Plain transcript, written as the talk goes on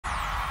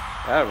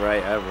All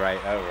right, all right,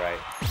 all right.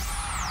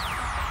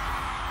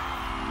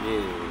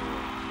 Yeah.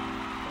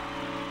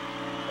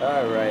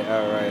 All right,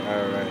 all right,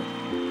 all right.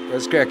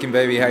 What's cracking,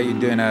 baby? How you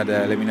doing out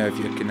there? Let me know if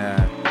you can,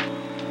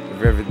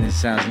 if everything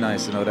sounds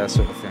nice and all that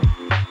sort of thing.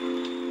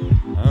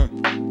 Huh?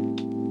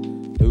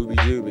 Doobie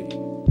doobie.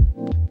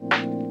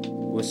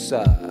 What's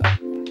up?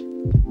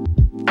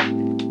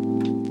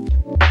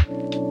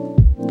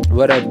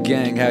 What up,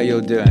 gang? How you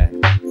doing?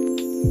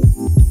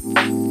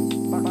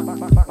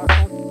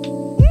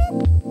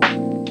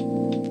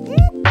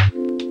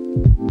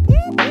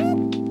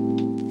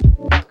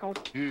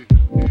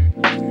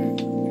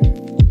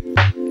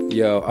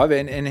 Yo, I've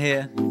been in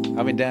here.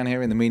 I've been down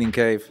here in the meeting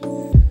cave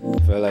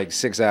for like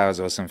 6 hours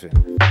or something.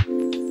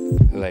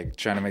 Like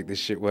trying to make this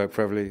shit work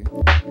properly.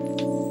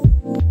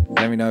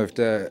 Let me know if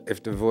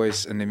the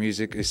voice and the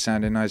music is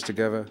sounding nice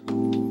together.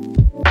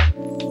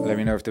 Let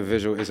me know if the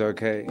visual is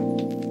okay.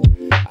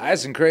 I had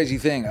some crazy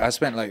thing. I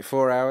spent like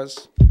 4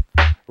 hours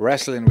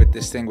wrestling with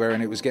this thing wherein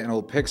it was getting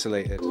all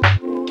pixelated.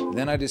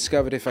 Then I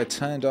discovered if I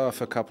turned off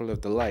a couple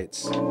of the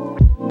lights,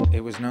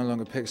 it was no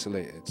longer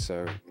pixelated.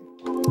 So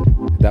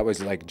that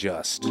was like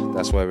just.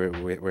 That's why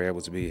we're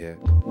able to be here.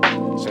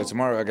 So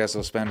tomorrow I guess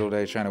I'll spend all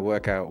day trying to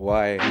work out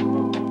why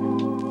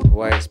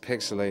it's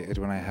pixelated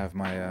when I have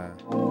my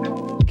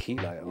key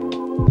light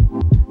on.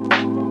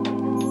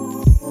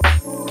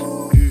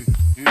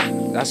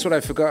 That's what I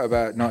forgot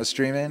about not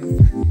streaming.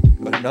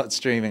 Not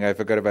streaming, I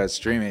forgot about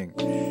streaming.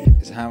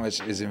 Is how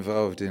much is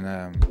involved in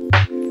the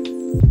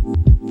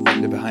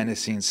behind the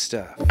scenes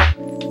stuff of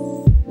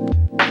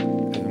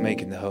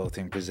making the whole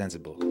thing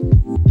presentable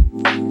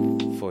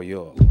for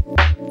y'all.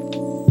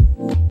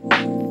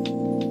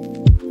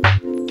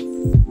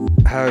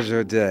 How's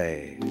your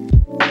day?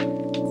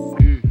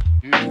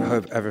 I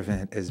hope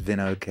everything has been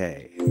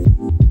okay.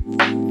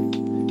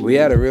 We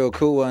had a real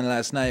cool one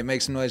last night.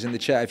 Make some noise in the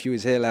chat if you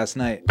was here last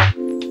night.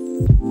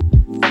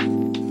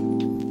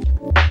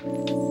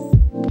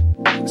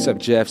 What's up,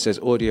 Jeff? Says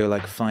audio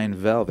like fine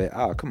velvet.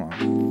 Oh, come on.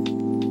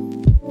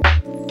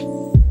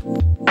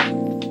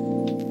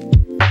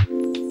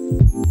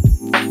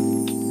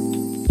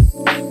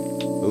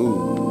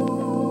 Ooh.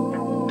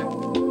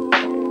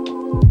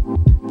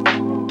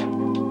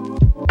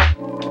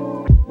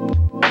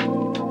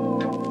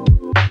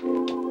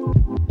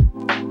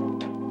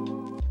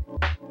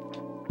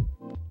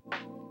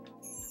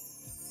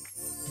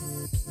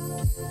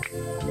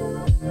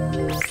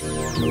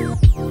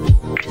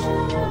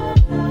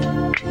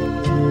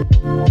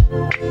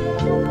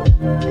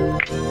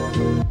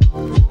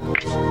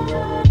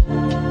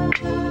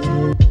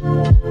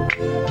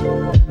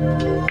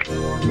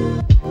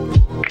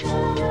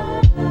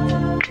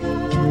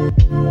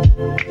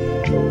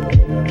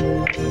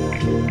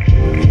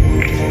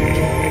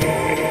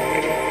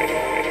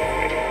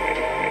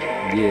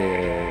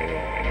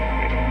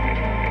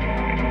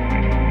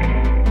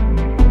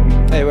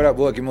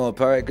 Walking more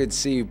poet, good to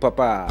see you,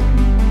 Papa.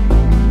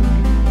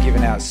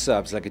 Giving out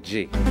subs like a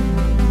G.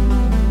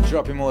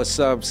 Dropping more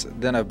subs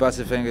than a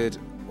butterfingered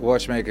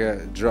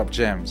watchmaker drop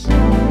gems.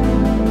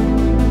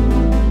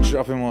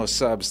 Dropping more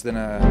subs than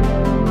a...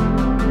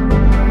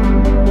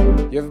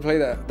 You ever play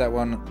that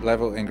one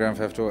level in Grand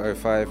Theft Auto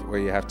 5 where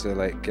you have to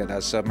like get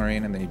that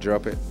submarine and then you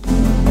drop it?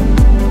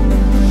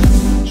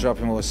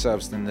 Dropping more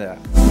subs than that.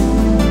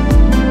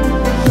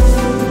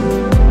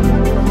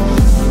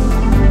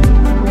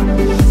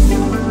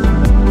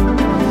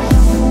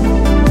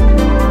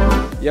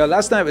 Yo,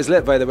 last night was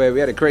lit, by the way. We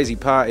had a crazy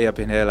party up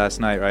in here last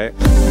night, right?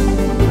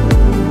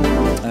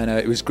 And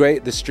it was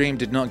great. The stream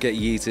did not get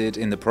yeeted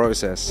in the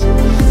process.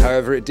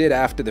 However, it did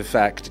after the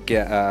fact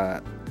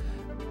get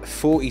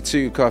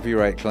 42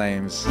 copyright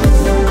claims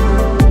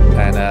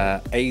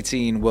and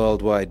 18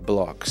 worldwide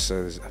blocks.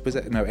 So was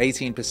it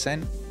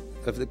 18%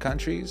 of the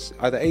countries?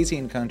 Either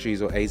 18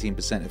 countries or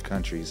 18% of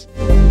countries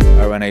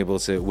are unable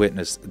to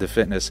witness the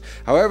fitness.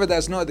 However,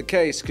 that's not the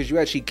case because you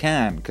actually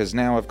can, because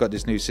now I've got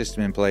this new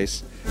system in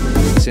place.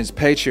 Since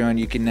Patreon,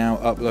 you can now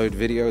upload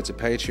video to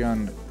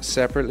Patreon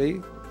separately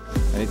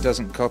and it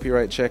doesn't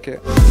copyright check it.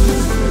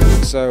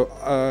 So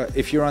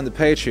if you're on the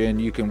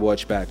Patreon, you can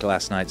watch back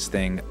last night's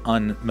thing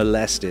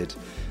unmolested.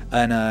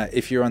 And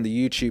if you're on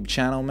the YouTube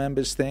channel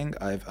members thing,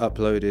 I've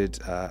uploaded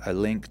a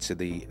link to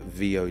the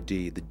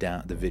VOD,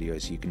 the video,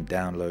 so you can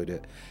download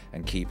it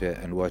and keep it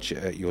and watch it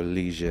at your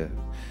leisure.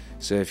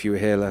 So if you were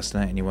here last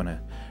night and you want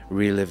to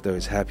relive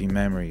those happy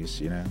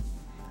memories, you know,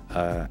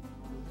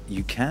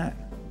 you can.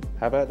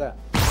 How about that?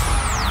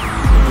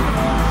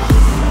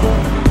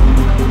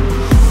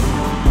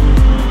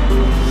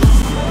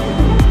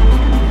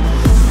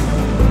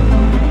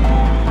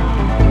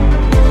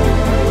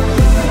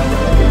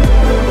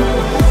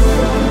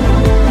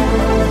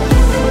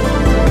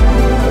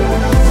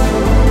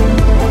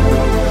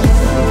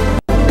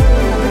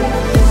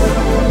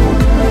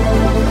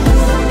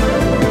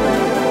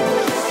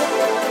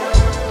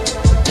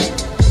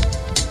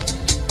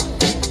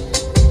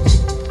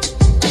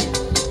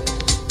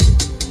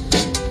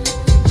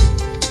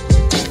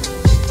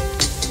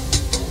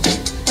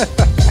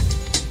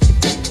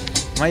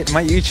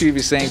 My YouTube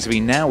is saying to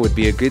me now would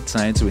be a good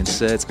time to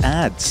insert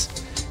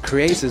ads.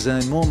 Creators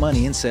earn more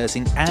money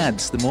inserting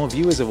ads. The more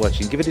viewers are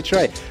watching. Give it a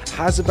try.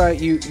 How's about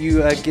you give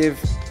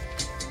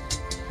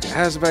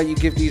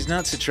these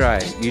nuts a try,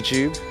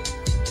 YouTube?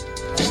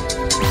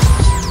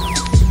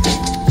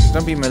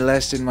 Don't be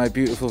molesting my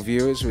beautiful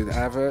viewers with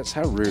adverts.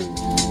 How rude.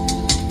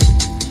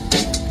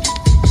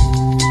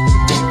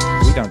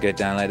 We don't get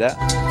down like that.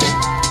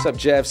 What's up,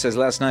 Jeff? Says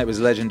last night was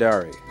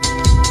legendary.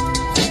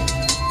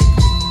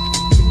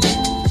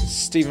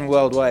 Stephen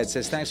Worldwide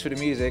says thanks for the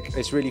music.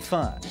 It's really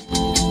fun.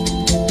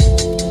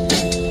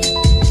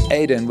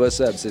 Aiden,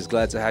 what's up? Says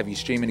glad to have you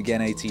streaming again,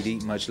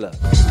 ATD. Much love.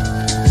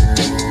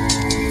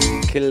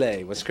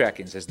 Kille, what's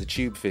cracking? Says the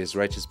Tube Fizz,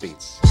 righteous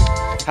beats.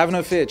 Have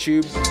no fear,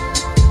 Tube.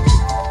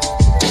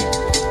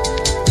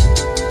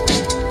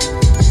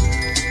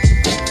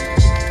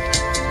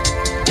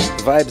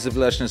 Vibes of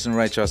lushness and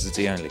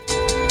righteosity only.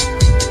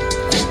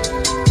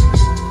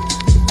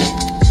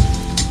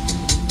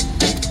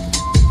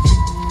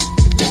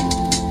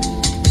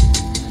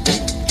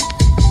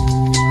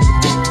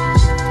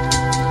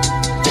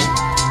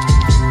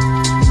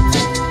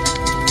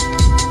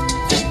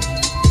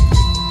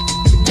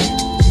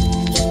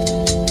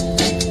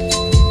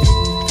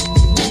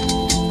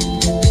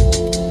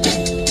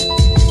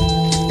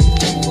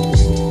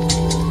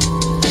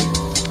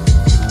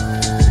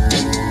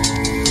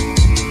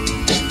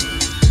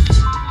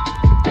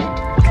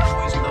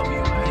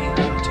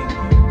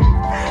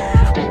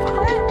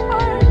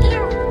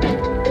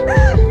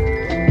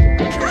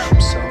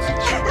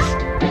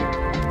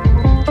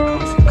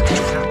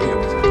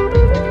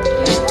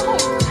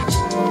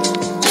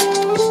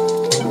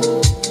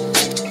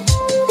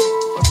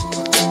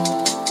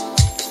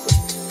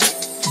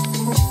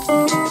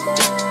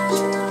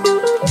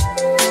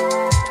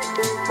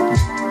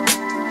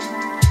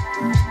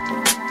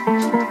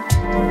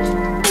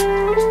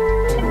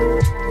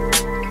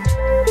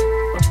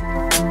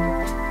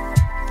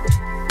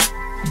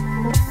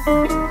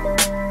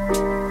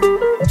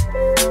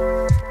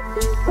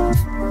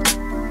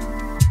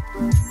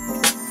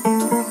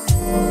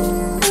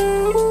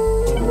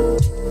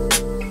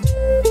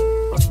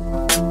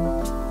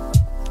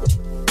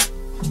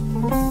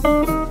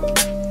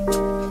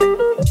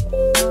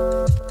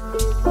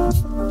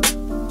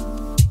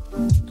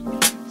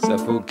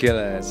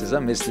 Killer says, I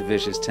missed the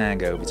vicious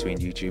tango between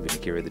YouTube and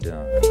Akira the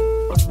Don.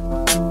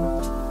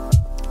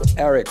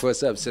 Eric,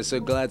 what's up? Says,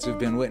 so glad to have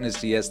been witness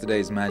to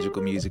yesterday's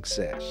magical music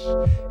sesh.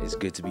 It's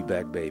good to be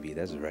back, baby.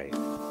 That's right.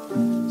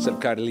 What's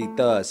up,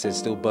 Cardelita? Says,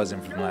 still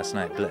buzzing from last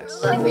night.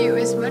 Bless. Love you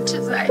as much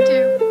as I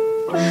do.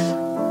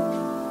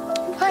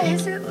 Why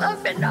isn't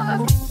love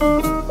enough?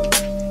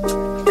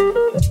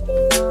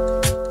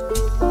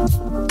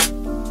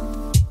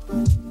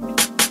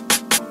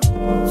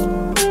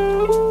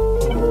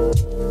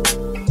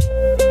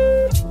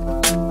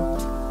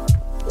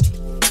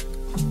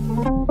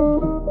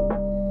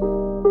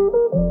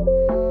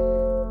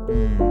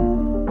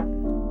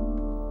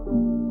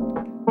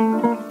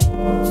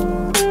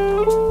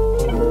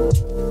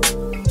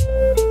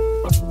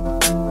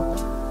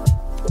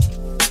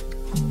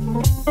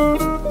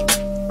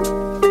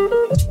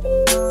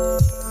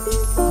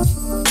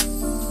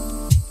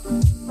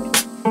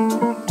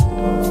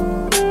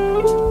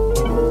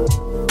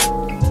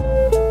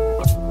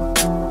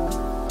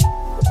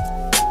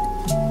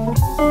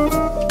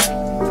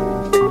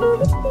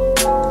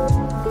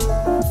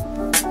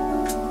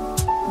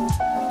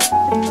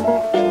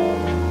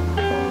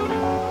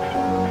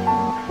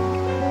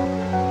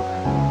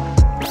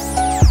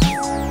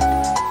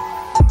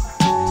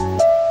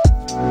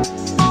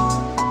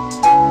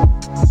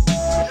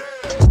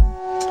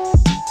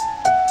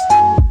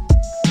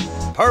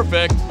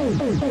 Perfect.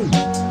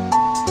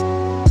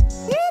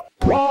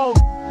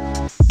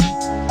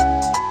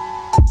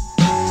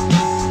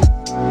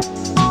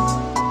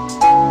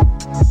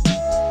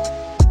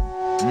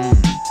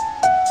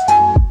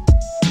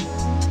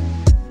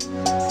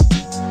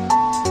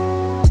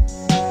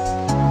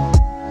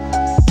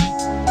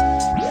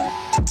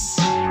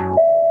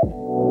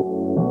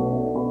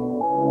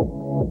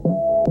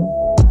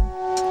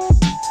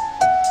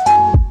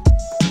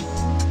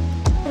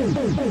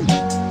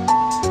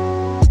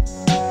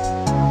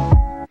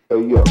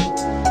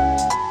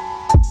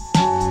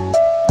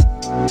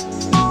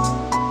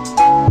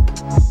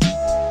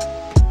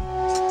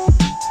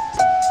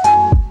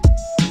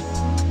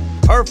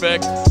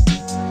 Perfect.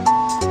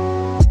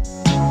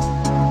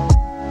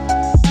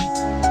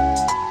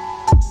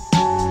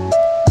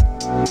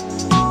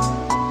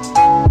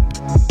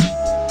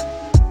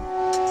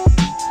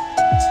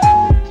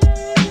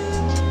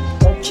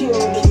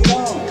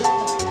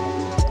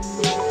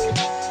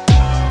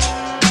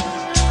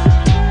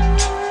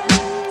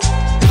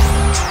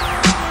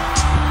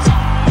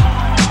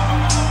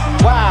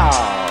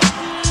 Wow.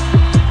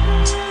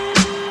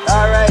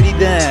 Alrighty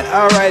then.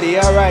 Alrighty.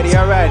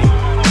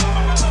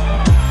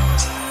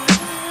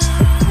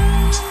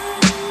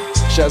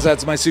 Shouts out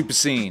to my super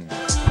scene.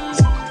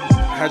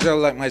 How'd y'all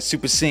like my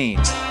super scene?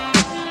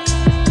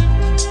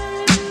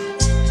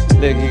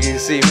 Look, you can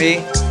see me,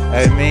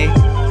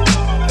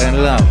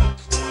 and Lum.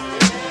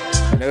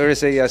 And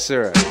Urice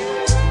Yasura.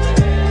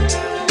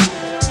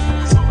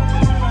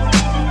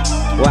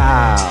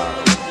 Wow.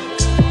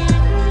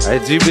 I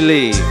do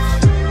believe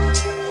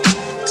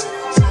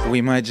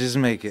we might just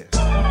make it.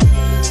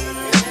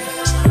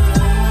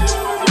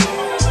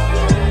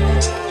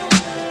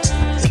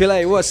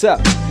 Kille, what's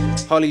up?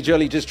 Holly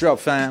Jolly just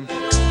dropped, fam.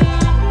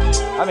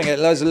 I've been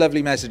getting loads of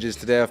lovely messages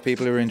today of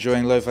people who are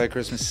enjoying Lo-Fi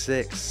Christmas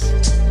 6.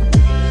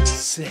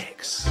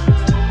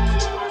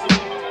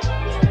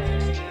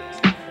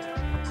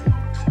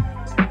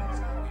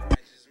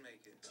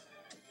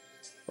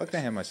 Why can't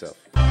I hear myself?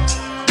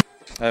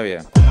 Oh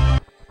yeah.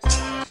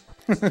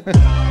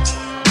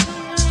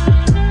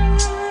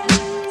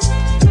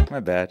 My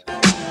bad.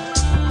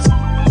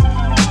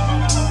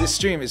 This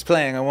stream is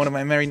playing on one of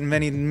my many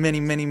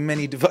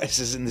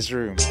devices in this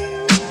room.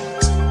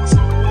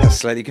 That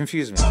slightly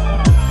confused me.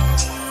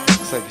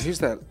 It's like, who's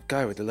that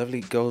guy with the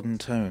lovely golden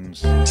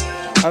tones?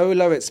 Oh,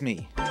 hello, it's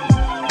me.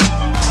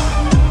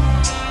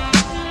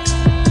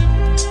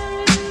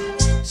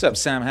 What's up,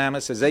 Sam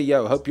Hammer? Says, hey,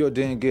 yo, hope you're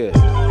doing good.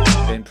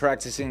 Been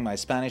practicing my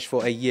Spanish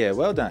for a year.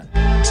 Well done.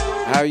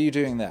 How are you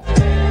doing that?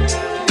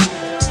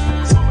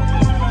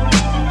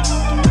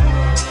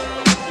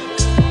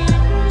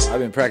 I've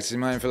been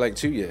practicing mine for like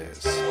 2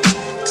 years. And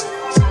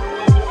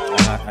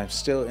I'm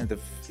still in the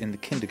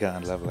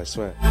kindergarten level, I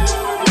swear.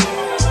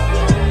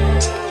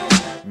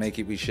 Make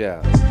it we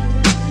shall.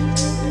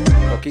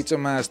 Poquito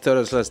más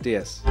todos los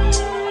días.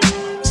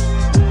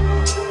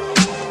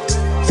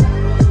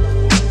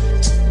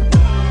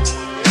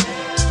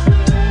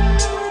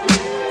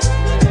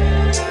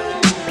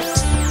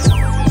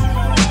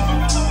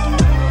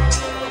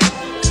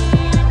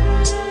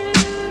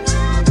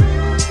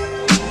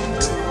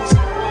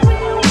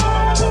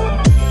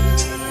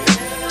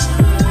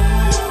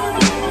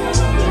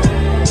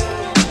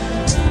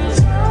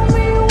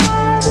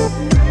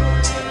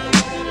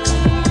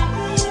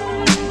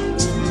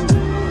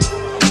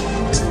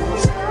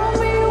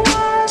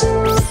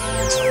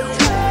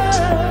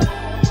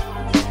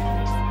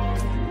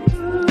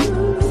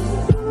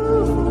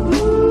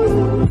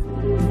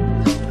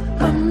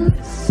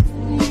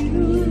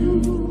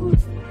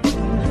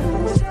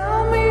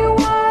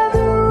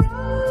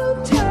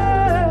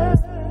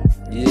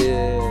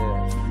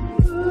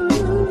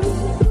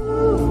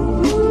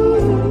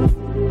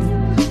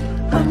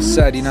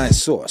 Saturday night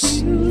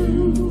sauce.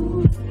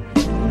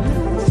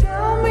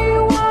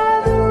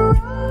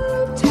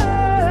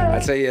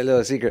 I'll tell you a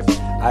little secret.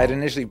 I had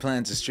initially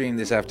planned to stream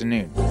this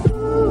afternoon.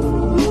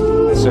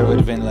 So it would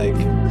have been like,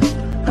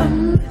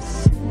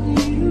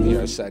 you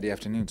know, Saturday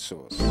afternoon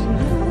sauce.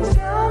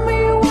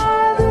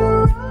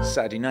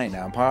 Saturday night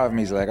now. And part of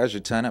me is like, I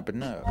should turn up, but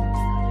no.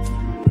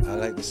 I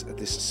like this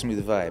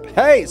smooth vibe.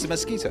 Hey, it's a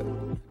mosquito.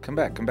 Come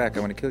back. I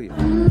want to kill you.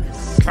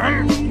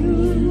 Come.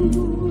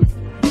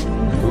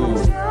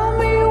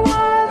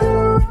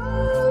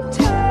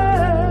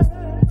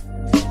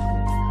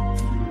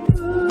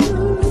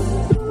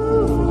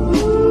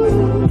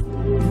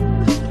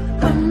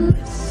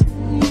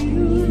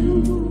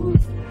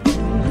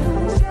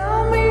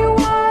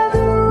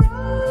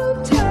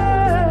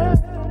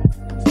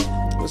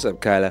 What's up,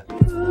 Kyla?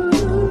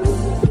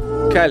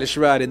 Kyla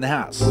Sherrod in the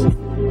house.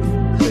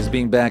 Says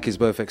being back is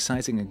both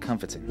exciting and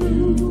comforting.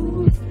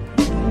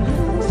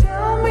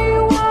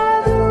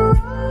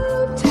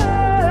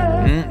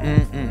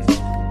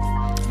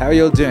 How are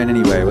y'all doing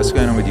anyway? What's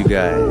going on with you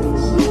guys?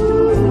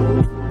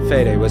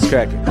 Fede, what's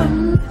cracking?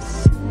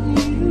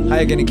 Hi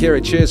again, Akira.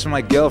 Cheers from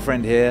my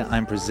girlfriend here.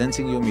 I'm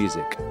presenting your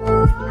music.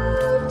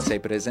 Say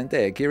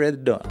presente, Akira the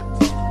dog.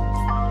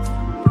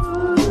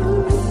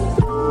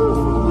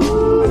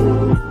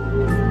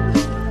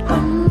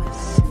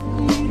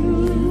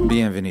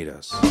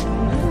 Bienvenidos.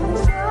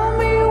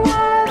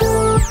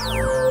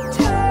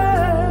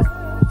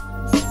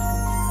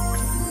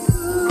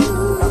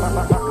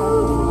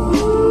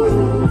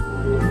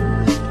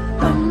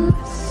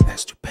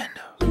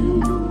 Estupendo.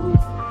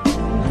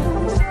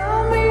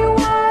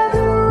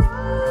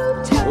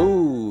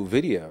 Ooh,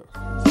 video.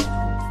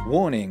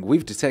 Warning,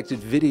 we've detected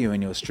video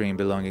in your stream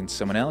belonging to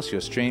someone else.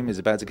 Your stream is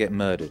about to get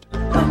murdered.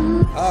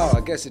 Oh,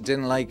 I guess it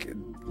didn't like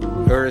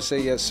Ursa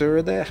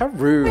Yasura there? How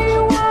rude.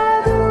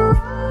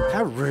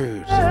 How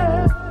rude.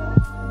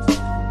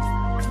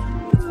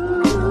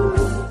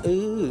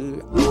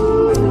 Ooh.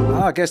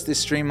 Oh, I guess this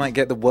stream might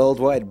get the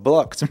worldwide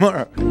block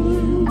tomorrow.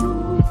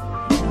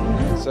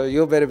 So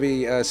you'll better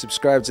be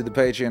subscribed to the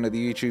Patreon or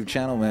the YouTube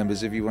channel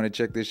members if you want to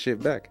check this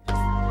shit back.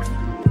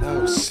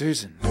 Oh,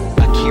 Susan.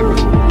 Akira.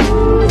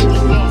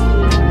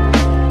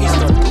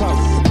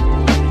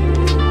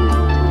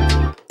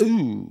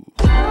 Ooh.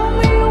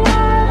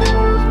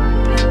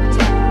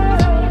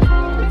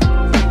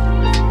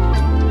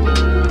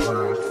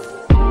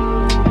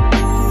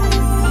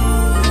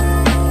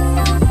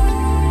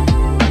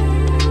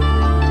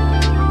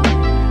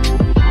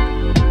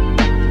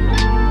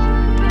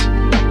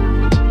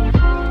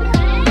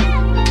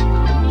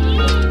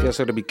 Guess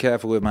I have to be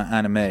careful with my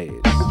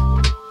animes.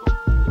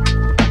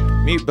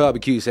 Mute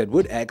Barbecue said,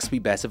 would X be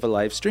better for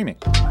live streaming?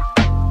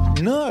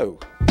 No,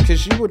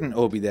 because you wouldn't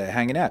all be there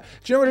hanging out.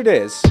 Do you know what it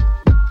is?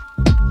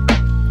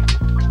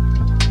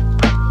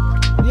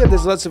 Yeah,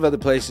 there's lots of other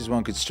places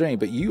one could stream,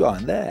 but you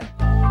aren't there.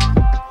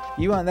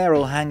 You aren't there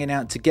all hanging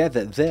out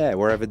together there,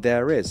 wherever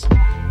there is.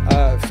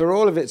 For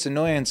all of its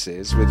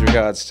annoyances with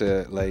regards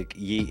to like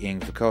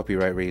yeeting for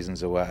copyright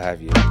reasons or what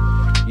have you,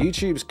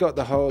 YouTube's got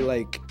the whole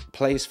like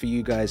place for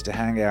you guys to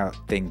hang out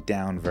thing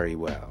down very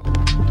well.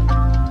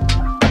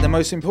 And the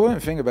most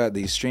important thing about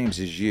these streams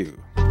is you.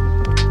 You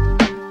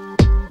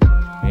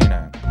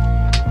know,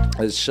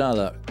 as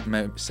Charlotte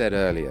said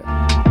earlier,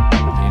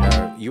 you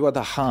know, you are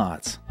the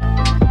heart.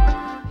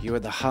 You are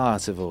the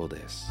heart of all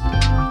this.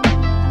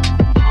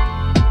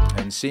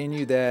 And seeing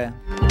you there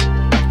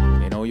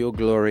in all your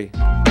glory,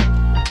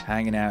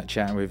 hanging out,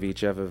 chatting with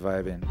each other,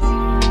 vibing,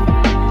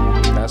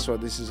 that's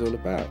what this is all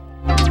about.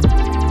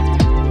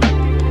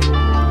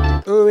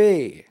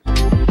 Ooh-wee.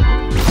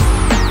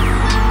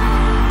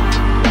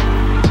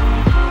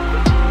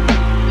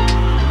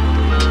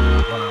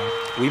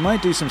 We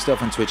might do some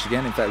stuff on Twitch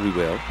again. In fact, we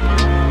will.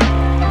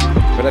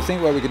 But I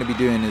think what we're going to be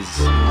doing is,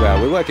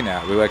 well, we're working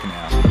out.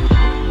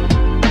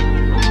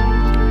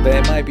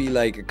 There might be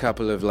like a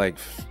couple of like,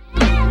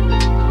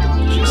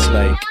 just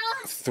like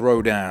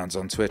throwdowns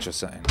on Twitch or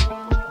something.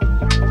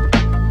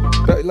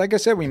 But like I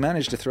said, we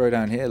managed to throw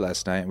down here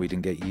last night and we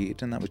didn't get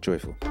yeeted, and that was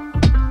joyful.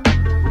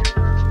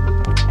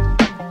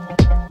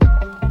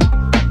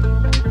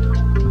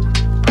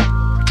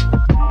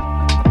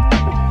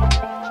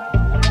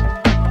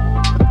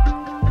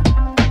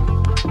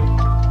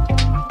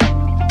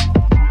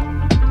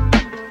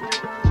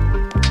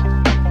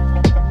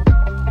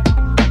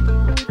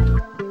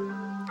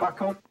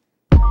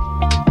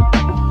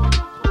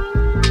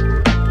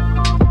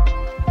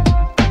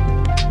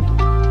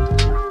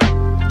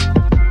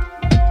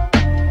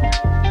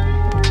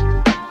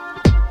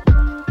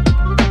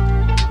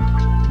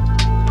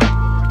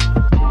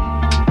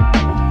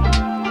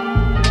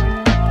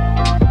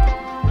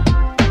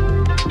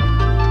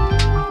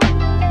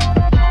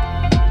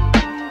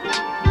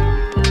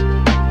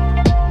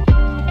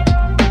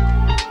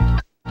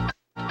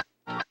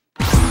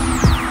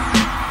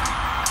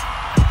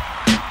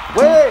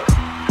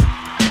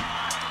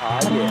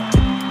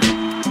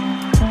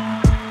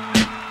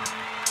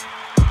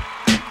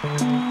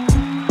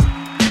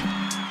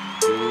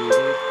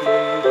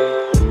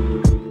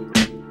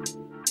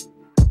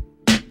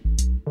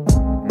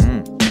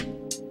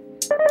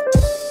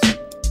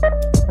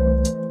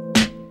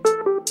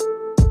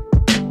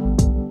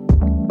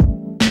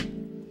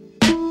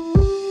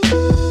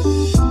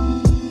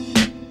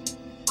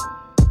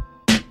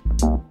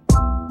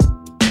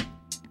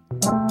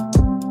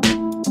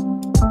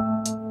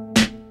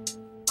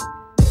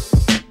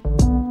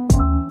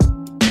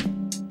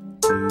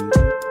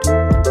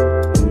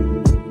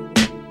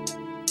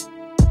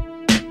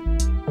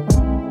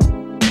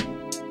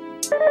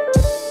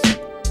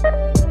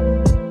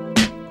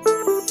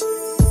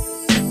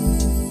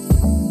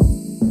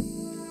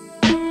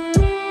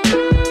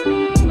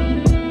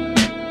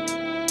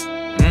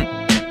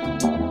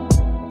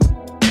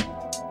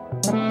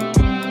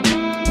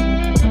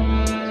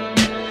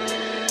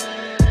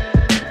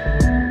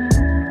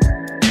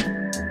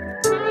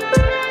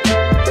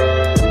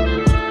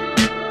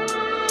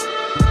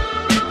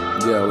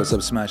 What's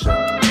up, Smasher?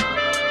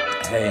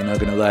 Hey, not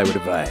gonna lie with a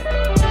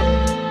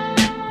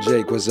vibe.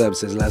 Jake, what's up?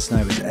 Says last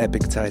night was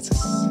epic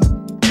Titus.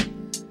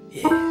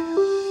 Yeah.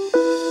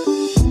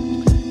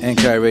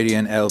 Enkai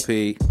Radiant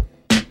LP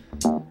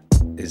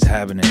is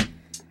happening,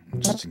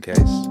 just in case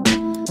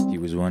you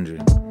was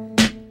wondering.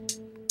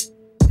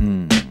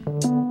 Boom,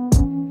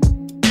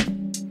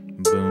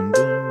 boom, boom,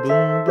 boom,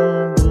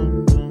 boom, boom, boom.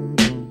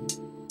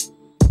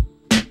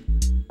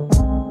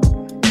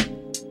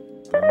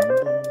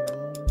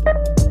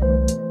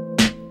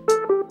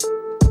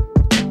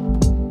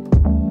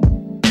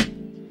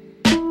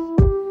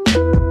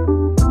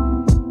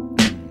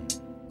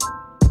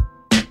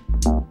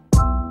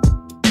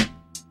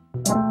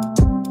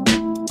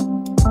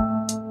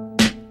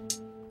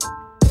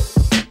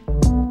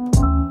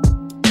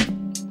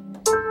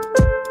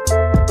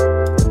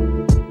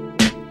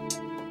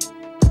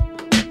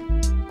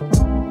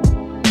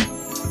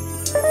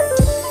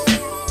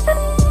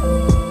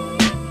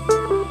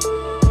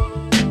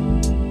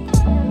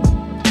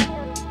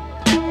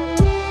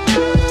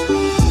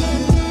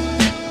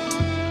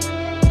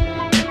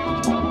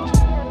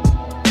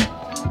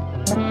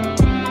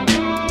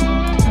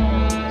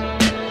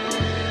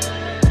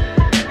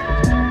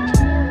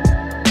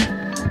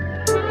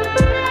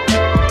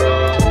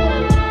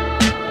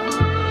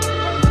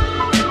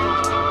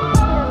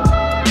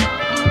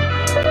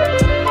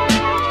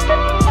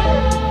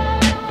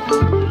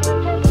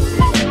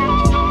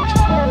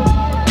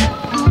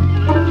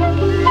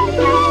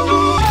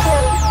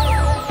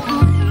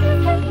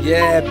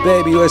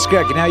 Baby, what's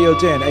cracking? How y'all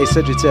doing? Hey,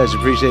 such a touch.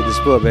 Appreciate the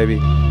support, baby.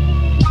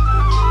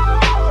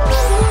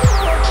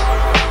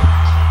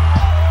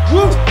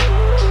 Woo!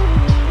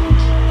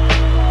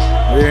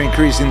 We're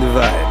increasing the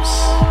vibes.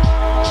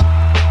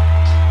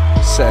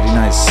 Saturday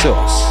night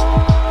sauce.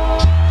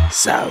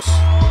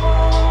 Ssaucē.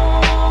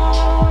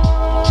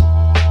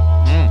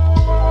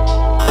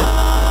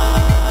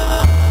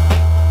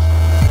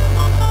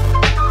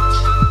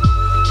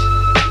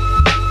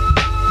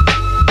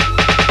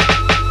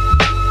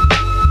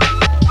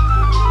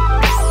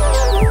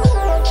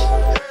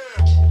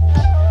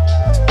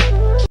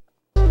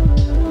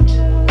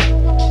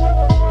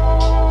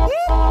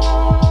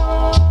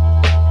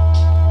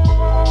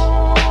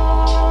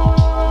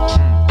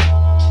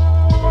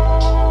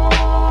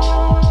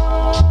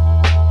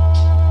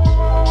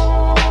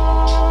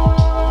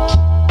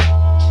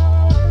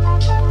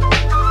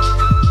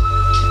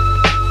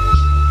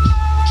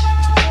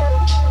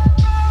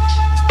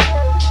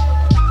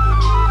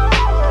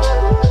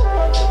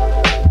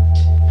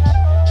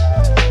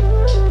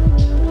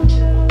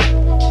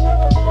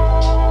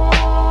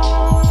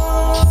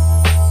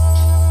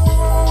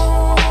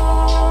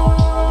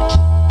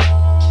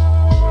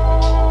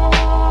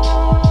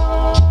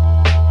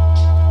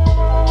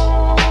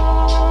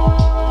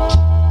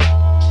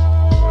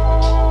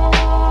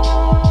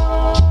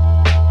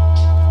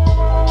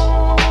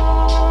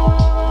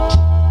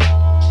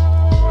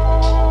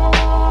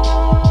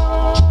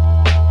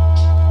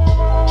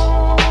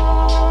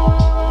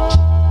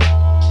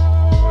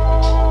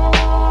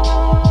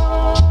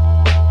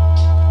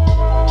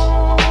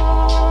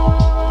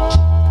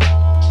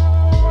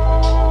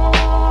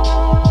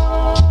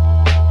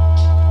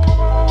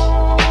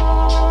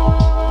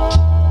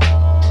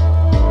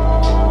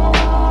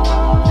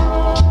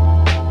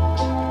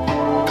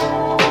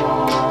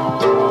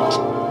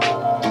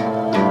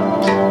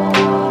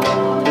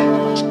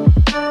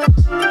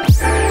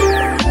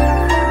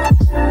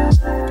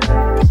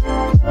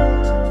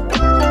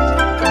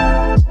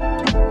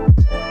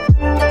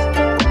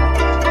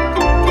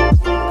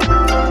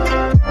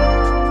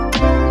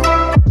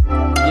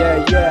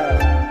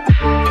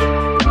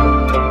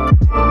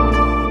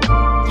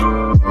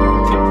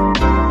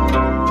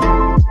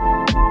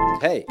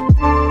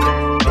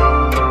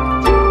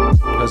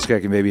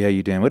 Baby, how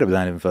you doing? What up,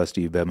 Blind and Fast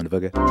to you, bad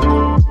motherfucker?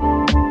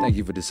 Thank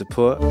you for the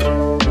support.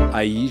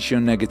 I use your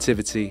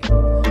negativity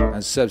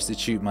and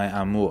substitute my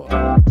amour.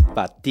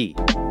 Fati.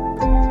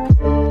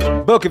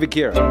 Boca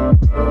Vikira.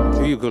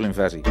 Who you calling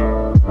Fatty?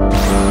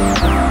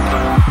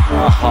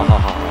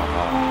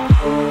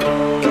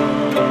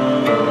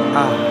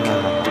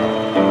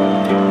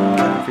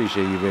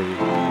 Appreciate you, baby.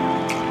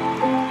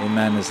 A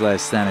man that's like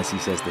Stannis, he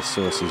says the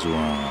source is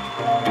wrong.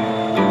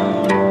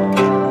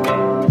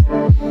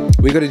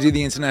 We got to do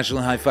the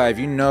international high five.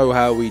 You know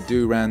how we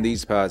do around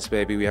these parts,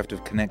 baby. We have to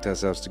connect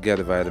ourselves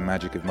together via the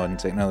magic of modern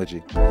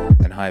technology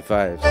and high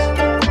fives.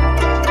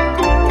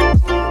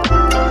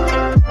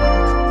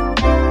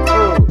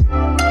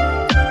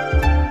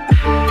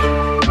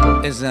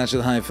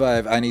 International high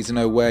five. I need to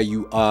know where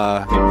you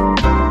are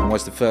and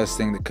what's the first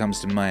thing that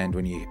comes to mind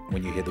when you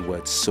hear the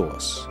word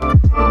source.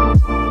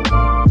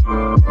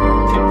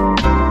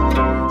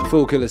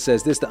 Fool Killer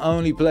says this: the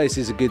only place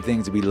is a good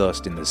thing to be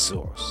lost in the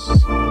source.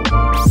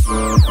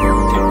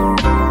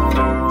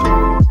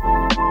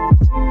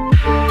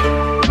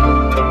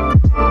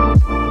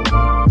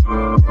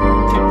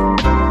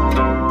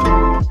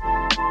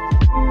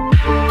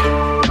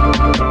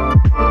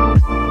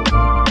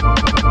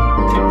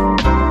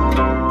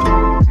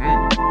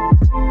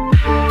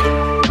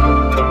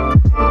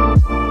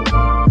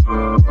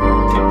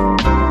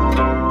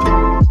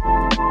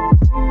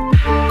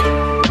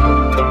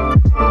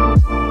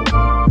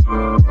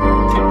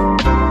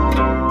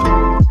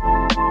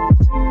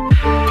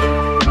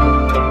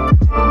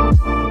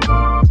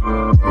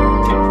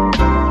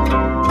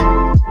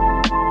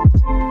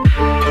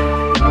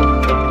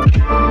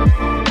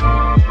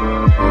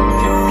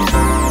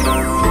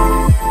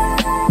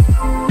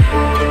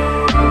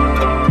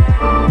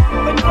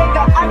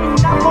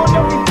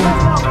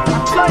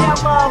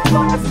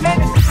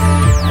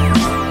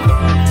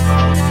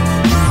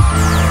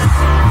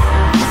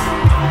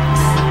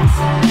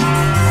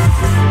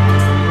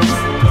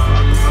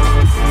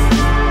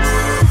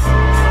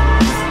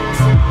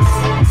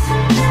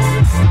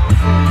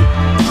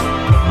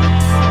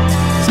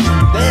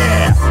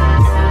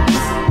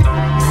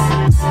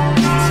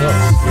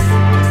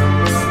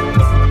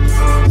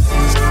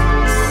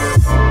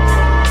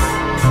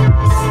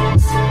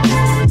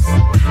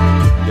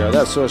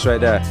 Sauce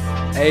right there.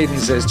 Aiden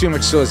says too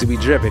much sauce to be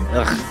dripping.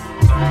 Ugh.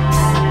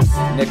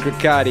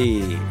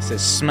 Necrocati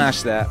says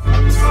smash that.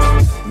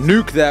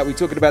 Nuke that. We're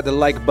talking about the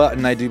like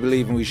button, I do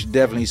believe, and we should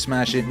definitely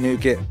smash it,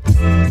 nuke it,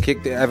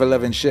 kick the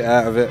ever-loving shit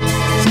out of it.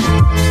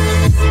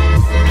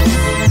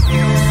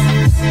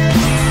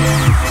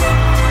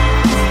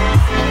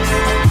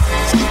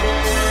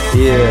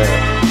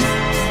 Yeah.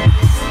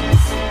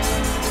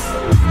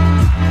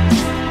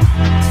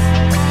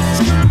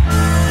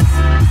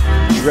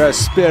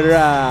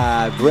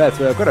 Respira,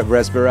 breathwork. What up,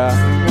 Respira?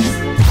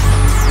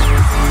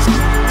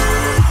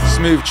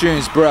 Smooth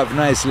tunes, bruv,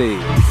 nicely.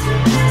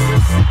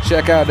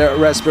 Check out the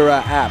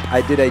Respira app.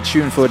 I did a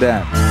tune for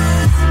them.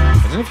 I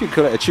don't know if you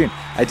call it a tune.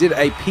 I did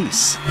a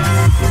piece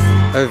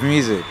of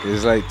music.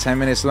 It's like 10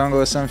 minutes long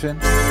or something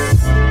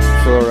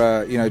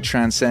for,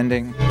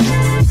 transcending.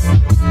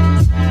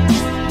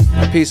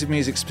 A piece of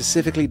music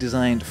specifically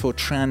designed for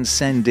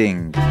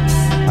transcending.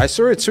 I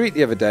saw a tweet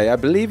the other day. I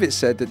believe it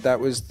said that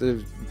was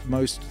the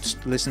most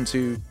listened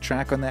to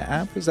track on their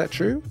app. Is that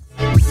true?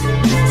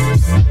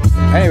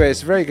 Anyway,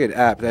 it's a very good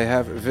app. They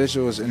have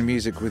visuals and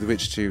music with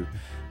which to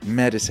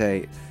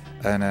meditate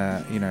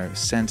and,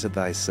 center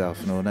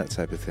thyself and all that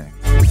type of thing.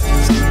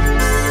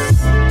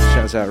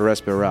 Shouts out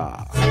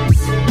Respira.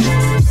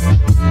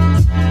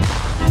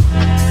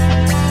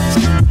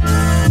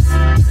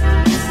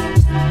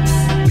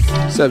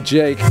 What's up,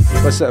 Jake?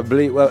 What's up,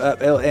 Bleak? Well,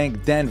 up, L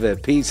Inc. Denver.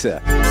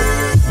 Pizza.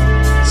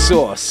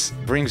 Sauce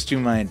brings to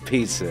mind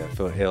pizza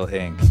for L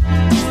Inc.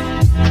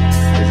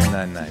 Isn't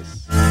that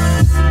nice?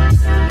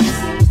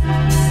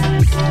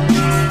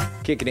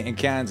 Kicking it in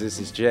Kansas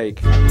is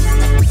Jake.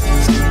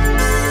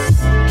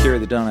 Kira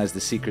the Don has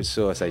the secret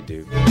sauce. I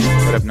do.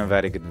 What up,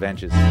 Nomadic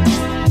Adventures?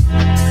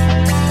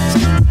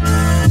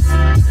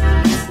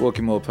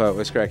 Walking More Poet,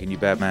 what's cracking, you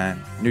bad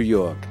man? New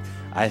York.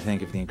 I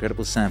think of the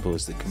incredible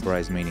samples that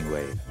comprise Meaning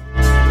Wave.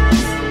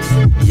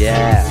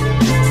 Yeah.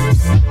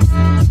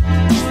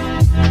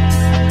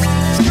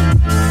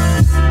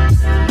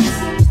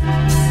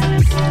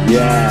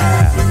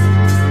 Yeah.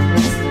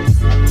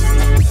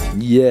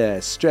 Yeah.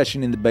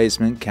 Stretching in the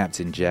basement,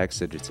 Captain Jack,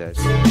 Sagittarius.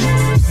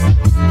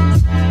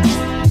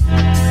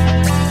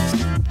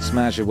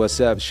 Smasher,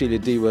 what's up? Sheila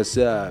D, what's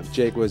up?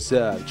 Jake, what's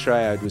up?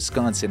 Triad,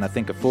 Wisconsin, I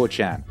think a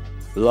 4chan.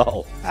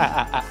 Lol.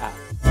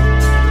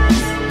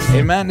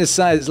 In Madness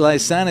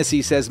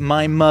Lysanis says,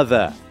 my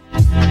mother.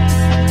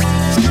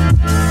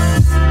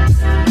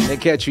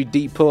 Neketri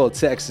D. Paul,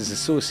 Texas, a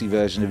saucy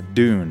version of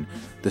Dune.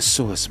 The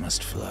source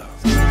must flow.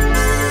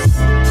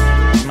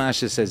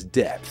 Smasher says,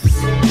 depth.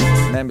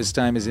 Members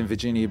time is in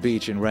Virginia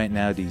Beach, and right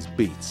now these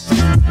beats.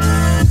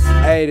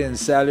 Aiden,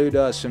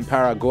 saludos from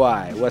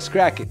Paraguay. What's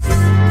cracking?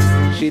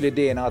 Sheila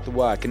D. in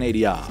Ottawa,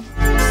 Canada.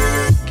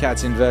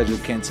 Cats in Virgil,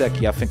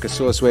 Kentucky. I think a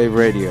Source Wave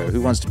Radio.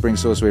 Who wants to bring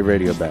Source Wave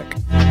Radio back?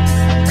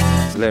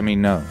 Let me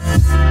know.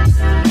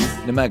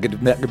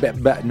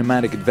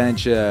 Nomadic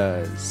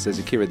Adventures, says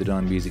Akira the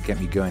Dawn. Music kept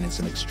me going in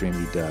some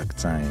extremely dark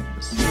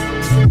times.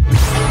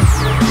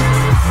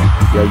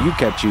 Yo, you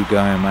kept you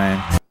going,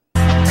 man.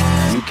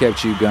 You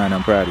kept you going.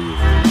 I'm proud of you.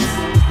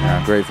 And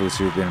I'm grateful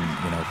to have been,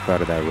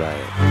 part of that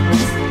riot.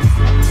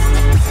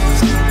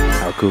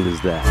 How cool is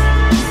that?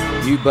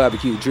 You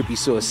barbecue drippy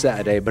sauce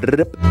Saturday.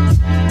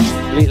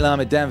 Elite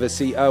Llama Denver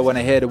CO. When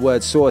I hear the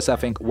word sauce, I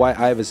think White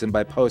Iverson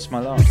by Post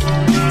Malone.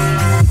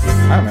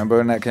 I remember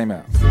when that came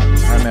out.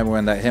 I remember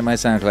when that hit my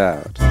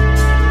SoundCloud.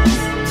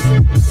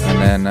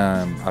 And then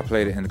I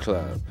played it in the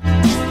club.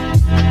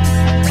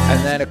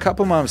 And then a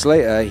couple months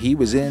later, he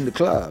was in the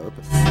club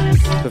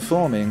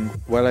performing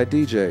while I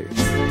DJ'd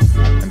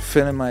and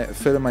filling my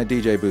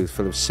DJ booth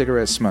full of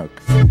cigarette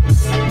smoke.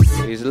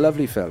 He's a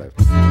lovely fellow.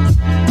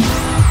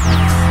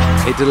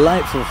 A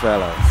delightful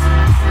fellow.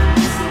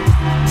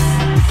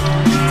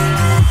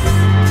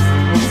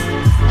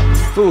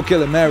 Fool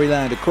Killer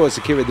Maryland, of course,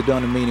 Akira the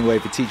Dawn and Meaning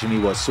Wave for teaching me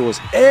what Source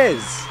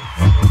is.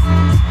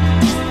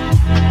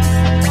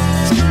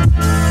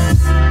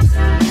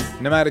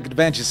 Nomadic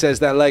Adventure says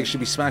that like should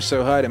be smashed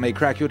so hard it may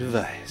crack your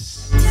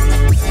device.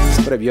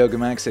 What up, Yoga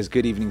Max says,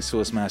 good evening,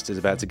 Source Master's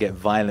about to get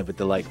violent with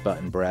the like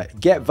button, brat.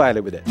 Get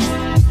violent with it.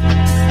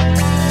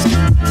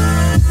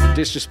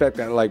 Disrespect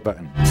that like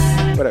button.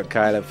 What up,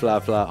 Kyla, Fla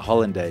Fla,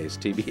 Hollandaise,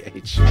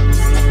 TBH.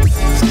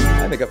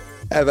 I think I've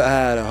ever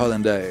had a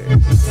Hollandaise.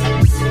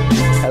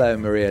 Hello,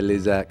 Maria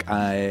Lizak,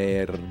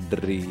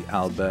 Irdri,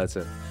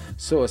 Alberta.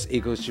 Sauce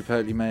equals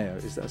Chipotle mayo.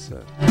 Is that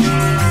so?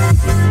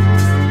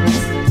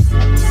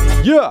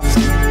 Yeah!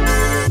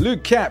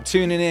 Luke Cap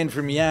tuning in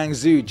from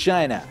Yangzhou,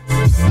 China.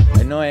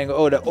 Annoying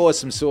all the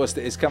awesome sauce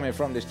that is coming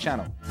from this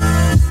channel.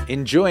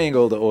 Enjoying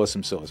all the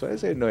awesome sauce. Why did I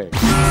say annoying?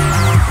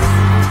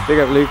 Big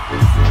up, Luke.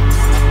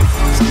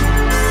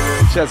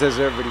 Shout out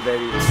to everybody,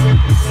 baby.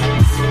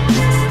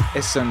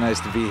 It's so nice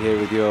to be here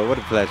with you all. What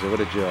a pleasure, what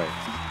a joy.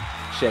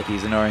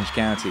 Shecky's in Orange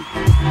County.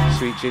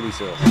 Sweet chili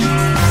sauce.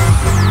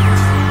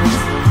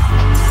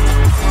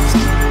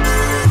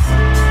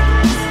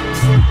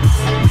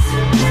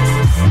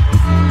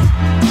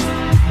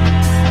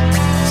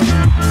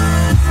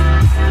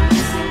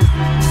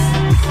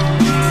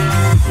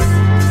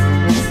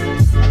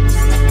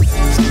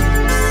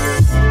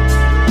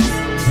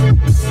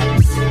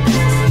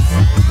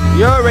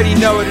 You already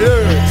know what it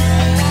is.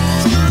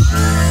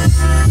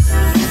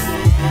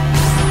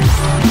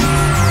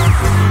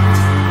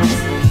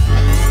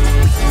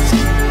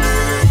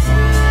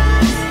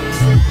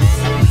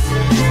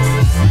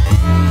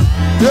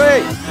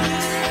 Three,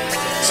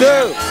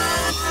 two,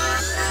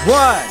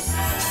 one.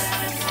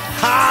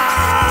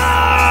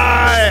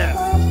 Hi!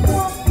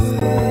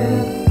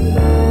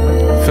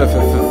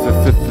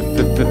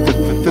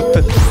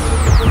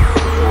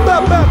 Ba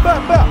ba ba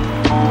ba.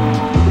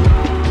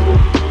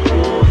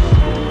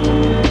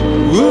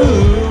 Woo!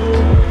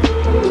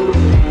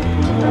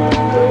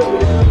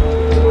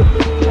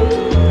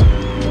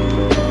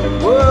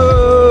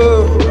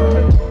 Whoa!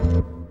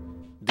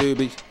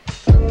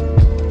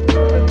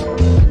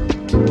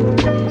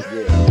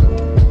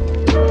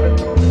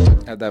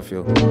 How'd that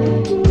feel?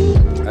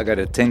 I got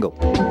a tingle.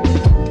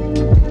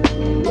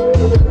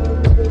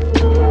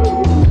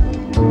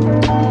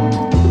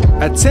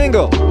 A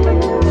tingle!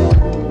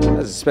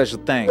 That's a special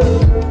thing.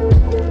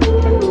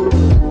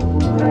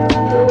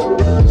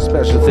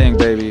 Special thing,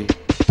 baby.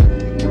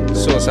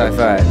 Ssauce high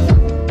five.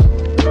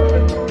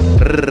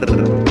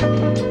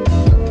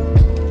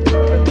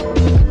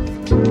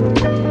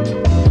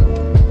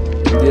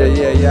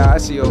 Yeah, I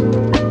see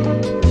you.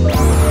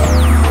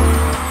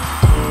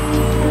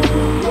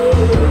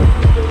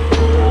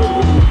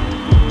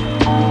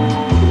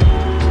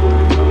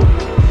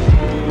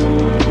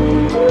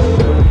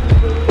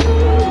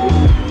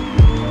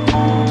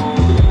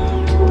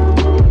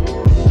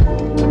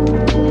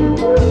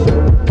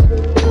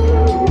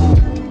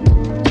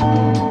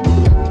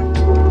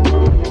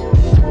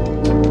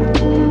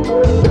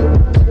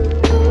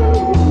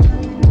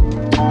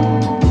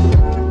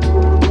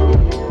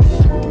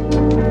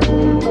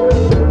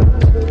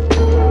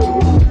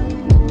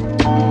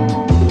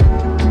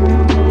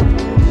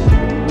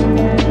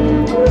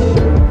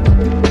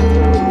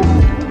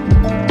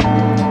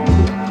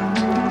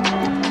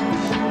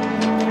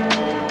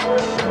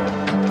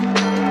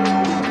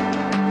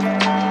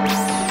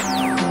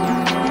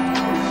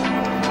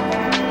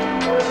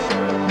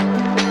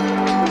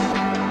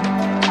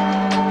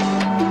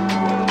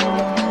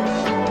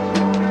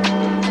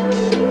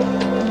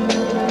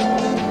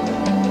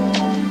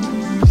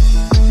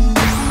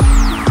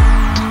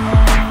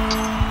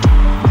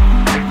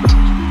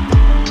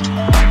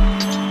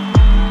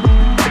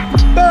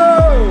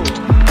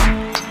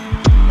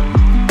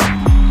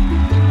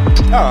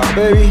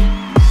 Baby.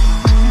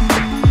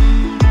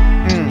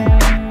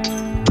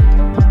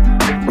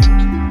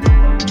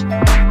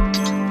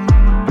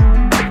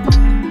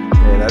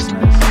 Yeah, that's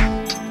nice.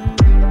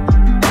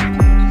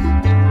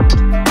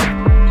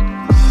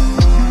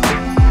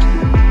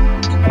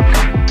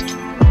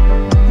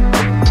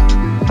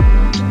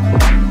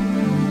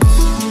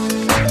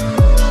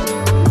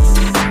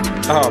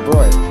 Oh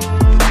boy.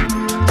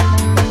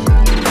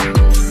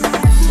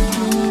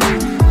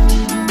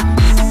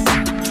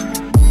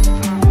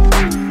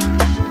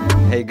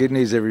 Hey, good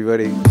news,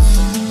 everybody.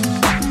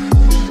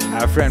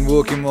 Our friend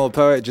Walking Wall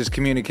Poet just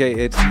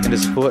communicated in a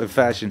supportive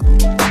fashion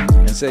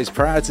and says,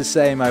 proud to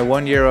say my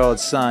 1-year-old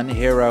son,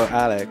 Hero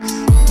Alex,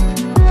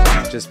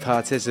 just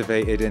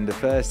participated in the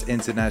first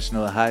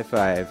international high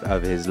five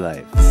of his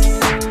life.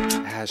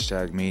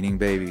 Hashtag meaning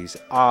babies.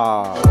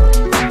 Ah.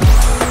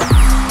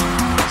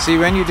 See,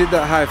 when you did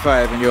that high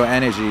five and your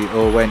energy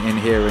all went in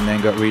here and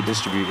then got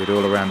redistributed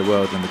all around the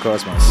world and the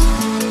cosmos,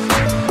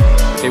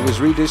 it was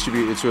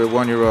redistributed to a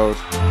 1-year-old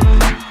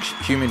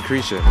human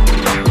creature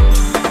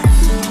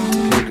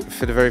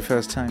for the very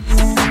first time.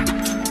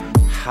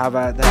 How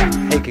about that?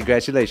 Hey,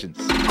 congratulations.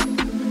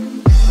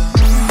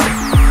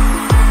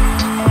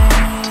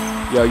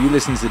 Yo, you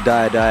listen to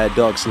Dire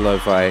Dogs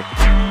Lo-Fi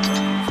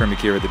from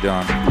Akira the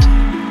Don.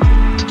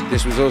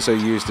 This was also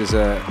used as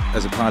a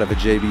part of a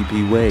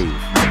JBP wave.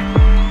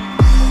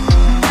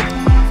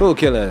 Full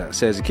Killer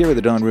says, Akira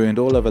the Don ruined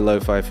all other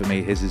lo-fi for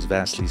me. His is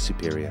vastly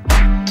superior.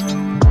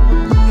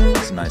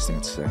 That's a nice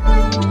thing to say.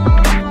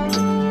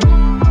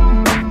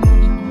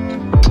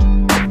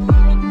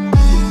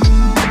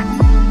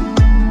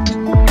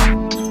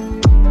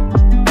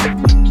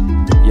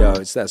 Yo,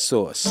 it's that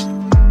sauce.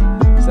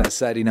 It's that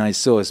Saturday night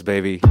sauce,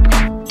 baby.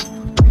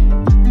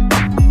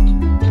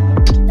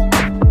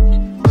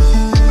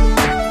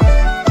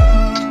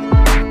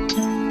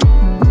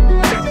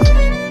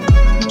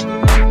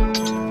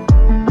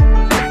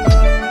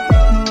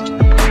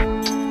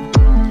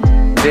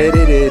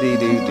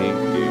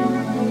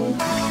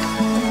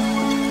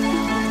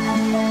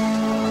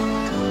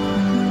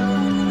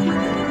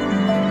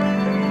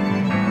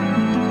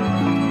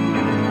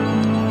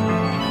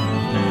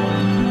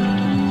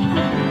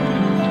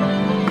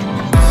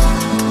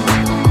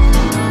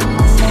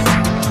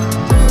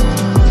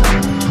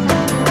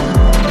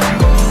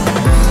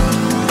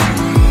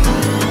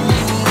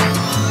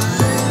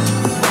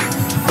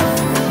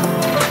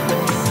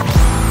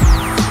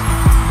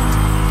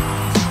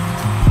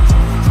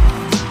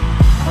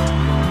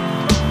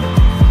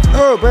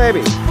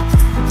 Baby.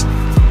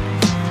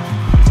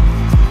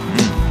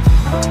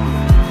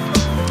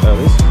 Oh,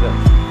 this is it.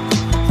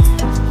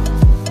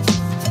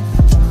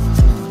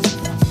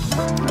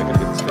 I gotta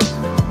get this fixed.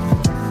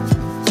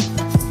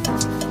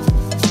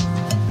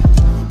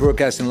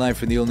 Broadcasting live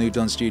from the all-new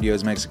Don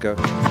Studios, Mexico.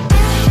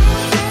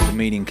 The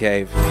Meaning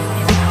Cave.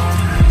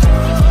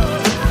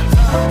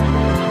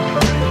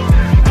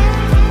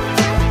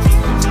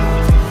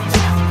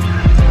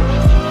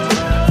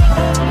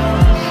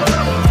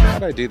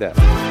 How'd I do that?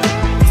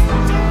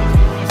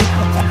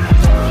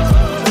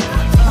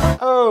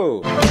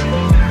 Oh!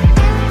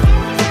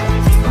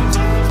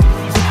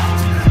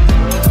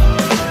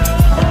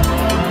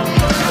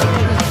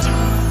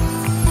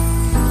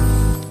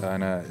 Oh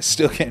no, it's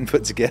still getting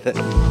put together.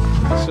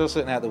 Still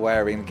sorting out the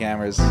wiring,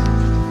 cameras.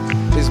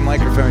 This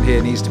microphone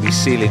here needs to be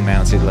ceiling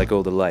mounted like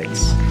all the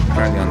lights.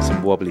 Apparently on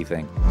some wobbly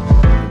thing.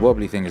 The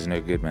wobbly thing is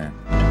no good, man.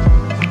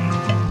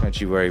 Don't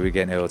you worry, we're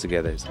getting it all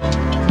together.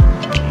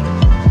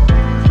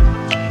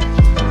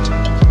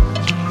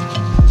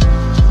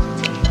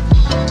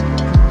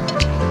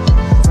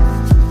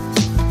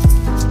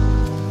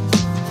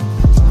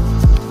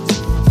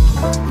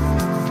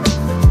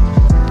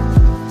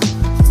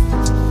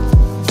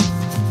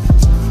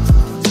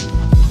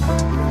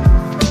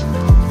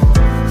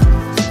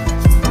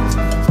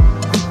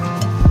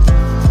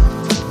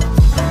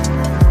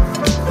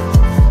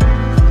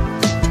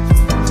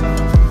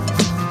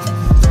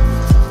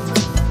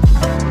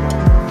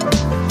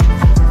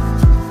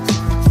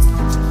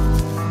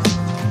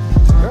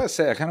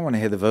 I kind of want to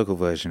hear the vocal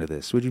version of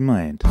this. Would you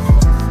mind?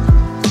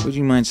 Would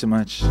you mind so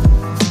much?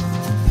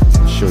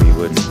 I'm sure you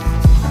wouldn't.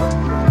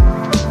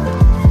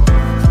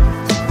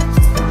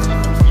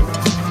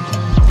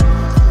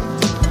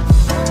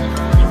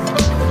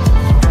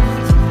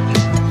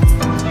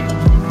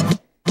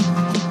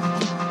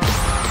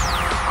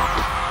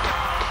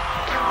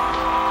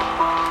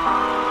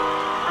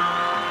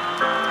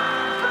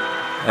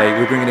 Hey,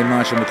 we're bringing in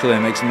Marshall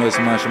McLuhan. Make some noise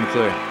for Marshall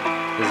McLuhan.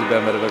 There's a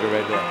bad motherfucker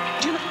right there.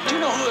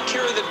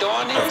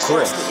 Of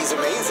course, he's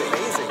amazing.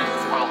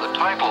 Well, the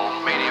title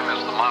medium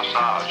is the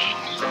massage.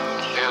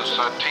 Is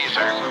a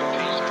teaser,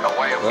 a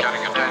way of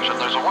getting attention.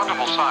 There's a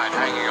wonderful sign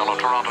hanging on a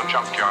Toronto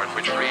junkyard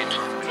which reads,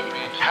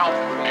 "Help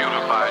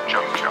beautify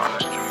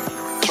junkyards.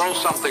 Throw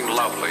something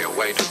lovely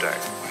away today."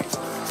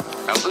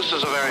 Now, this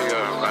is a very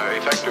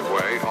effective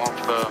way of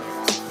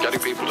getting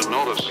people to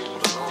notice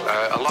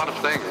a lot of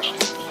things.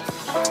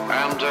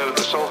 And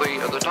so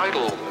the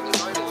title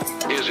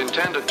is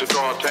intended to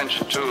draw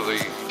attention to the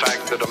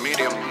fact that a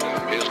medium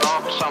is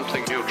not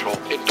something neutral.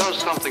 It does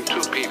something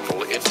to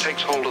people. It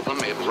takes hold of them,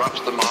 it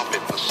rubs them up,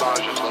 it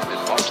massages them,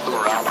 it bumps them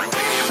around. The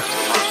medium is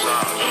the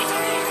massage.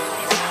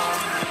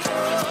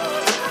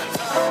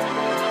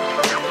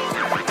 The medium is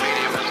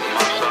the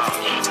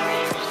massage.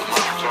 It's the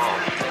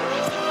massage.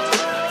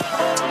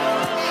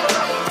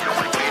 The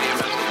medium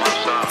is the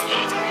massage.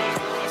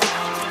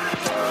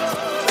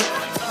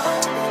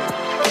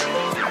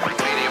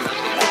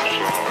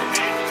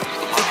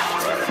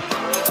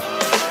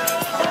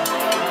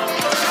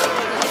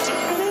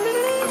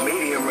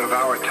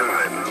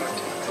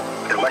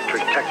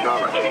 Electric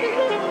technology.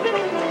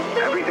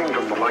 Everything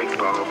from the light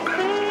bulb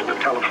to the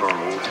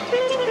telephone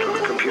to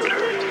the computer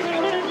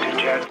to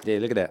jet. Yeah,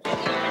 look at that.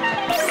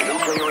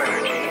 Nuclear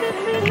energy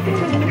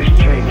is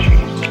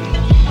changing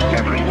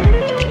everything.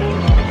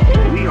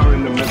 We are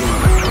in the middle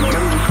of a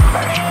tremendous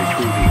clash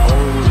between the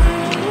old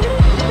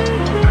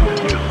and the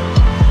new.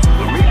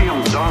 The medium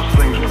does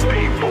things to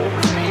people,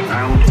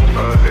 and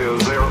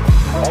they're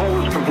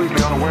always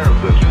completely unaware of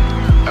this.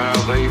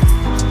 They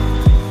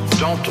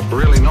don't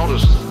really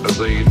notice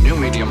the new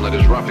medium that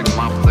is roughing them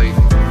up. They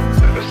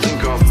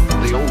think of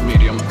the old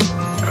medium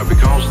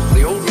because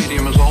the old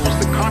medium is always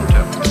the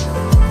content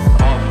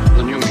of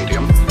the new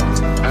medium,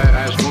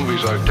 as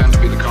movies tend to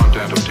be the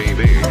content of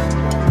TV,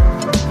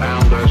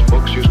 and as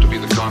books used to be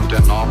the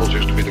content, novels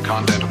used to be the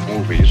content of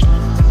movies.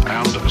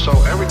 And so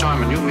every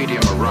time a new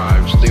medium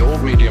arrives, the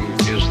old medium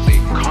is the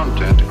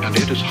content, and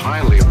it is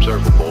highly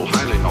observable,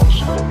 highly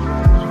noticeable.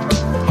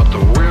 But the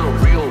real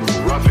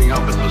roughing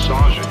up and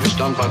massaging is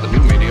done by the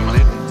new medium,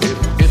 and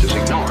it is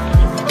ignored.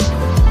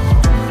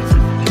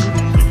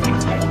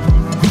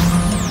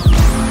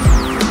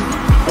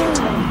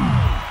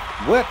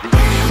 What?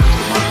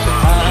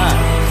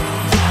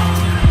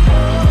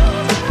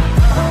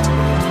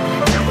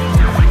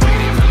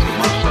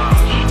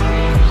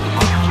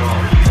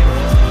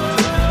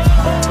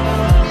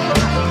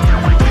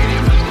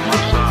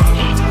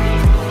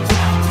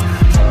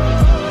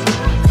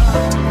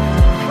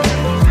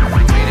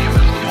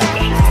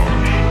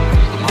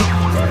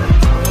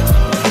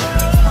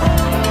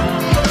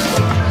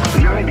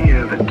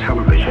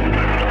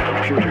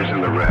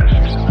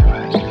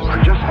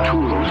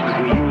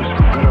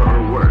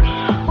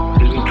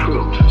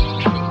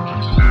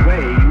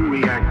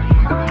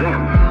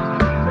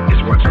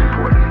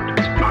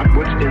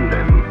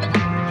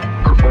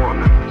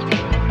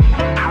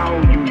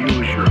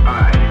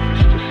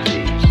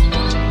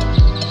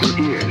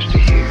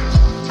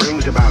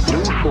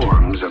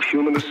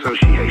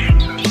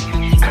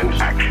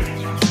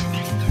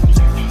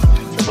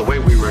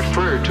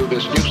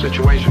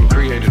 Situation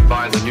created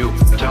by the new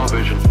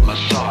television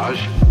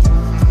massage.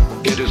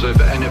 It is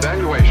an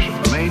evaluation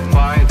made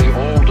by the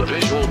old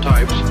visual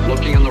types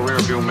looking in the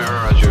rearview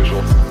mirror as usual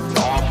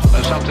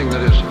of something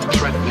that is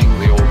threatening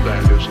the old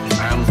values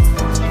and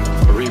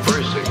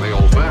reversing the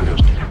old values.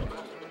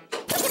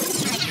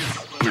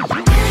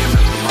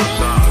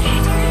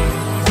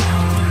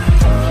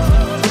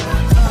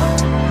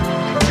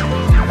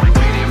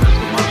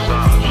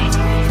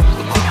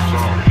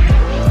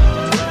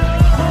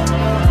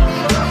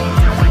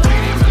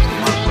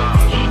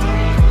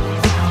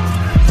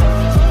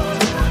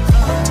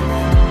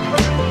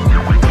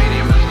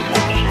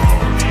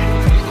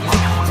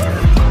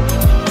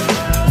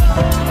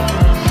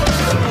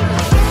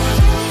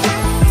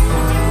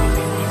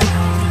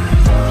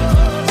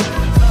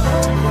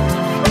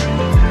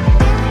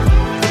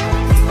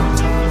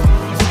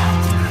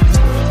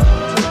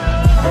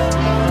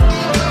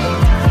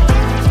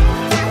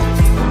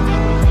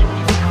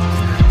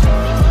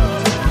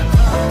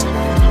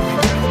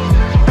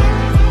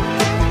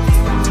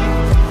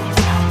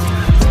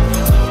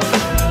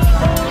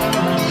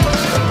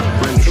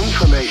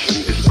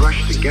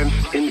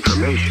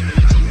 imagination,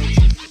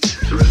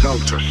 the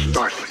results are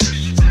startling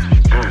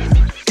and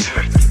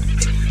effective.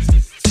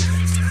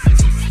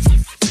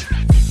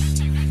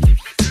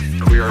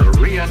 We are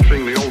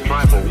re-entering the old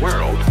tribal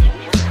world,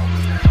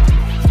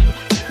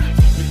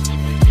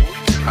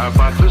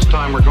 but this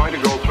time we're going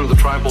to go through the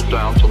tribal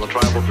dance and the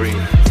tribal dream.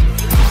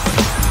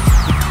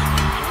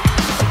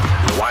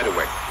 Wide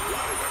awake.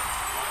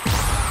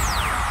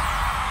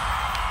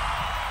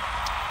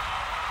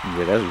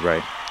 Yeah, that's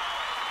right.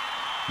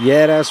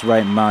 Yeah, that's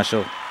right,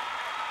 Marshall.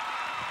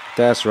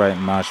 That's right,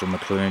 Marshall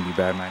McLuhan, you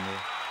bad man.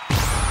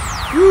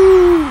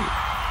 Woo!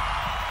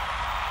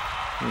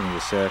 Give me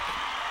a sec.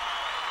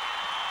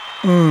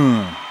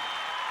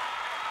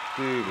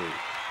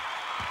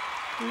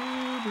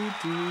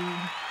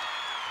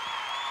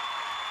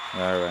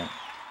 All right.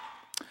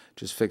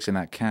 Just fixing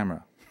that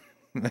camera.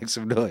 Make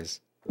some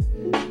noise.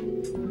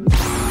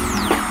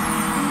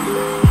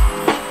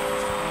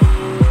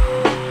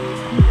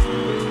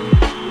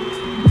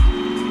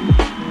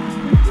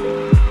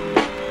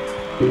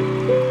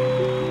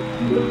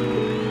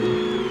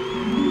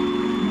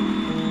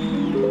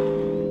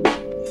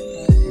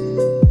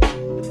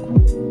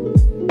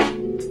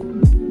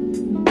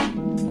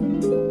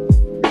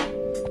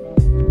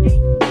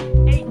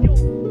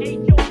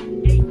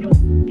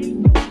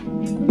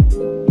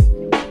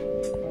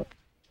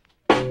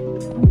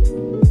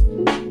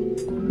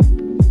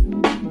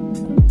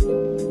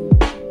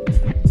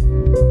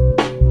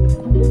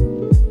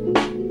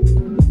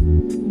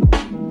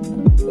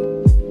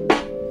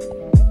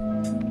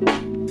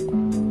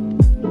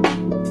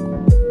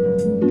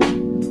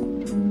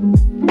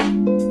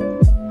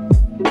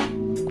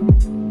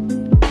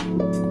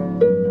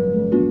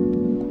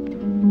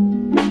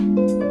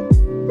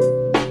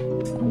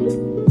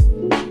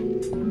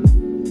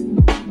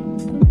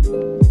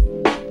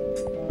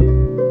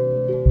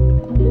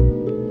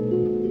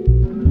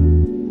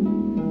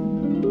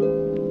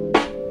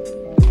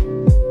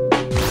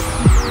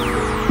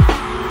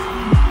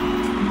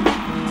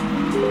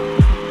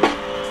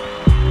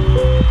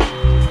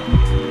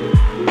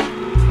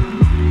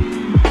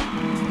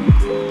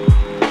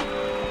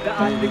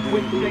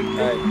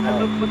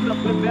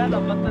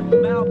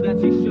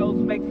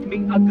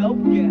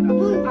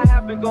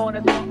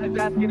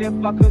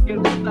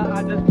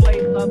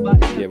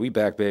 Yeah, we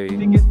back, baby.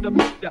 I'm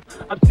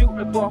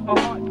shooting for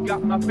her heart,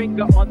 got my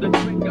finger on the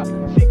trigger.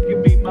 She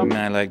can be my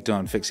man, like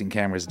done fixing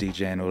cameras,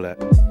 DJ, and all that.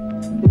 You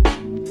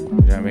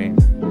know what I mean?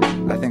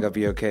 I think I'll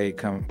be okay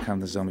come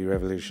the zombie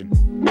revolution.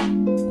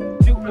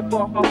 Shooting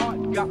for her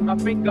heart, got my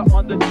finger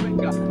on the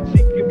trigger. She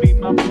can be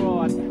my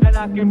broad, and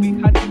I can be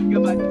her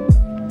nigga, but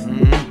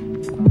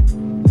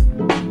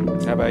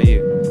How about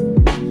you?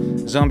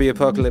 Zombie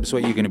apocalypse,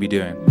 what are you going to be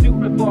doing?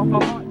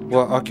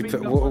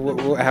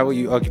 How will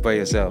you occupy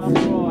yourself?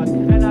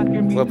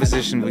 What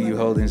position will you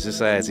hold in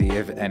society,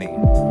 if any?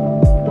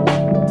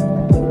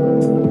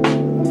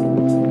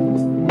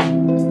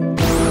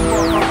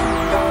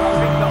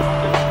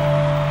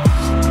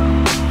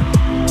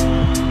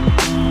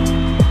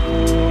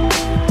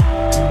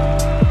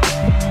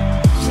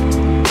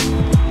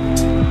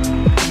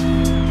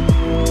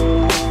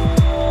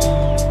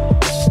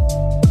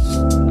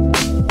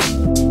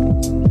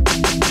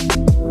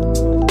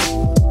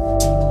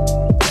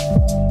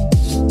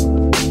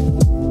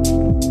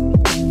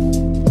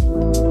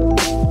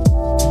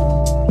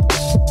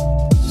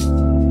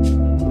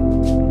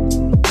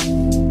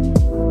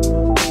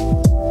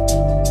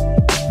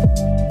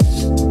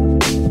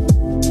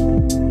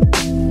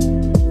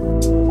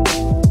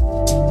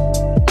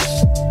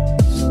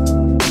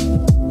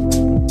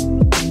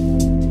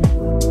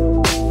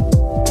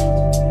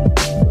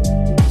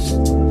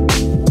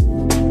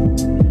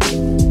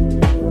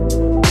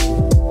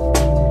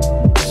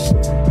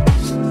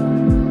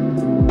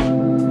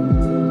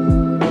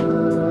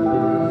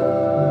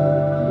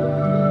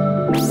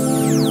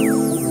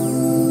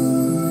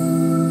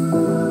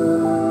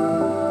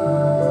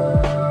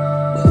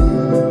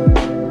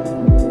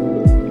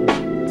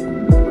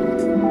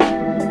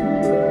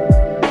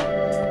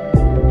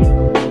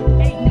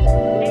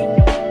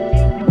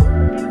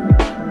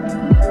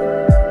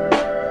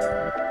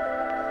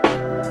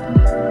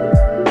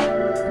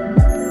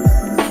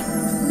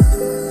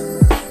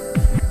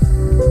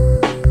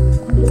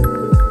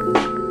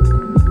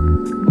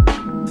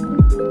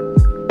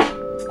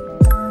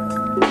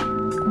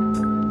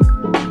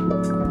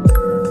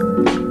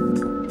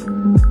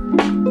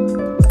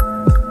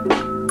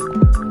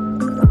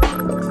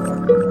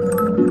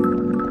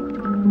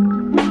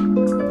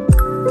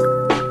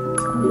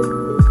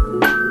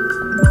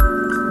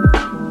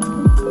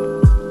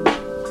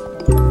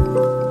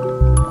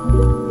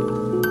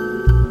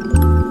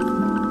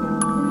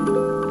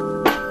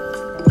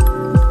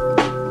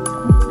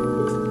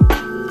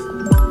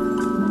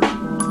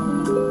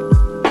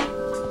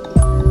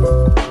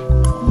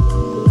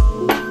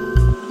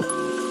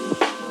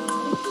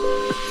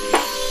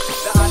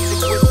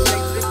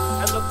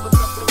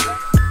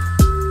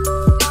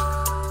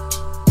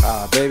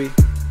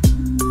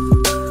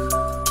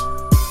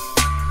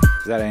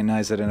 That ain't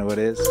nice, I don't know what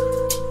is.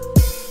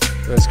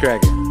 What's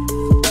cracking?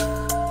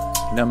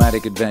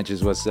 Nomadic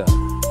Adventures, what's up?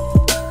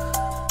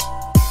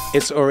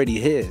 It's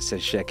already here,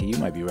 says Shecky. You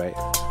might be right.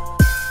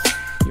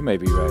 You may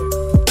be right.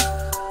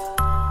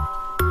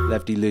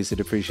 Lefty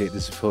Lucid, appreciate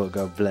the support.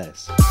 God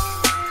bless.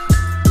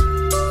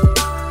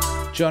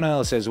 John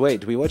Earl says, wait,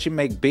 do we watch him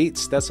make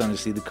beats? That's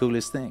honestly the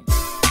coolest thing.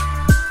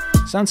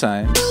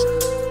 Sometimes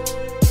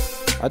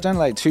I done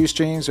like 2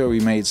 streams where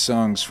we made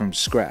songs from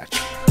scratch.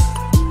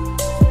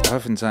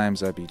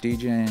 Oftentimes I'd be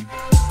DJing.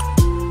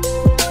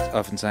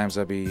 Oftentimes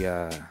I'd be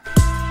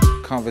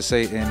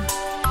conversating,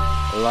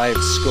 live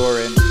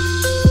scoring.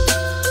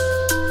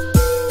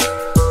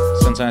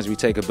 Sometimes we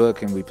take a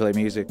book and we play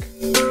music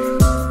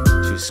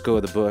to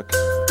score the book.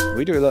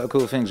 We do a lot of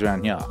cool things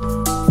around here.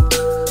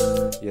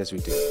 Yes, we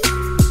do.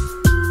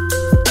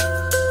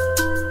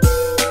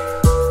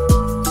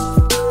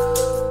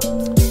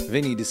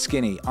 Vinny the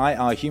Skinny, I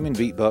are Human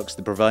Beatbox,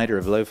 the provider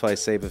of lo-fi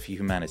saver for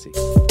humanity.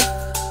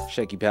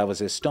 Shaky Power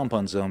says, stomp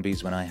on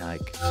zombies when I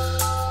hike.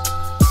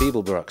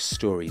 Beeblebrock,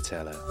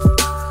 storyteller.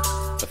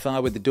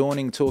 Afar with the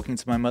dawning, talking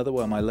to my mother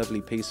while my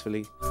lovely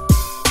peacefully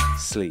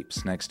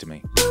sleeps next to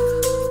me.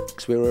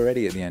 Because we're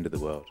already at the end of the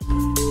world.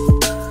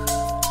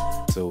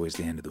 It's always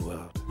the end of the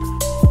world.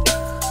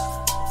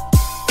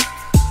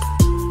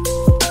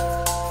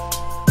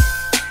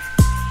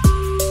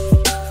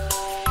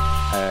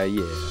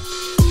 Yeah.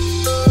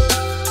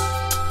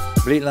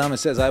 Bleat Lama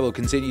says, I will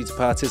continue to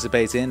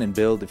participate in and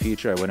build the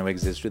future I want to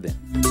exist within.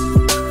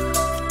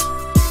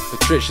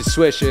 Patricia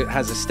Swisher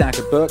has a stack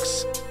of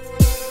books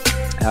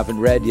I haven't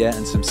read yet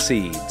and some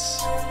seeds.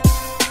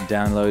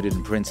 Downloaded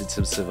and printed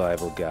some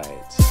survival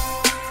guides.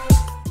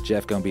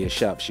 Jeff gonna be a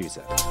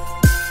sharpshooter.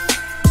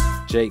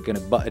 Jake gonna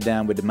butter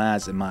down with the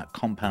Maz and my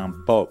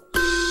compound boat.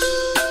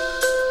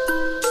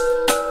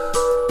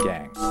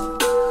 Gang.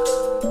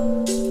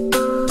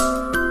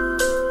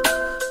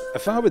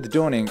 Afar with the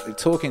dawning,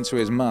 talking to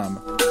his mum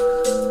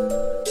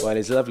while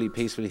his lovely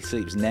peacefully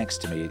sleeps next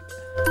to me.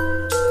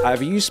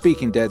 Either you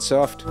speaking dead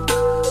soft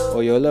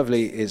or your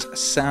lovely is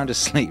sound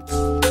asleep.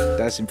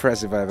 That's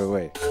impressive either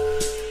way.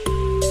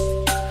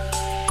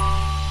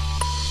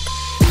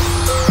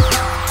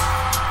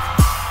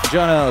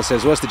 John Earl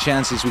says, what's the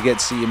chances we get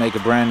to see you make a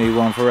brand new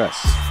one for us?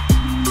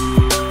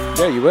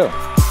 Yeah, you will.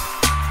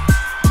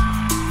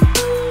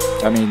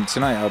 I mean,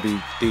 tonight I'll be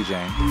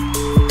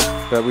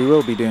DJing, but we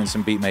will be doing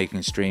some beat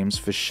making streams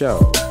for sure.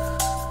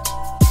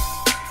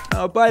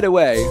 Oh, by the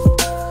way,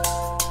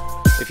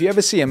 if you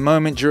ever see a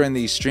moment during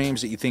these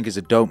streams that you think is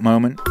a dope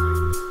moment,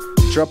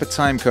 drop a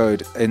time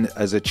code in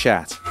as a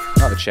chat.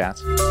 Not a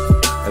chat,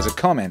 as a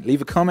comment.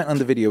 Leave a comment on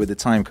the video with the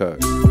time code.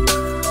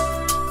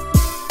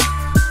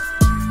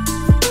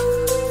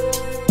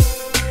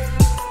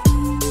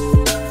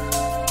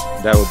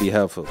 That would be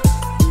helpful.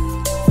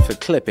 For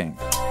clipping.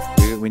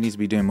 We need to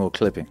be doing more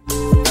clipping.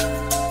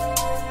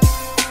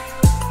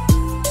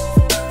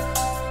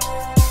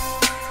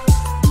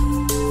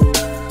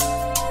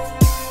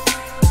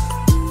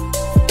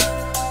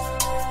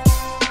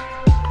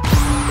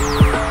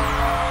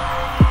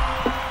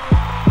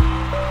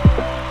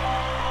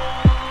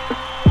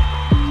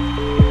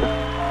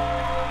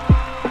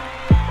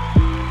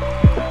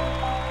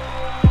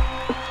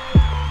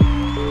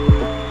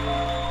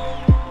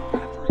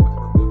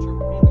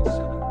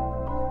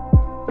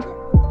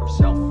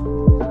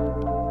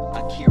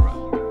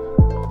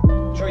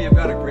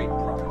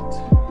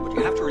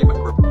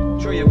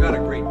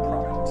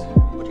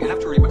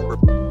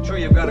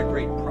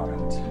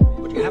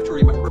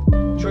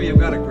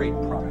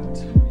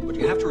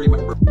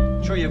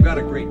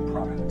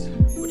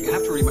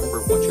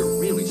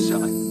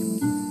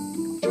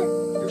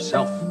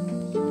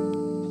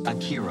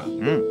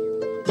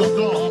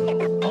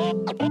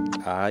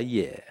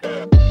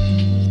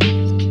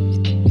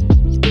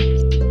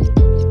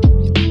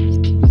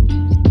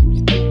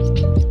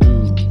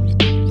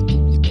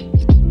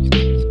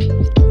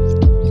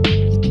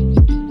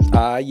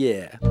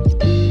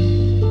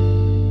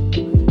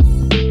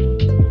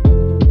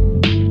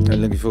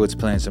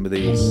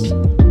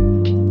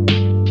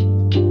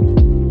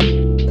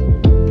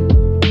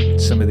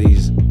 Some of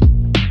these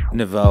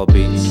Naval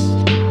beats.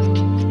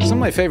 Some of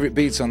my favorite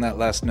beats on that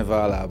last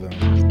Naval album,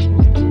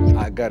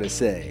 I gotta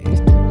say.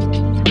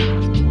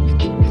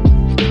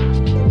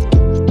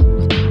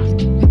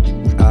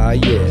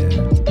 Yeah.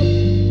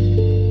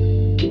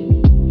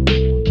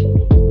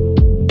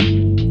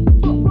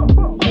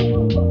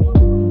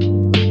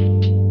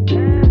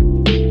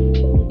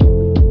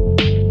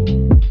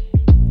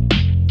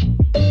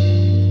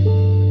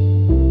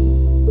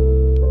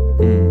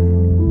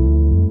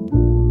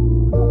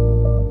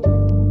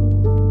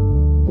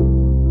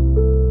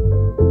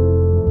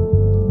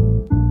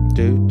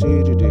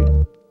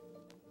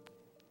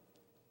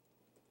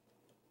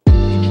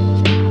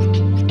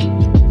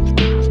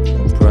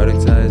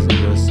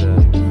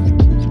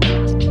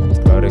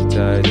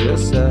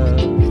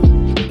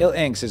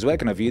 Says, where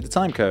can I view the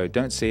time code?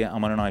 Don't see it,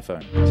 I'm on an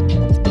iPhone.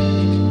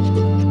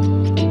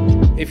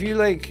 If you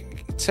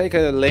take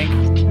a link,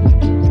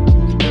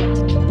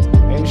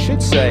 it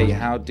should say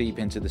how deep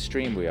into the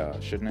stream we are,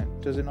 shouldn't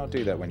it? Does it not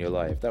do that when you're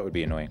live? That would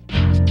be annoying.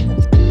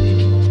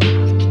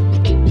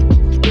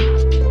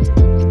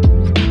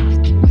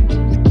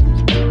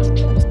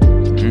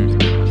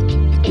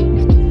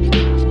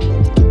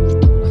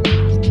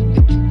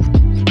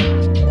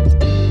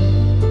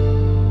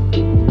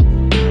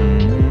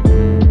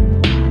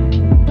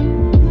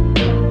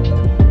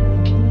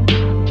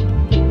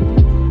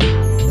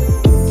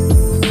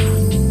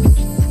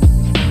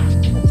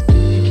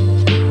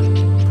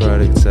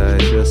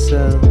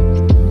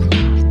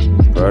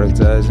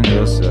 Productizing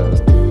yourself.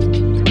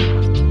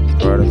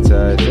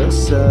 Productize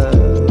yourself.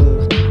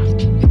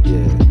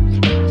 Yeah.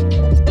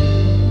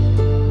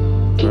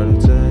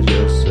 Productize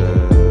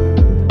yourself.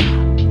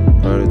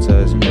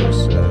 Productizing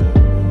yourself.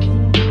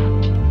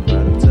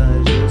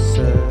 Productize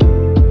yourself.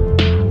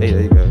 Hey,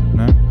 there you go.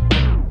 No?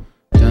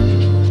 Dun,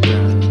 dun,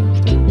 dun.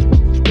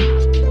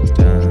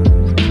 Dun,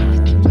 dun,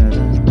 dun,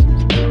 dun.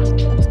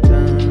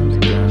 Dun,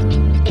 dun, dun.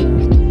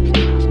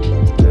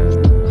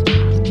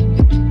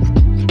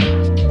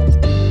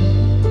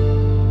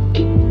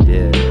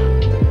 Yeah,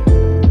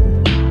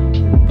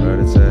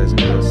 productizing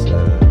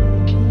yourself.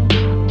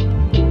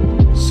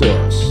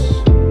 Sauce.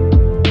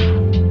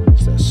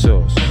 It's that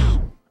sauce.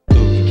 Ooh.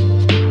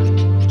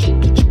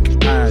 Chicka, chicka,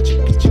 ah,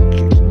 chicka,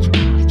 chicka,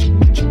 chicka,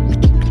 chicka, chicka,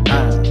 chicka,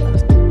 ah.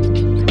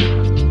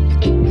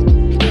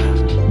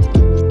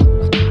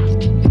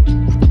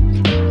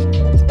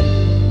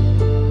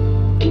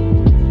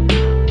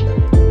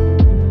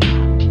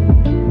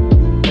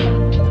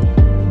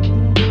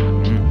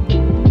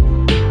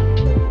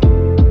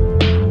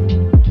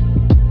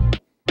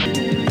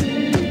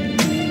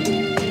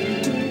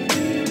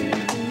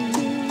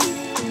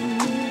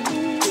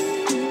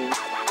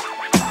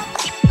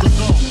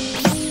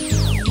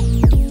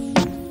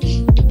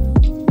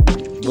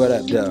 What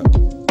up, dog?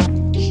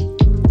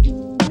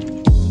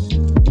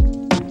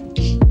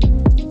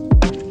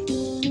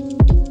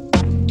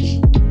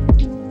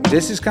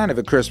 This is kind of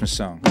a Christmas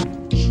song.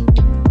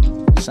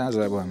 Sounds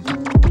like one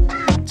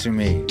to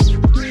me.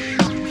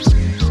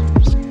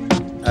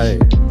 Hey.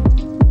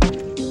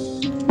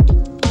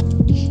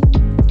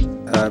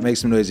 Make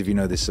some noise if you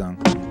know this song.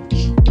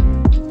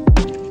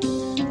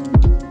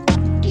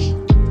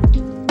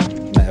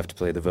 Might have to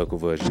play the vocal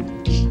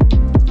version.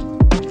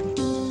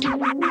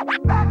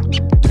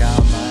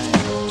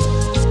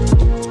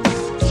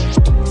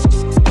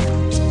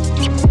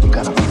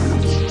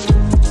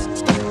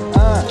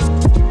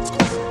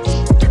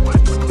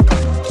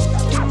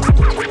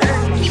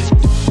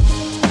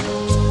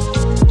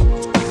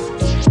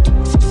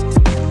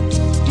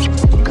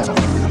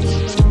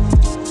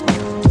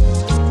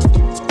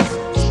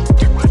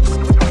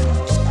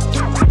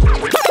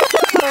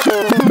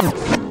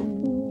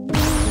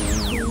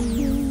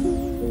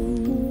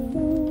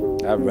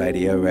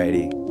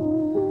 Alrighty.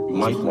 You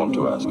might want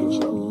to ask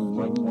yourself,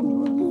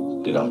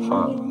 did I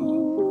find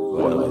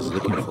what I was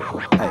looking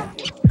for? Hey.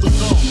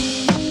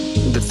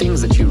 The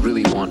things that you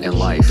really want in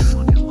life,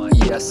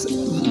 yes,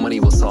 money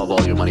will solve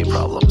all your money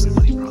problems.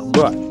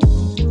 But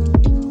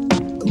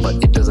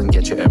it doesn't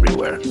get you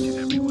everywhere.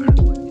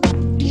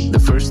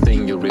 The first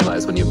thing you'll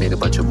realize when you've made a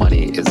bunch of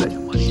money is that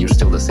you're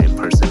still the same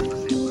person.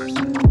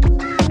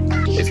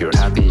 If you're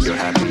happy, you're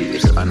happy.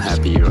 If you're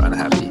unhappy, you're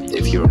unhappy.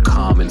 If you're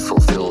calm and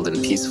fulfilled and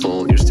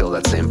peaceful, you're still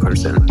that same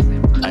person.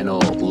 I know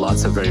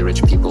lots of very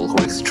rich people who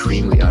are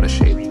extremely out of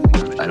shape.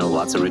 I know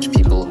lots of rich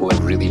people who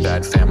have really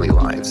bad family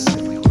lives.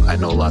 I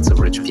know lots of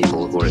rich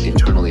people who are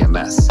internally a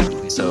mess.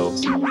 So,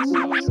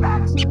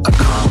 a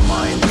calm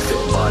mind, a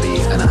fit body,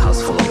 and a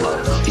house full of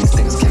love. These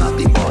things cannot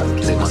be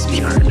bought, they must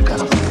be earned.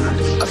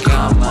 A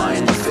calm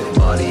mind, a fit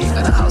body,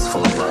 and a house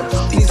full of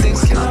love. These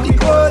things cannot be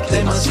bought,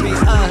 they must be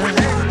earned.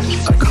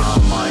 A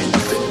calm mind, a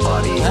fit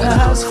body, and a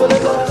house full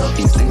of love.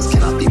 These things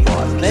cannot be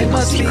bought, they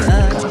must be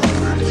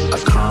earned. A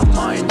calm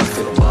mind, a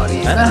fit body,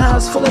 and a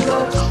house full of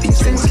love.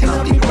 These things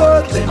cannot be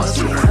bought, they must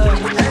be earned.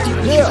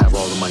 Even if you have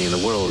all the money in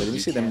the world, Let me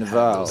see them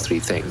Naval. those three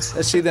things.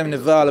 Let's see them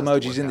Naval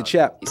emojis in the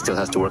chat. He still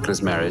has to work on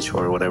his marriage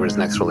or whatever his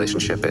next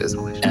relationship is.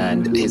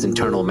 And his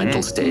internal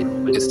mental state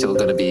is still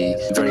going to be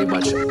very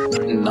much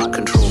not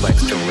controlled by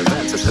external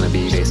events. It's going to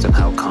be based on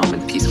how calm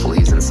and peaceful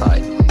he's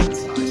inside.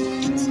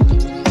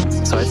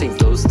 So I think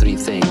those three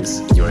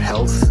things, your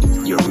health,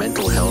 your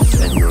mental health,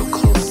 and your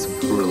close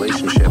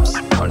relationships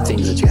are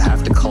things that you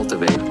have to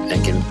cultivate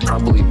and can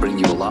probably bring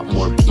you a lot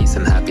more peace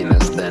and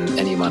happiness than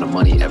any amount of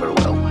money ever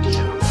will.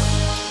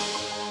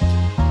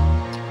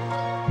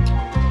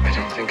 I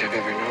don't think I've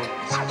ever known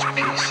such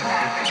peace and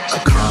happiness. A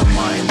calm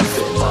mind, a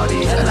fit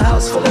body, and a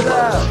house full of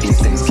love. These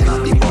things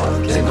cannot be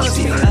bought, they must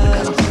be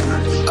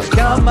earned. A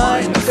calm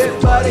mind, a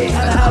fit body, and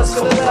a house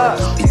full of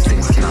love. These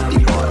things cannot be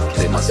bought,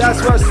 they must be earned.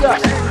 That's what's up.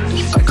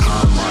 A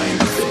calm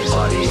mind, a fit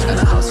body, and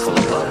a house full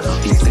of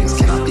love. These things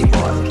cannot be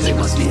bought, they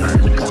must be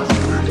earned.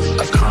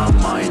 A calm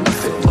mind, a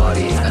fit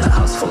body, and a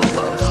house full of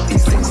love.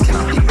 These things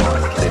cannot be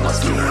bought, they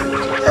must be earned.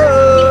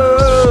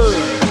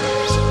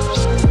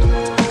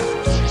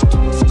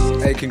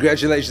 Hey,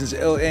 congratulations,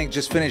 Ill Inc.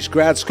 Just finished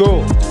grad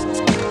school.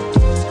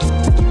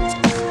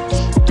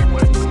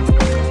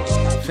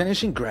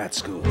 finishing grad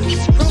school.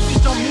 Trophies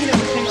don't mean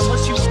anything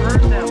unless you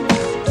earn them.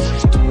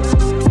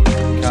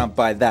 Can't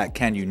buy that,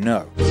 can you?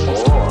 No.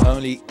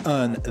 Only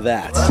earn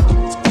that.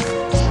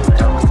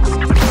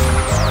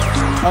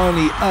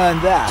 Only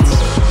earn that.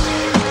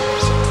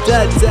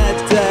 Da da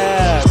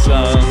da.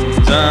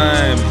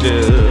 Sometimes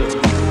just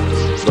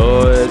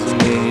boys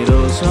and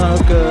needles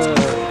smoker.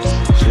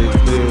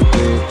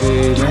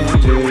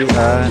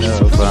 I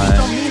know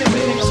fine.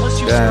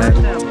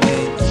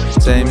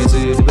 Take me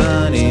to the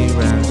bunny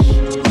ranch.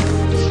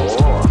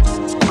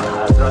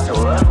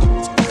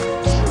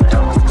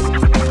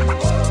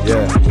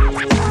 Yeah.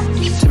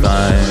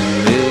 Find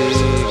me,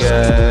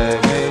 gag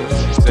me,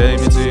 take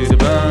me to the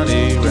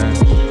bunny ranch.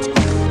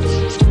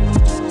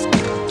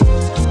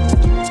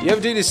 You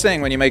ever do this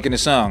thing when you're making a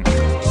song?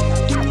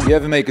 You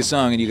ever make a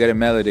song and you get a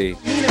melody?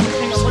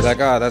 You're like,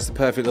 oh, that's the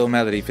perfect little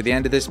melody. For the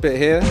end of this bit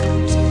here,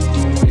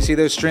 you see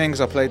those strings?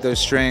 I played those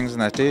strings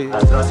and that dee,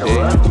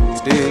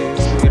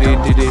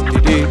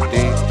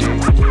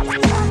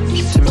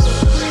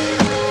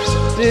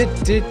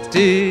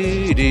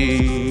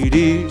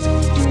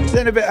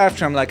 Then a bit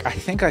after, I'm like, I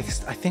think I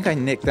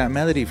nicked that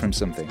melody from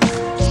something.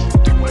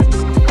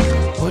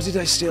 What did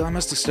I steal? I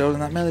must have stolen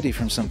that melody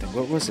from something.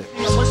 What was it?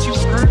 Unless you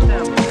earn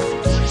them.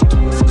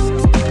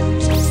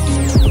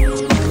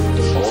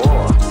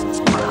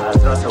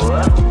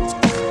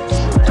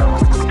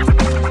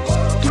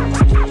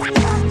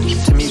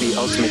 To me, the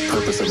ultimate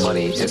purpose of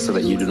money is so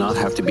that you do not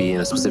have to be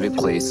in a specific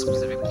place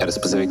at a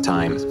specific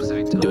time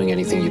doing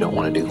anything you don't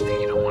want to do.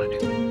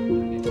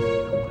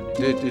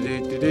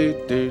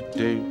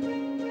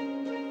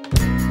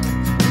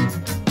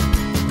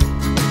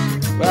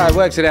 Well, I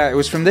worked it out. It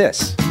was from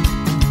this,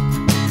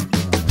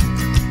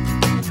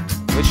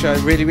 which I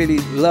really, really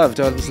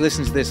loved. I was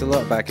listening to this a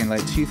lot back in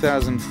like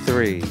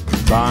 2003.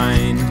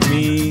 Find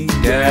me,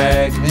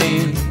 gag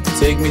me,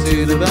 take me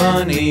to the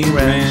bunny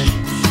ranch.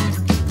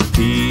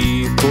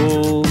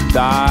 People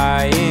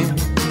dying,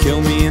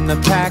 kill me in the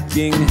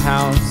packing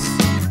house.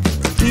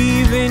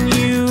 Even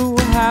you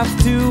have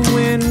to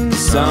win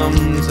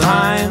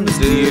sometimes,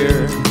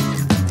 dear.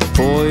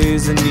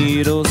 Poison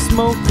needle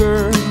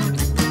smoker,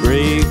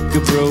 break a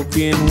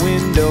broken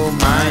window,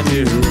 mind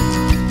you.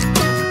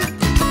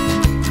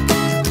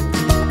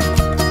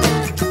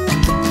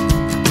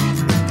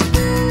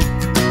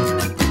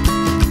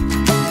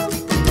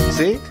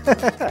 See?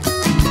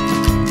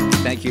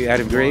 Thank you,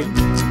 Adam Green.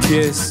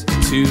 Kiss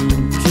to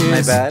kiss.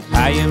 My bad.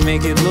 How you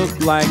make it look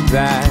like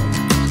that?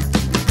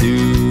 Do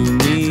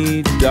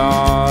me,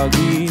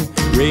 doggy.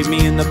 Rape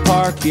me in the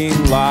parking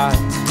lot.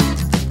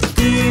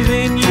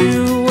 Even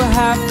you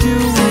have to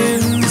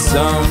win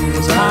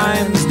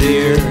sometimes,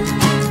 dear.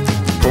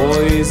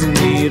 Poison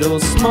needle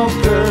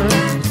smoker.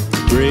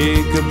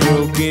 Break a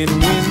broken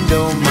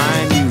window,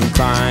 mind you.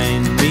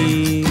 Find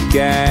me,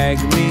 gag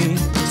me.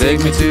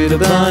 Take me to the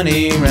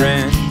bunny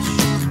ranch.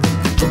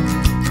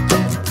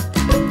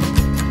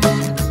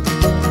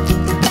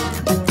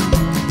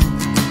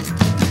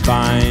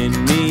 Find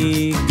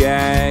me,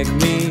 gag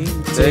me,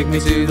 take me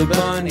to the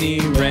bunny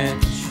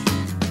ranch.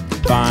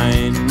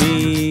 Find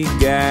me,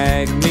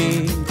 gag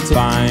me,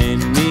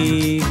 find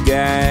me,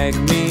 gag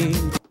me.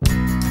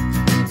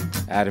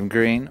 Adam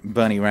Green,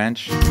 Bunny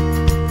Ranch.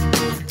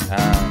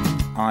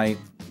 I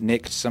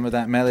nicked some of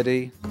that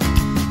melody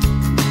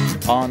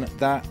on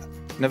that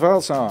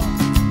Naval song.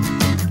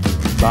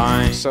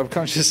 Fine.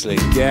 Subconsciously.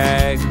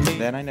 Gag me.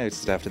 Then I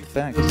noticed after the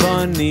fact. The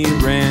bunny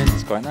ranch.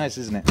 It's quite nice,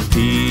 isn't it?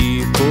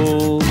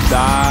 People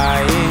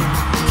dying,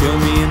 kill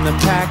me in the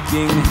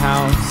packing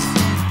house.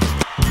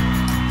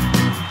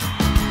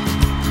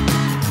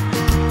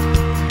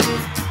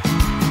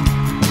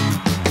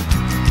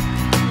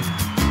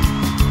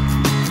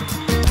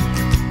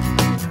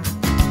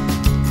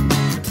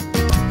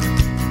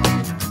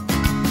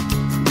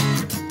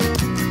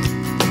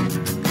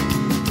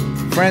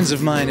 Friends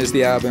of Mine is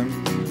the album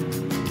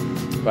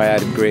by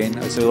Adam Green.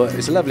 It's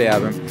a lovely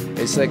album.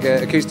 It's like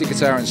acoustic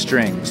guitar and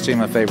strings, two of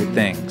my favourite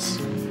things.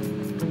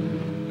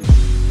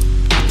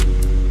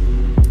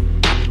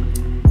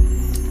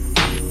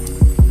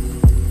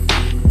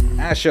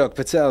 Ashok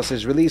Patel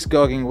says, release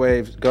Goggins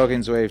Wave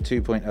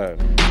 2.0.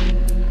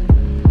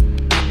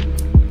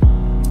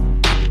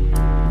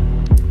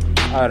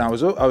 Oh, and I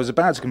was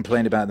about to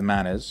complain about the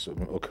manners,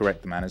 or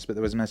correct the manners, but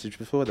there was a message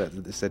before that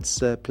said,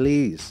 Sir,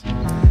 please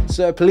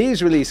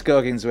release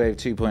Goggins Wave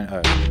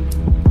 2.0.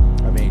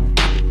 I mean,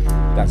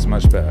 that's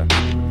much better.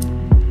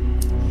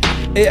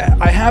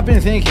 I have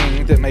been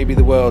thinking that maybe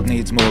the world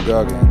needs more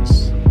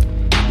Goggins.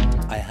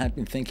 I had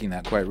been thinking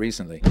that quite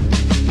recently.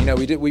 You know,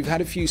 we've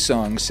had a few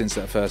songs since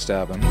that first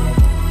album.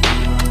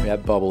 We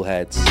had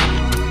Bobbleheads.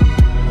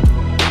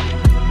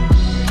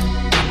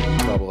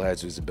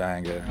 Bobbleheads was a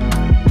banger.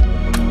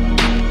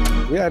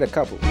 We had a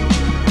couple.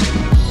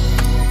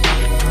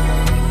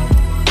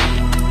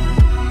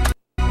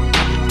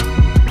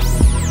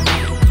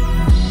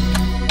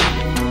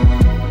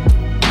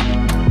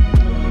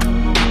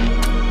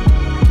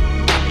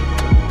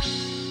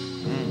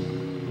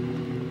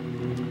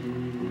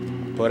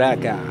 Por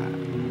acá.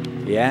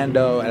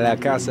 Yendo a la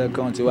casa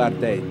con tu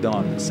arte,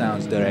 Don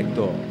Sounds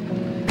Director.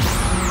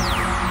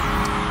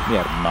 Mi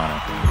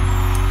hermano.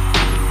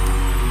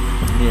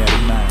 Mi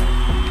hermano.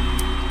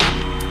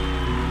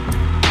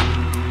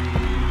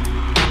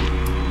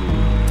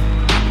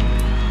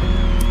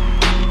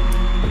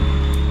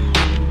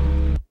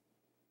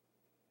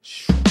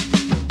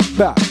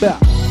 Ba, ba.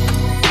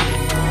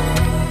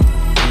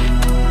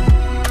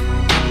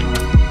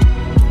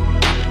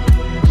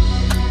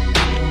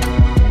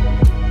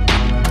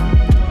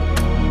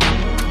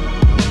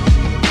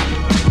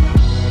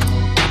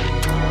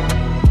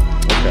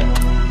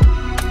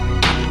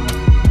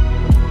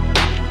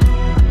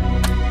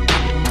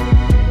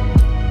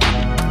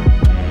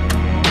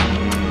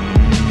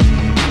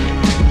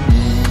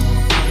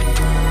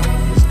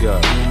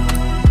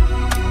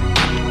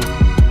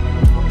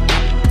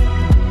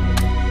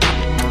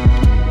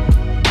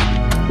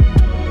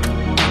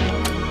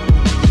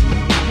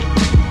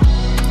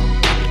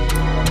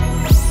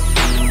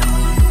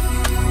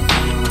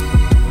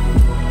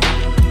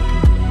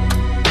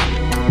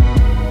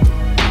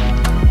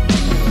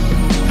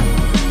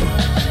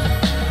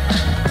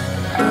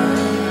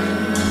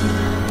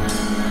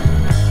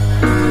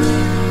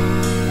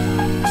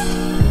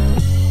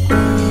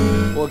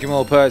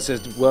 Poet says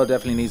the world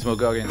definitely needs more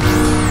Goggins.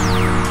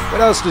 What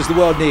else does the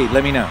world need?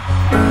 Let me know.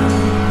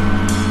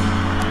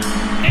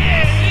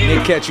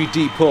 Nick Ketchy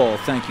D. Paul,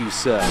 thank you,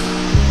 sir.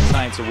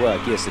 Time to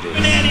work. Yes, it is.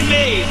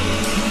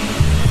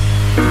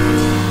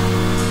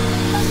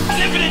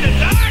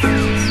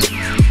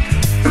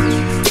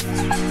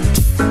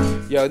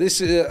 Yo, this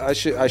is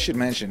I should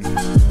mention.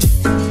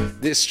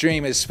 This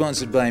stream is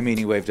sponsored by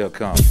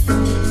meaningwave.com.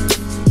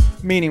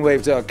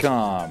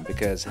 meaningwave.com,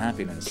 because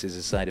happiness is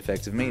a side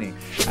effect of meaning.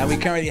 And we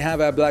currently have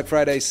our Black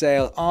Friday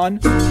sale on.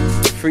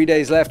 3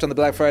 days left on the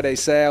Black Friday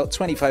sale.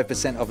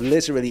 25% off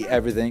literally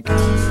everything.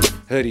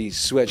 Hoodies,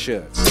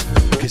 sweatshirts,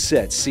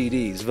 cassettes,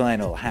 CDs,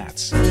 vinyl,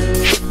 hats.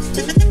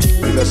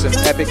 We got some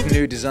epic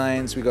new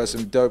designs. We got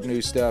some dope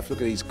new stuff.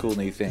 Look at these cool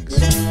new things.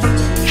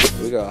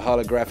 We got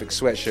holographic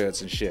sweatshirts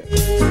and shit.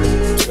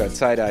 We got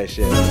tie-dye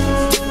shit.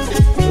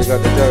 We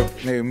got the dope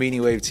new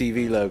Meaningwave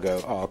TV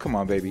logo. Oh, come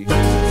on, baby.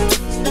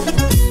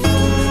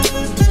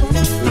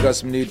 We got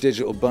some new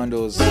digital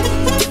bundles. We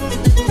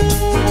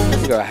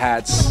got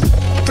hats.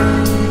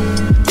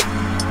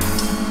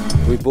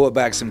 We brought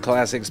back some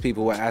classics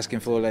people were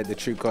asking for, like the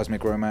True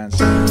Cosmic Romance,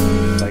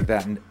 like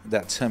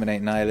that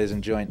Terminate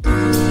Nihilism joint.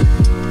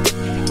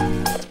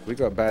 We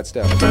got bad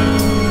stuff.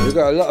 We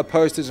got a lot of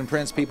posters and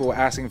prints. People were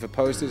asking for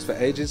posters for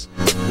ages.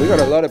 We got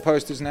a lot of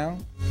posters now.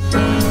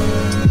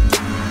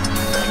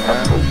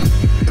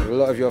 A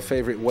lot of your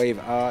favorite wave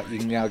art, you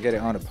can now get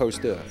it on a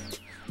poster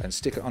and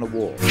stick it on a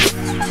wall. You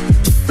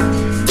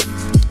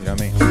know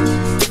what I mean?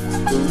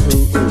 Ooh, ooh,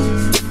 ooh.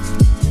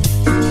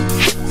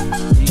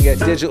 You can get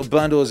digital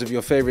bundles of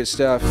your favorite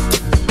stuff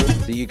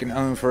that you can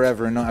own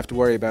forever and not have to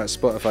worry about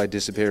Spotify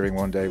disappearing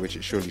one day, which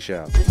it surely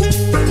shall.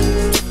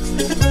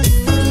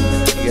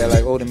 You get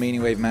like all the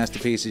Meaningwave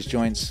masterpieces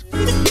joints,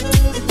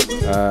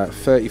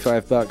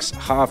 $35,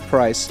 half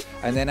price,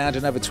 and then add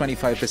another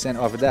 25%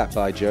 off of that.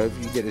 By Jove,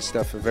 you get this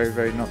stuff for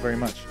very, not very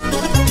much.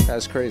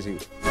 That's crazy.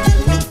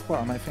 What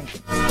am I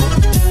thinking?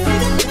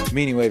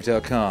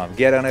 Meaningwave.com.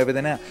 Get on over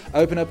there now.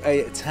 Open up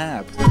a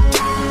tab.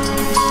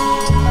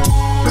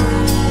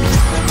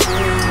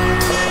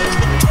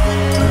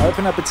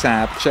 Open up a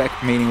tab. Check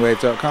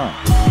meaningwave.com.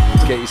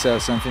 Get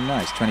yourself something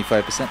nice.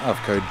 25%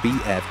 off. Code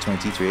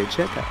BF23 at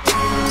checkout.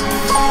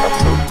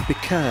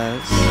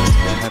 Because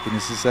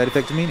happiness is a side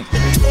effect of meaning.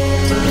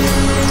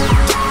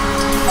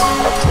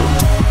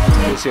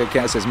 Lucio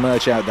Cat says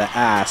merch out the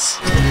ass.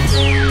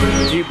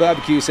 New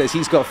Barbecue says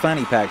he's got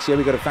fanny packs. Yeah,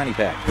 we got a fanny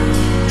pack.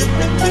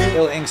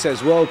 Ill Ink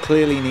says world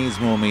clearly needs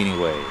more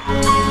Meaningwave.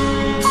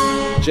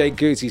 Jake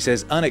Gootsy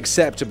says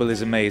unacceptable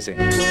is amazing.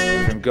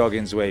 From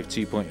Goggins Wave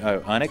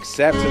 2.0.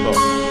 Unacceptable.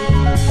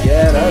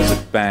 Yeah, that was a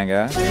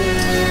banger.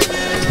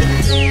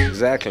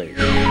 Exactly.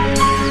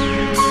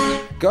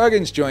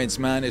 Goggins joints,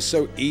 man, is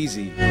so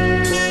easy.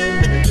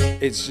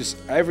 It's just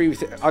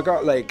everything. I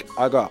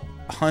got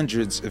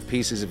hundreds of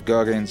pieces of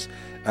Goggins,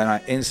 and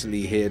I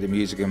instantly hear the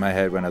music in my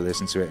head when I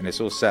listen to it, and it's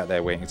all sat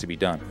there waiting to be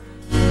done.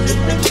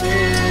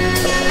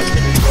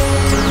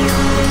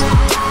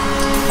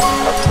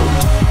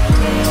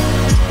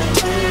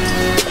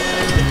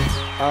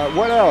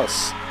 What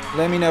else?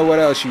 Let me know what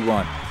else you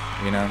want,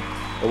 you know,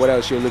 or what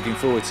else you're looking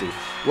forward to.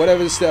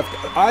 Whatever the stuff.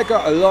 I've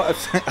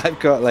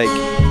got like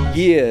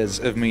years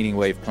of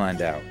Meaningwave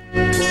planned out.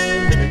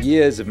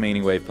 Years of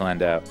Meaningwave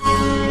planned out.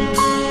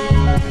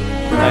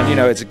 And you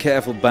know, it's a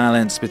careful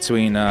balance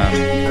between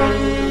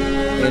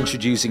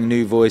introducing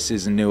new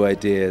voices and new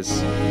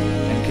ideas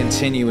and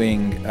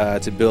continuing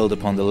to build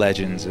upon the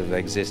legends of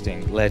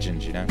existing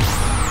legends, you know.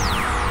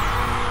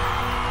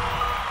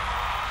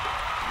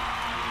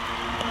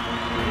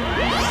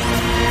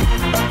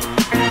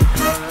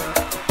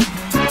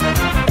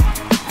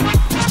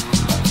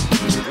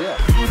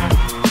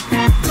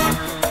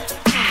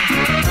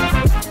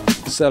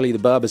 Sully the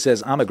barber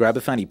says, I'ma grab a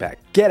fanny pack.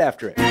 Get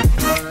after it.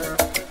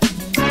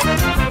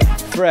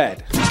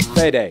 Fred.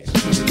 Fede.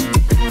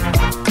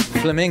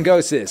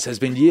 Flamingosis. Has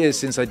been years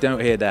since I don't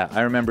hear that. I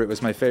remember it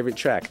was my favorite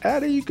track. Ah,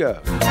 there you go.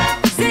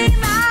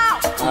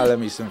 Ah, let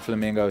me some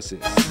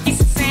Flamingosis.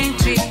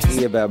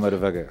 Yeah, bad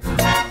motherfucker.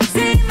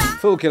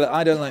 Fool Killer.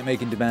 I don't like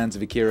making demands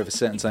of Akira for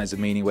certain signs of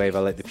meaning wave. I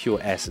like the pure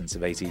essence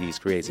of ATD's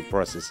creative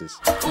processes.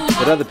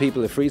 But other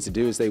people are free to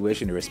do as they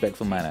wish in a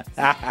respectful manner.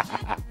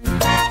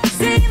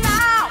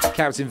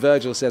 Captain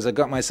Virgil says, I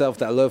got myself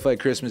that lo-fi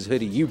Christmas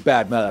hoodie. You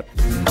bad mother.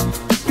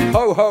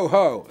 Ho, ho,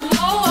 ho.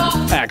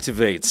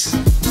 Activates.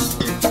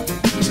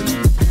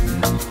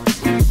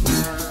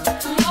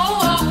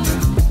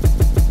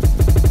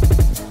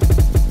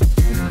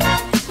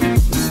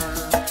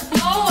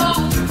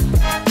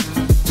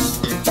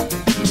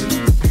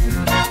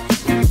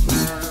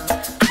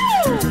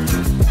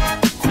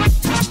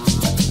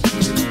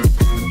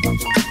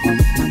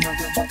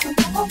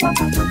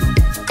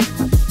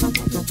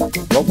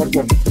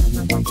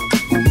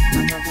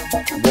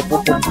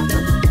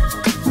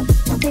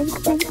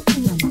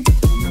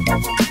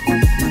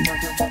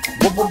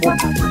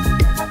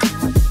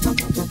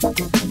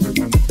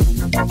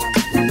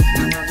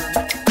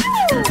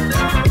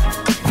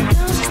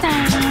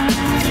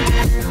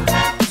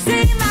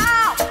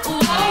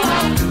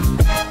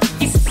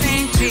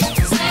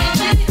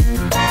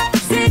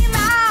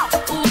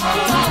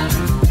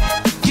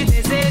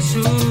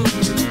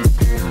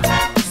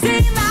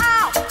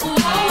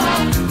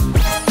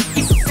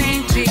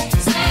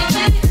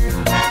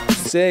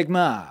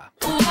 Sigma.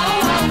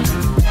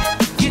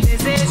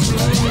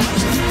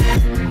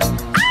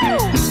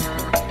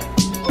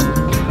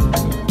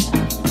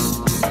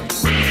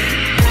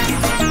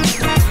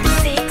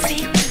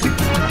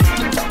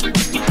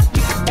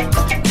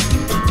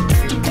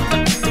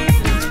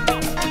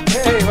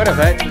 Hey, what up,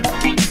 mate?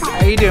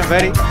 How you doing,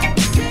 buddy?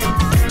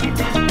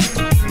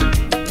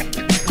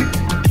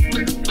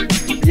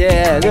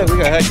 Yeah, look, we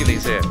got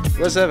Hercules here.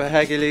 What's up,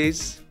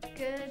 Hercules?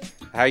 Good.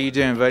 How you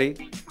doing, buddy?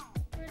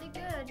 Pretty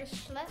good. I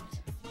just slept.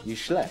 You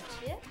slept?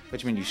 Yeah.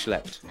 What do you mean you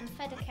slept? And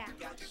fed a cat.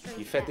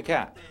 You fed the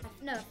cat?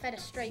 No, I fed a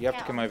stray cat. You have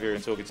to come over here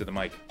and talk into the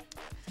mic.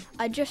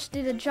 I just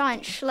did a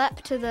giant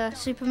schlep to the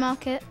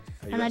supermarket.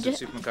 Oh, you and went I to just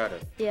the supermercado?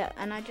 Yeah,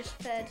 and I just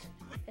fed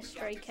a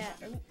stray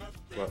cat.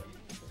 What?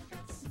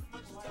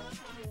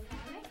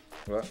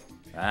 What?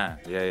 Ah,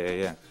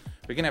 yeah.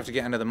 We're going to have to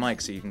get another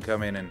mic so you can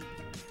come in and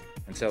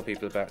tell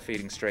people about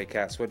feeding stray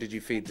cats. What did you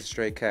feed the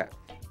stray cat?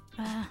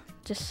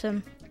 Just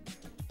some,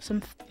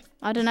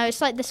 I don't know,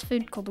 it's like this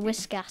food called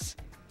Whiskas.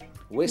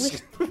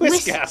 Whiskas?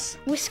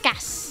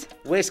 Whiskas.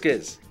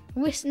 Whiskers.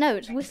 No,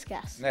 it's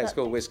Whiskas. No, it's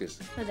called Whiskers.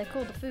 No, they're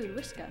called the food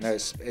Whiskas. No,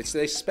 it's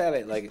they spell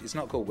it like, it's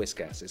not called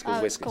Whiskas, it's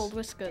called Whiskers. It's called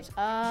Whiskers.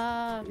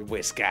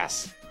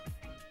 Whiskas.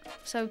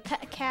 So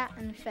pet a cat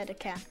and fed a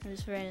cat. It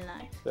was really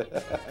nice.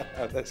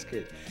 Oh, that's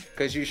good.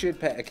 Because you should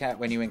pet a cat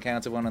when you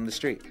encounter one on the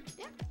street.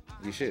 Yeah.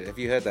 You should. Have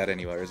you heard that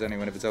anywhere? Has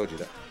anyone ever told you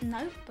that?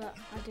 No, but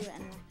I do it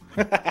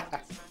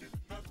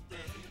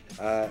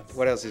anyway.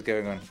 What else is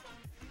going on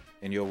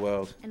in your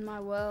world? In my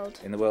world.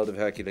 In the world of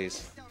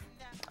Hercules?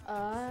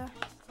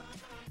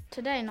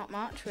 Today, not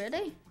much,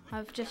 really.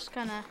 I've just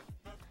kind of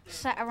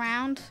sat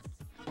around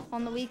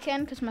on the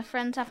weekend because my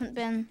friends haven't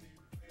been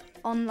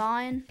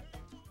online.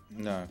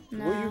 No.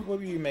 No. What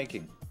were you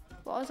making?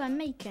 What was I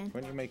making?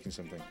 When you were making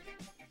something?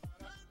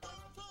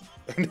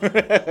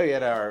 Yeah,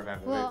 no, I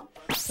remember. What?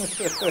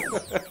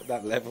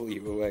 That level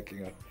you were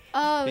working on.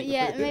 Oh,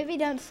 yeah, maybe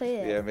don't say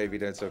it. Yeah, maybe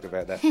don't talk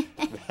about that.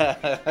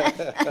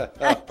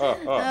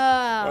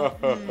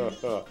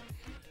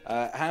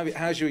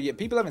 How's your year?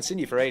 People haven't seen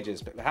you for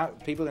ages, but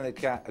people in the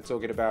chat are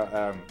talking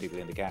about people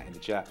in the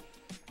chat.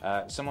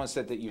 Someone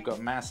said that you've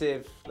got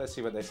massive. Let's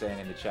see what they're saying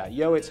in the chat.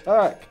 Yo, it's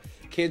Herc.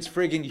 Kid's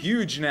friggin'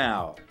 huge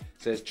now,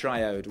 says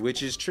Triode,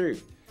 which is true.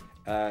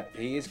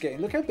 He is getting.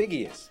 Look how big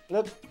he is.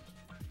 Look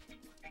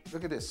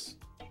at this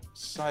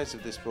size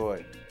of this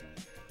boy.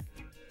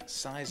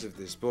 Size of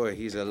this boy.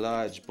 He's a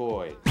large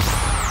boy.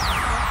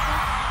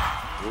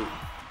 Ooh.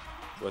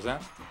 What's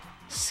that?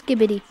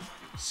 Skibbity.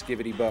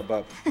 Skibbity bop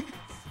bop.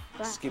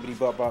 Skibbity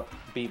bop bop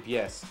beep,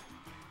 yes.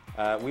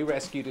 We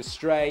rescued a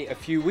stray a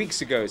few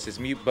weeks ago, says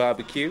Mute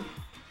Barbecue.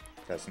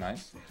 That's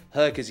nice.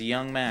 Herc is a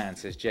young man,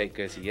 says Jake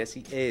Gussie. Yes,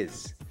 he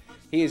is.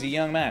 He is a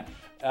young man.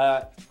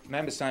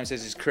 Members Time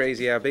says it's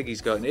crazy how big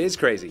he's gotten. It is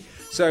crazy.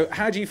 So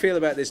how do you feel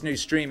about this new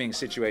streaming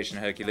situation,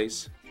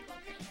 Hercules?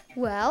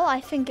 Well, I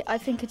think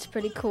it's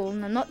pretty cool,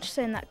 and I'm not just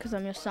saying that because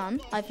I'm your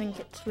son. I think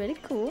it's really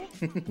cool.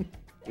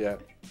 Yeah.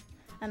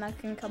 And I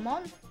can come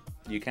on.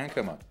 You can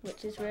come on.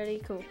 Which is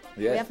really cool.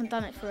 Yeah. We haven't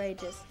done it for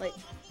ages. Like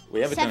we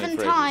haven't done it 7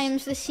 for times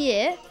ages. this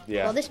year.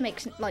 Yeah. Well, this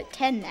makes like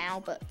 10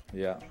 now, but.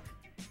 Yeah.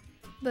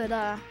 But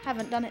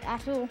haven't done it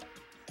at all.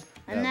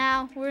 And Yeah.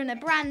 now we're in a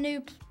brand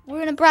new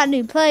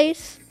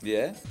place.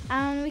 Yeah.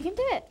 And we can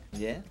do it.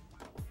 Yeah.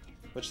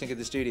 What do you think of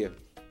the studio?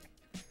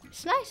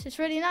 It's nice. It's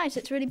really nice.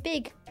 It's really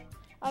big.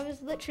 I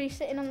was literally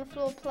sitting on the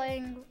floor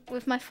playing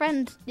with my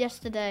friend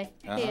yesterday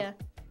here.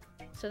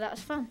 So that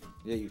was fun.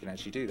 Yeah, you can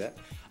actually do that.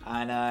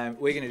 And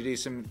we're going to do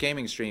some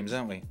gaming streams,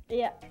 aren't we?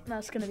 Yeah,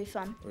 that's going to be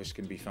fun. Which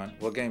can be fun.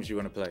 What games do you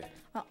want to play?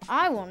 Well,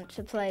 I want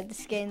to play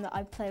this game that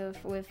I play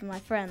with my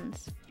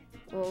friends,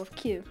 or with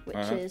Q, which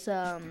is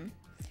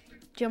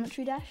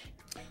Geometry Dash.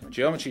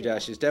 Geometry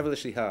Dash is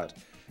devilishly hard.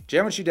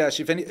 Geometry Dash,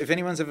 if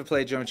anyone's ever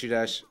played Geometry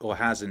Dash or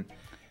hasn't,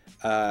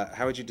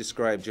 how would you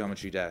describe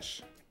Geometry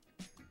Dash?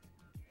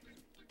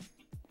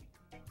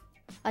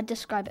 I'd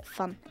describe it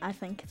fun. I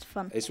think it's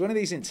fun. It's one of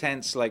these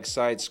intense, like,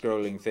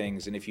 side-scrolling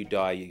things, and if you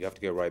die, you have to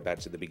go right back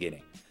to the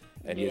beginning.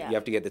 And you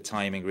have to get the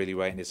timing really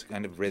right, and it's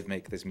kind of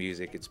rhythmic, there's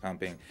music, it's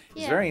pumping.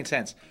 It's very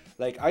intense.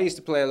 Like, I used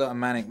to play a lot of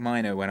Manic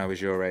Miner when I was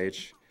your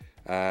age,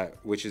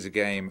 which is a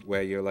game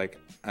where you're, like,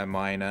 a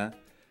miner,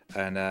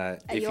 and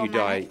if you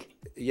die...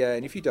 Yeah,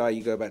 and if you die,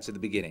 you go back to the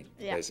beginning,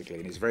 basically.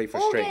 And it's very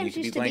frustrating. You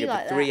could be playing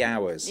it for 3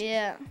 hours.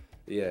 Yeah.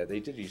 Yeah, they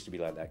did used to be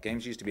like that.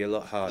 Games used to be a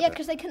lot harder. Yeah,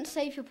 because they couldn't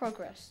save your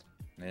progress.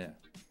 Yeah.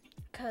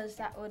 Because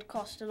that would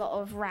cost a lot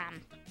of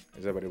RAM.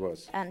 Is that what it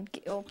was?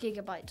 Or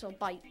gigabytes or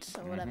bytes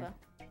or whatever.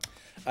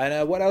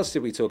 And what else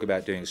did we talk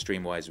about doing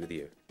stream-wise with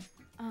you?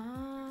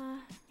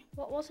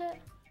 What was it?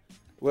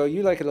 Well,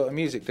 you like a lot of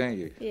music, don't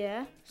you?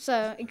 Yeah.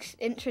 So,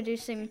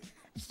 introducing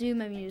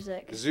Zoomer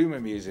music.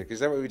 Zoomer music,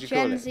 is that what would you call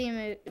it? Gen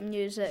Z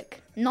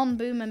music.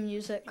 Non-boomer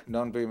music.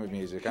 Non-boomer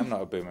music. I'm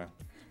not a boomer.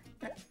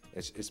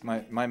 It's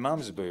my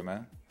mum's a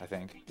boomer, I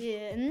think.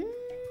 Yeah.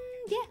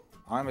 Yeah.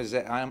 I'm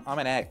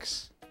an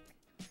X.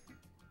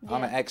 Yeah.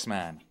 I'm an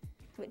X-man.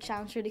 Which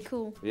sounds really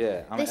cool.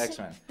 Yeah, I'm an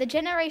X-man. The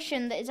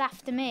generation that is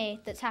after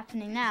me, that's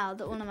happening now,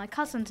 that one of my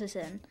cousins is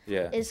in,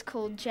 is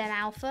called Gen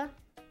Alpha.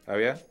 Oh,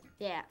 yeah?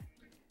 Yeah.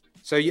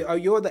 So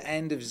you're the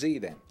end of Z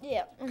then?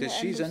 Yeah. Because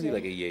she's only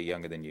like a year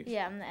younger than you.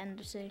 Yeah, I'm the end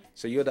of Z.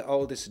 So you're the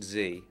oldest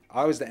Z.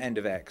 I was the end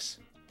of X.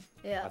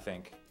 Yeah. I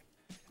think.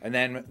 And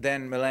then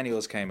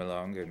millennials came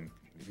along and,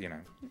 you know.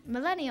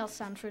 Millennials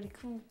sound really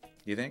cool.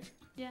 You think?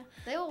 Yeah,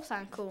 they all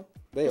sound cool.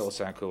 They all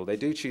sound cool. They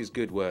do choose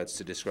good words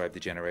to describe the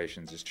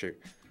generations, it's true.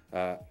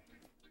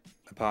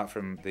 Apart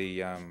from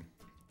the...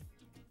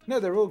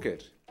 No, they're all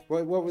good.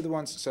 What were the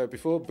ones... So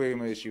before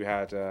boomers, you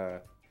had...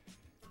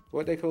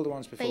 what they call the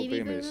ones before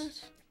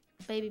boomers?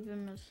 Baby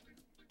boomers.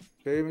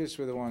 Boomers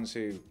were the ones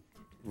who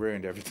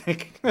ruined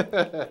everything.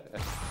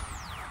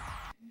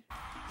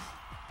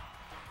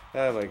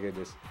 Oh my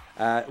goodness.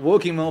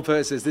 Walking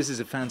Mulper says, this is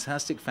a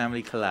fantastic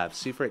family collab.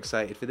 Super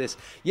excited for this.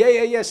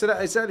 Yeah. So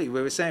that, exactly.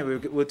 We were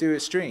saying we'll do a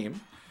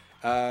stream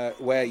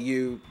where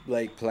you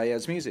like play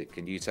us music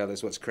and you tell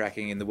us what's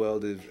cracking in the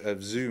world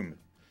of Zoom.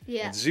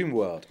 Yeah. Zoom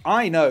world.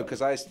 I know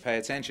because I pay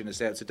attention and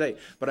stay up to date,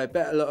 but I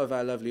bet a lot of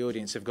our lovely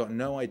audience have got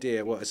no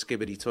idea what a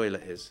skibbity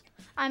toilet is.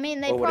 I mean,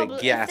 they or probably what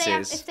a gat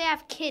if they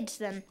have kids,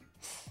 then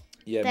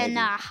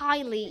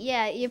maybe.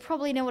 you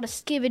probably know what a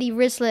skibbity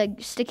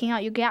Rizzler sticking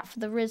out your gap for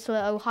the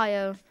Rizzler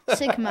Ohio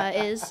Sigma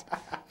is.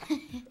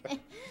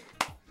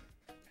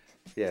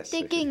 Yes.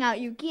 Sticking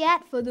out your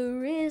gap for the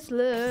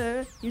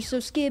Rizzler. You're so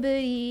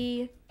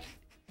skibbity.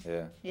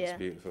 Yeah, it's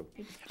beautiful.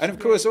 And of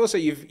course, also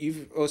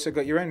you've also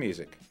got your own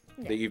music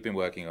that you've been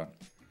working on.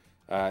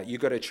 You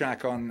got a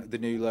track on the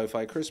new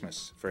Lo-Fi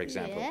Christmas, for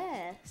example.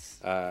 Yes.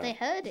 They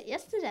heard it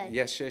yesterday.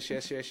 Yes.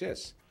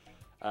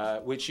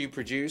 Which you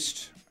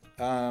produced.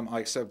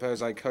 I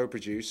suppose I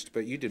co-produced,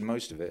 but you did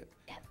most of it.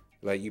 Yeah.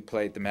 Like you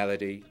played the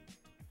melody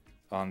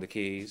on the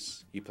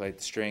keys, you played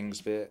the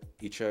strings bit,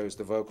 you chose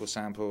the vocal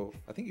sample.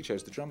 I think you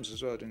chose the drums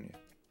as well, didn't you?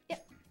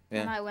 Yep.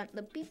 Yeah. And I went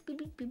the beep beep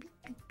beep beep beep.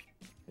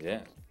 Beep.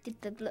 Yeah. Did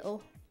the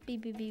little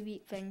beep beep beep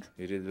beep things.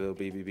 You did the little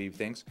beep beep beep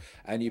things,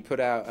 and you put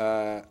out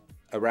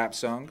a rap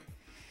song.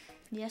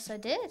 Yes, I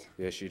did.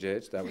 Yes, you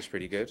did. That was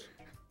pretty good.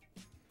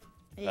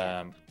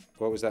 Yeah.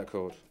 What was that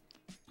called?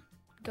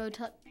 Go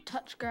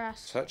touch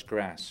grass. Touch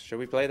grass. Shall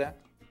we play that?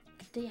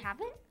 Do you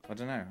have it? I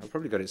don't know. I've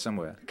probably got it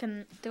somewhere.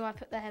 Do I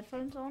put the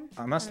headphones on?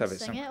 I must have it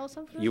sing it or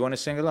something? You want to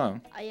sing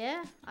along?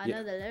 Yeah, I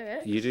know the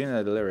lyrics. You do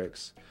know the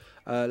lyrics.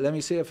 Let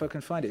me see if I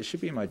can find it. It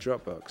should be in my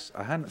Dropbox.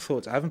 I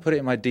haven't put it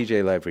in my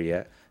DJ library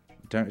yet.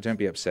 Don't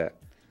be upset.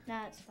 No,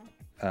 it's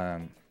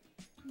fine.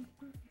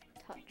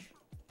 Touch.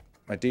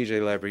 My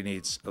DJ library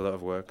needs a lot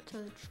of work.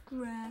 Touch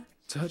grass.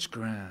 Touch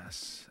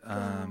grass.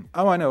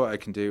 I know what I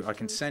can do. I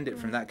can send it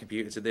from that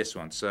computer to this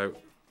one. So,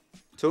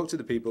 talk to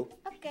the people.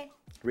 Okay.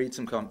 Read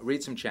some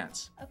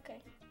chats. Okay.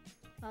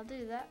 I'll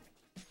do that.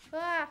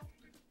 Ah.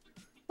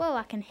 Whoa,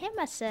 I can hear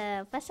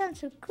myself. That sounds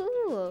so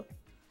cool.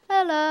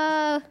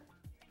 Hello.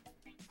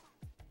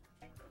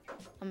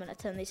 I'm going to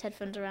turn these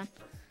headphones around.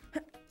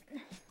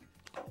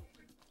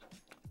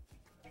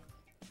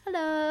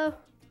 Hello.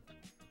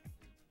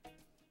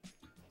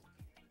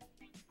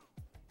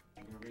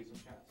 I'm going to read some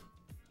chats.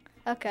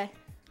 Okay.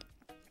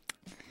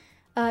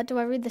 Do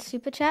I read the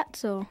super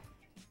chats or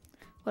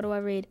what do I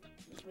read?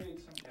 Just read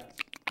some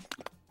chats.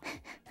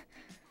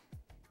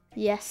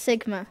 Yes,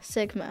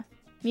 Sigma.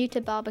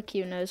 Muted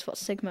Barbecue knows what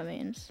Sigma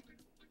means.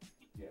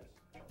 Yes.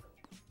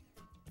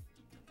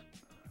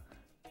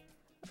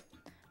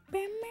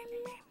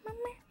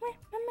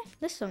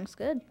 This song's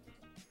good.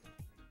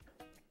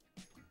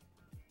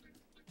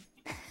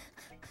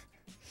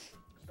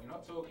 You're not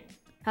not talking.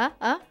 Huh?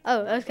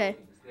 Oh, okay.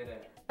 It's dead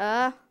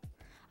air.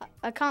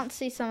 I can't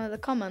see some of the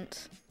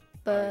comments,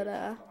 but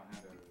that's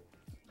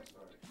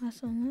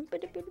all. Or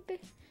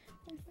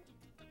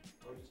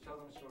just tell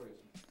them stories.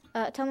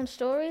 Tell them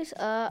stories.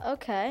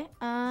 Okay.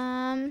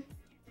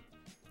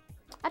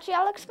 Actually,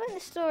 I'll explain the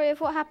story of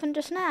what happened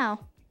just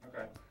now.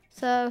 Okay.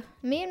 So,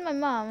 me and my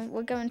mum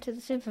were going to the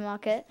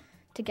supermarket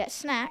to get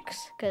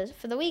snacks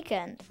for the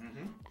weekend.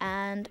 Mm-hmm.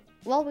 And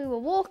while we were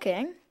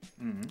walking,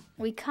 Mm-hmm.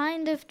 we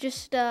kind of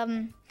just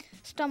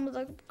stumbled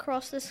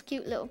across this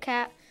cute little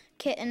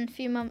kitten, a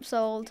few months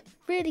old,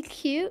 really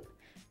cute,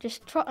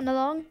 just trotting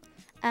along.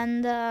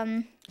 And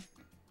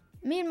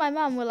me and my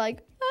mum were like,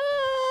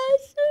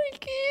 so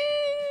cute!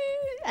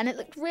 And it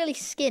looked really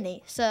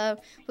skinny, so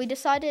we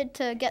decided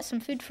to get some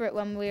food for it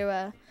when we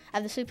were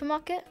at the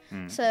supermarket.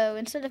 So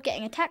instead of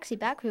getting a taxi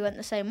back, we went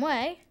the same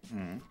way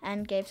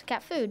and gave the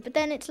cat food. But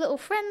then its little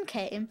friend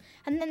came,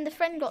 and then the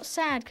friend got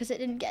sad because it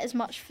didn't get as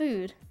much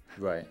food.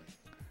 Right.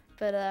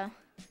 But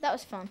that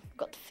was fun.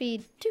 Got to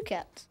feed 2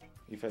 cats.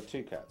 You've had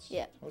 2 cats.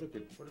 Yeah. What a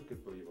good boy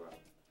you are.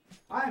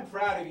 I am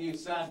proud of you,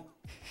 son.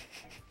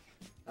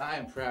 I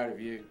am proud of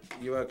you.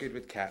 You are good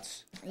with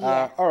cats.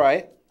 Yeah. All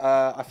right.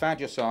 I found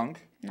your song.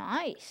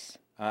 Nice.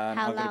 How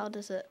How loud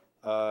is it?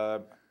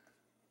 Well,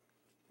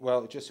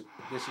 this is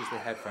the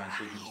headphones,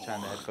 so you can just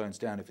turn the headphones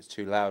down if it's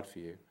too loud for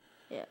you.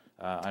 Yeah.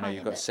 I know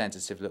you've got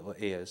sensitive little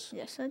ears.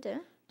 Yes, I do.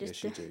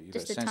 Yes, you do. You've got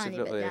Just a sensitive tiny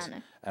little bit ears.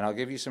 down. And I'll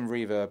give you some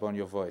reverb on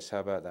your voice. How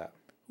about that?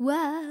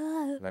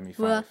 Wow. Let me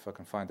find if I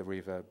can find the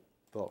reverb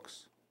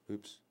box.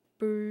 Oops.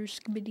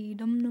 Skibbity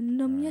dum dum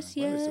dum, yes,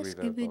 where is yes. the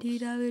reverb Skibbity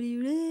box? dabbity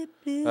rip,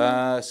 rip.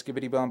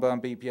 Skibbity bum bum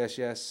beep, yes,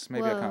 yes.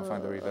 Maybe I can't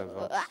find the reverb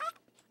box.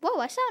 Whoa,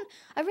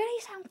 I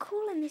really sound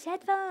cool in these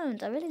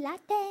headphones. I really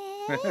like them.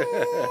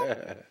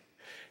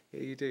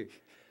 Yeah, you do.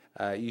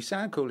 You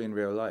sound cool in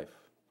real life.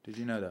 Did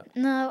you know that?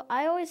 No,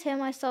 I always hear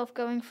myself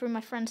going through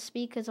my friend's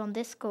speakers on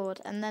Discord,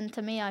 and then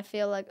to me I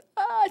feel like,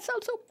 I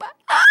sound so bad.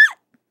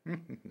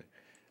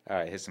 All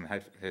right, here's some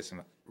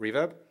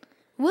reverb.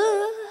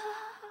 Whoa.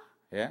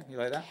 Yeah, you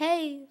like that?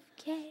 Okay.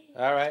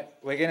 All right,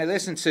 we're going to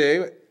listen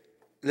to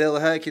Little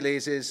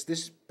Hercules. This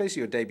is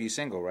basically your debut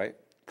single, right?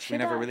 'Cause we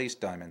never released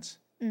Diamonds.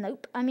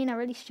 Nope. I mean, I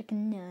released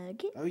Chicken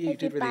Nugget. Oh, you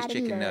did release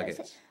Chicken Nuggets.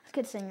 Nuggets. I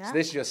could sing that. So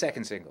this is your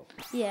second single.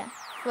 Yeah.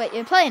 Wait,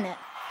 you're playing it?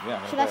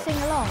 Yeah. Should I sing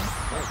along?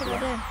 What should I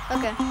do?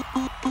 Okay.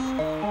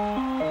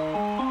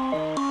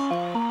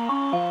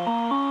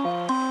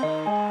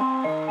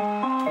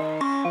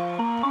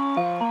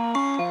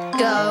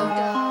 Go,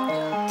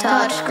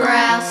 touch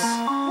grass.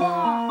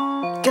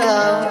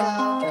 Go,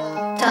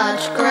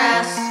 touch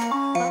grass.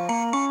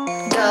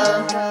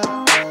 Go,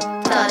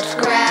 touch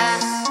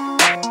grass.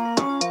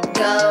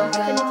 Go,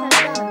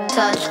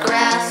 touch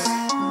grass.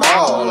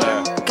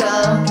 Baller. Go,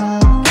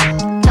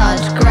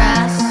 touch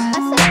grass.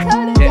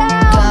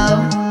 Go,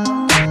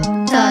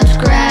 touch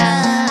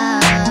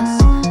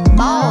grass.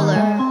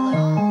 Baller.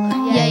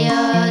 Yeah,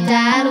 your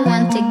dad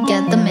went to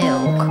get the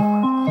milk.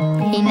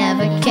 He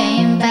never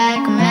came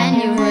back, man,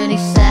 you're really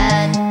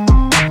sad.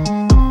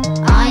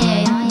 I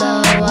ain't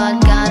though, I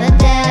got a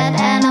dad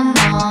and a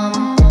mom.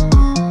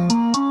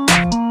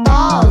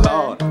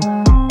 Baller.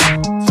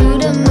 To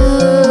the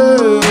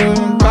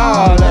moon.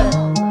 Baller.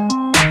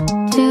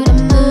 To the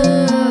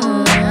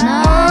moon.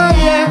 Oh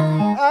yeah.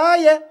 Oh,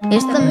 yeah.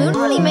 Is the moon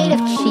really made of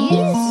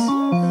cheese?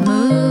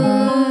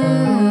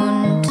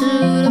 Moon to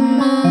the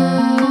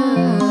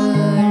moon.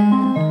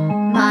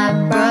 My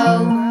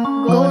bro,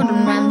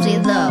 Gordon Ramsay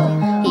though,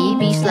 he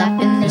be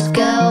slapping this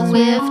girl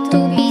with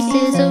 2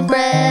 pieces of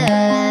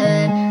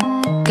bread.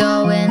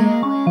 Going,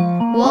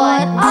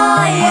 what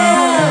are you?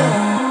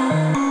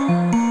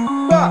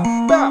 Go,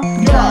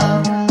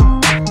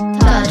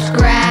 touch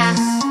grass.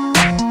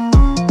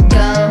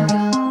 Go,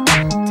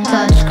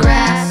 touch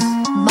grass.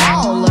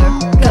 Baller.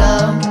 Go,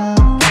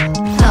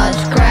 touch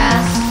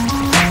grass.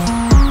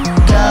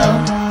 Go,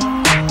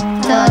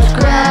 touch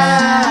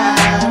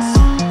grass.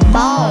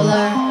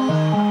 Baller.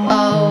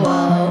 Oh,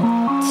 oh.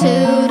 To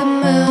the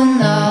moon,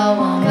 though.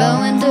 I'm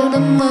going to the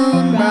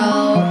moon,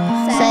 bro.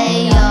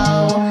 Say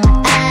yo,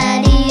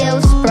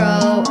 adios,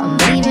 bro. I'm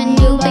leaving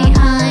you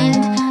behind.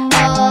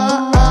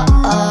 Oh, oh,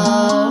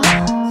 oh.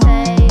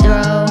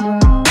 Bro,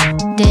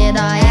 did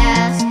I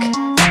ask?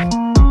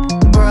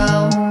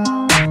 Bro,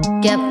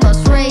 get plus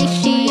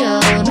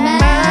ratioed,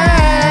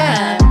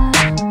 man.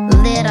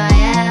 Did I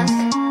ask?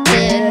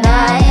 Did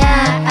I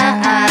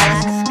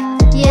ask?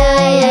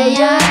 Yeah, yeah,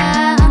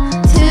 yeah.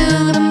 To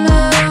the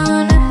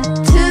moon,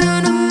 to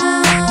the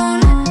moon.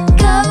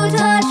 Go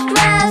touch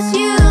grass,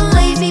 you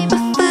lazy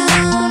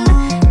buffoon.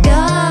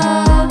 Go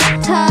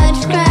touch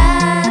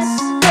grass.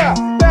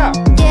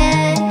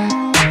 Get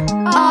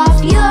off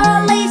your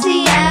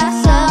lazy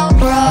ass, oh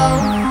bro.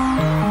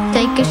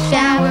 Take a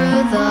shower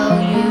though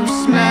you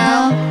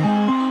smell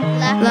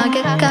like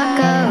a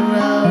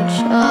cockroach.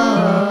 Oh.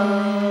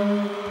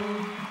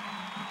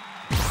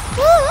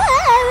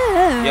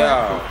 Yo.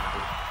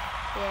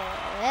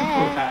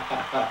 Yeah.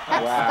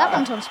 That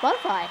one's on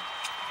Spotify.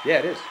 Yeah,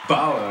 it is.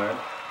 Baller.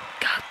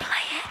 Go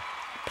play it,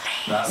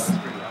 please. That's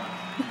pretty loud.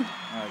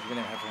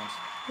 Brilliant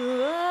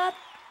headphones.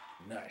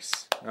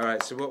 Nice. All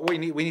right, so what we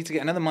need to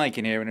get another mic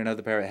in here and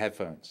another pair of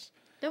headphones.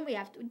 Don't we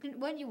have to?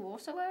 Weren't you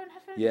also wearing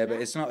headphones? Yeah, but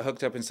it's not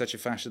hooked up in such a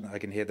fashion that I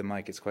can hear the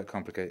mic. It's quite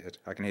complicated.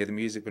 I can hear the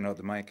music, but not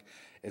the mic.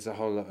 It's a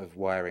whole lot of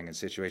wiring and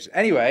situation.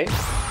 Anyway,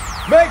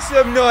 make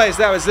some noise.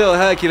 That was Little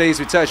Hercules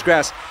with Touch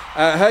Grass.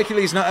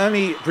 Hercules not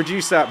only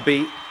produced that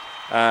beat,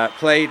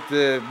 played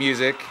the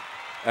music,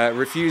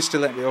 refused to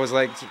let me. I was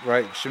like,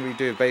 right, shouldn't we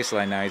do a bass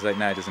line now? He's like,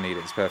 no, he doesn't need it.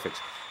 It's perfect.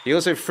 He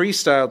also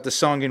freestyled the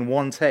song in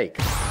one take.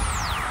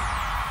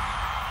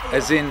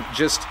 As in,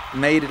 just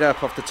made it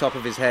up off the top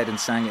of his head and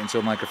sang it into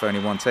a microphone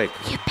in one take.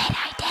 You bet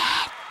I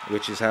did.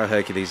 Which is how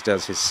Hercules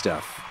does his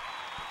stuff.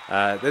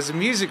 There's a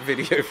music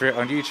video for it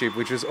on YouTube,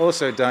 which was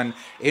also done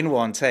in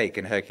one take,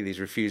 and Hercules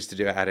refused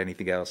to add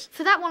anything else.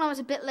 For that one, I was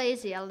a bit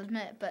lazy, I'll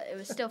admit, but it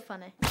was still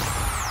funny.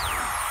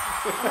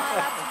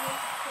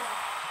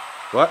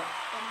 What?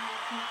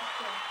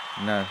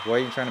 No. Why are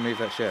you trying to move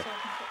that chair?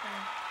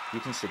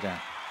 You can sit down.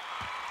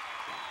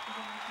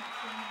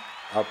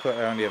 I'll put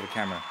her on the other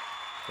camera.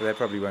 Well, they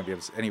probably won't be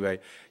able to. Anyway,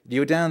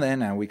 you're down there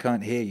now. We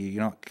can't hear you.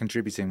 You're not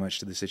contributing much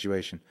to the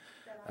situation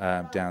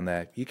down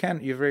there.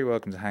 You're very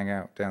welcome to hang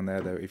out down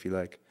there, though, if you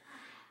like,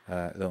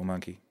 little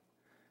monkey.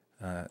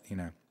 You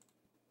know.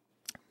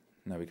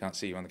 No, we can't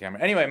see you on the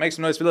camera. Anyway, make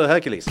some noise for Little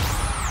Hercules.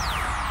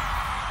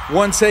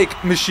 One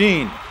take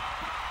machine.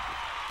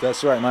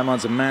 That's right. My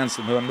man's a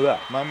monster.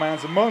 My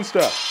man's a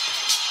monster.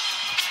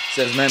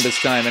 Says members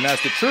time, and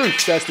that's the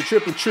truth. That's the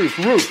triple truth.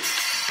 Roof.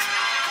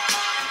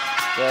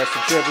 That's the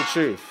triple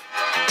truth.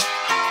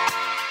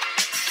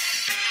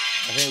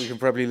 I think we can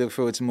probably look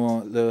forward to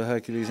more Little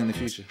Hercules in the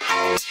future.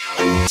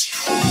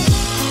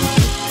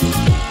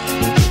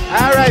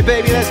 All right,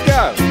 baby, let's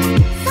go.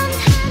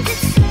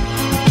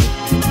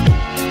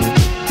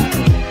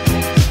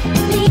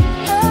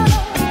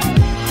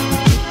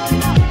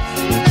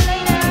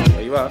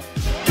 Are you up?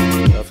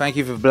 Well, thank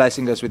you for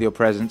blessing us with your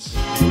presence.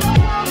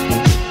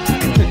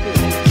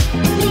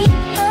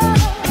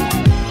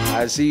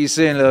 I'll see you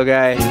soon, little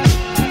guy.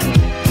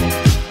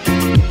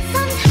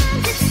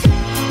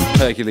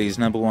 Hercules,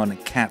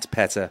 #1 cat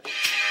petter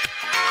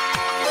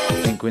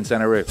in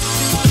Quintana Roo.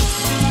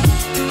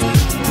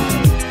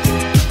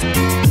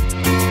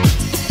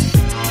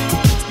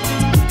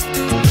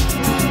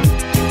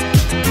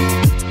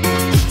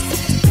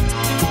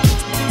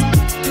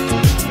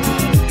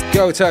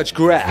 Go touch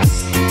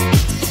grass.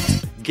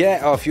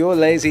 Get off your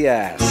lazy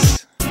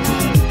ass.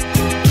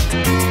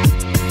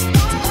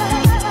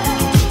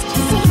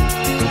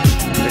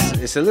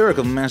 It's a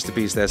lyrical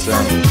masterpiece, that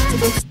song.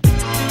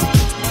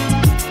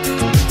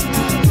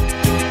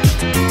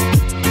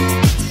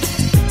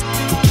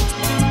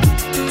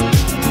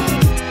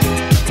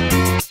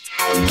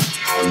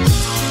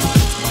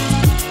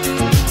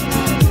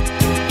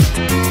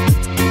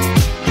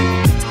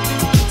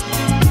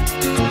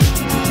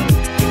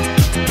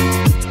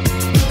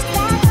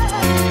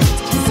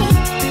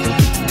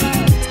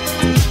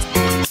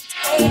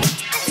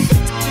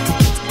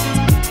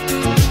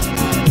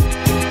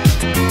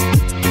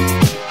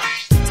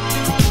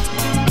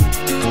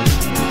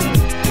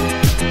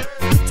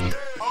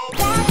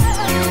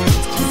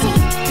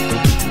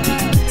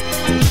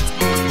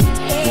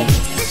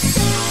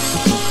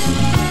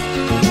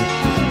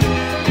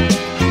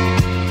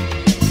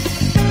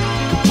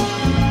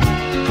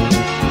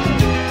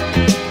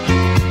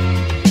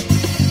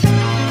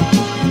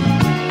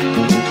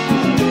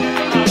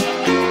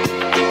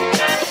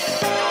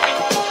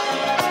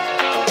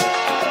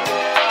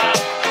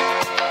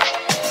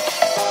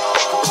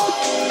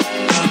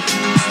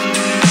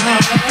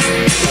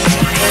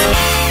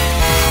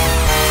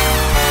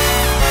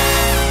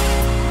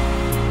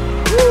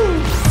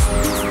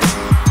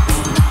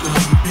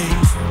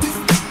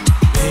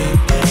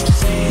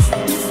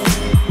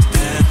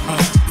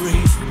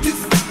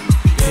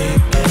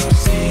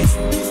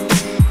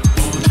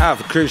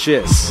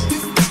 Crucius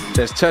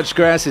says Touch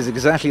Grass is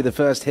exactly the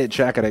first hit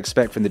track I'd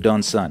expect from the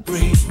Don Son.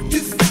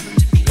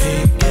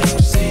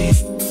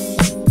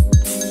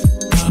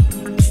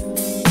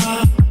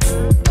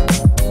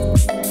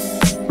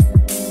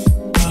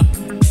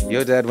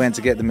 Your dad went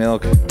to get the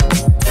milk.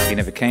 He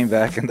never came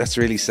back, and that's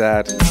really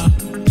sad.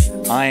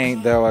 I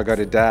ain't, though. I got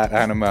a dad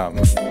and a mum.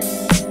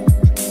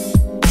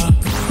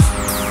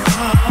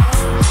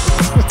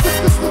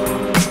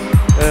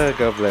 Oh,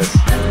 God bless.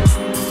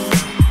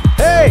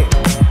 Hey!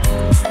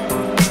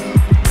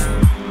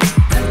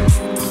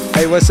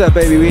 Hey, what's up,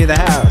 baby? We in the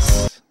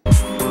house.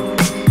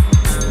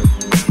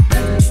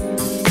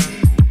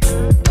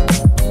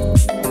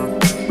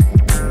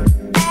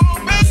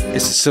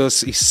 It's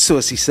a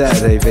saucy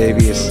Saturday,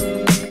 baby.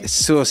 It's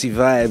saucy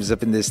vibes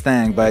up in this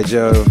thing, by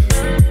Jove.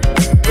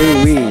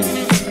 Ooh-wee.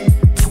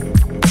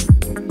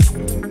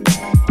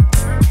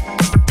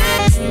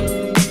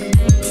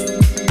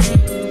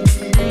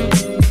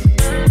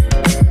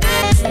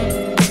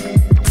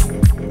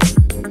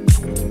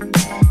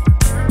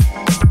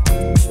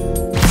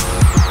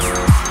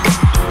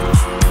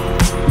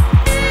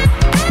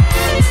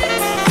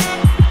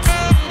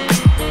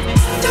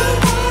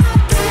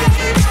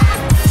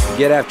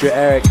 Get after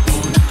Eric.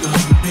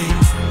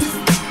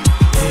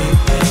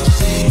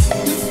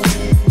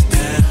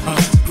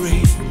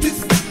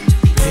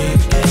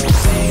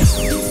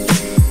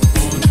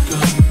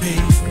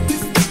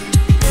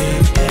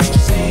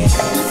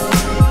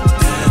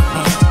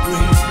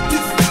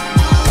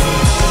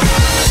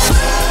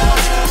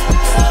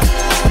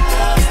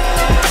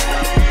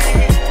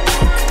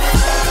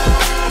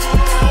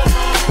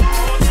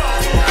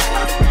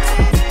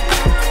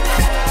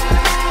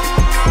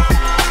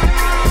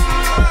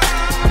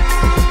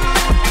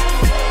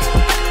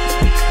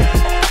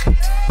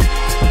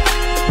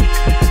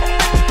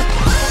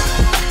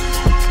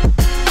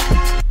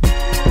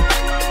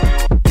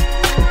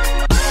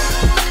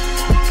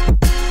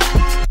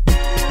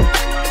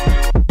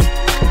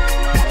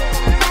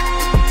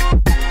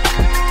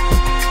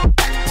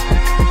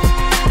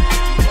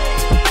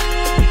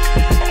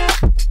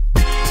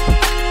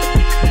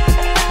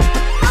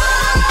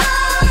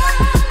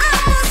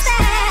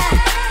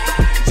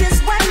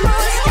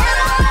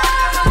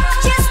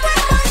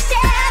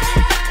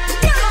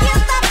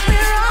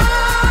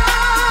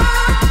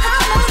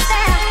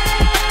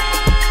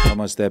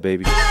 There,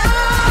 baby.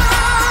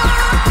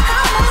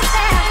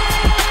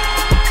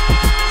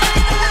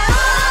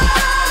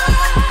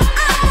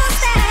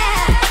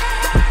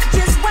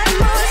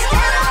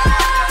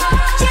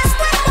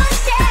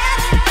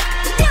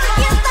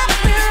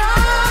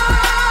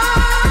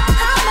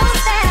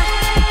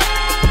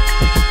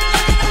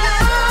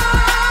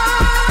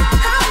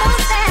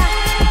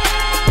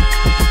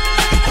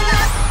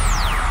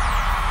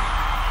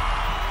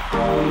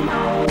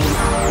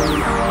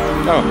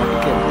 Oh my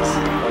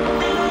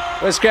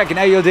goodness. What's cracking?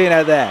 How you doing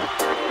out there?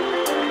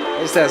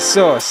 It's that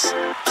sauce.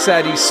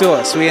 Saudi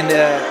sauce. We in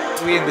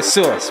the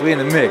sauce. We in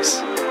the mix.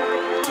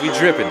 We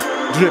dripping.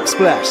 Drip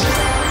splash.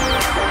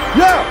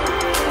 Yo!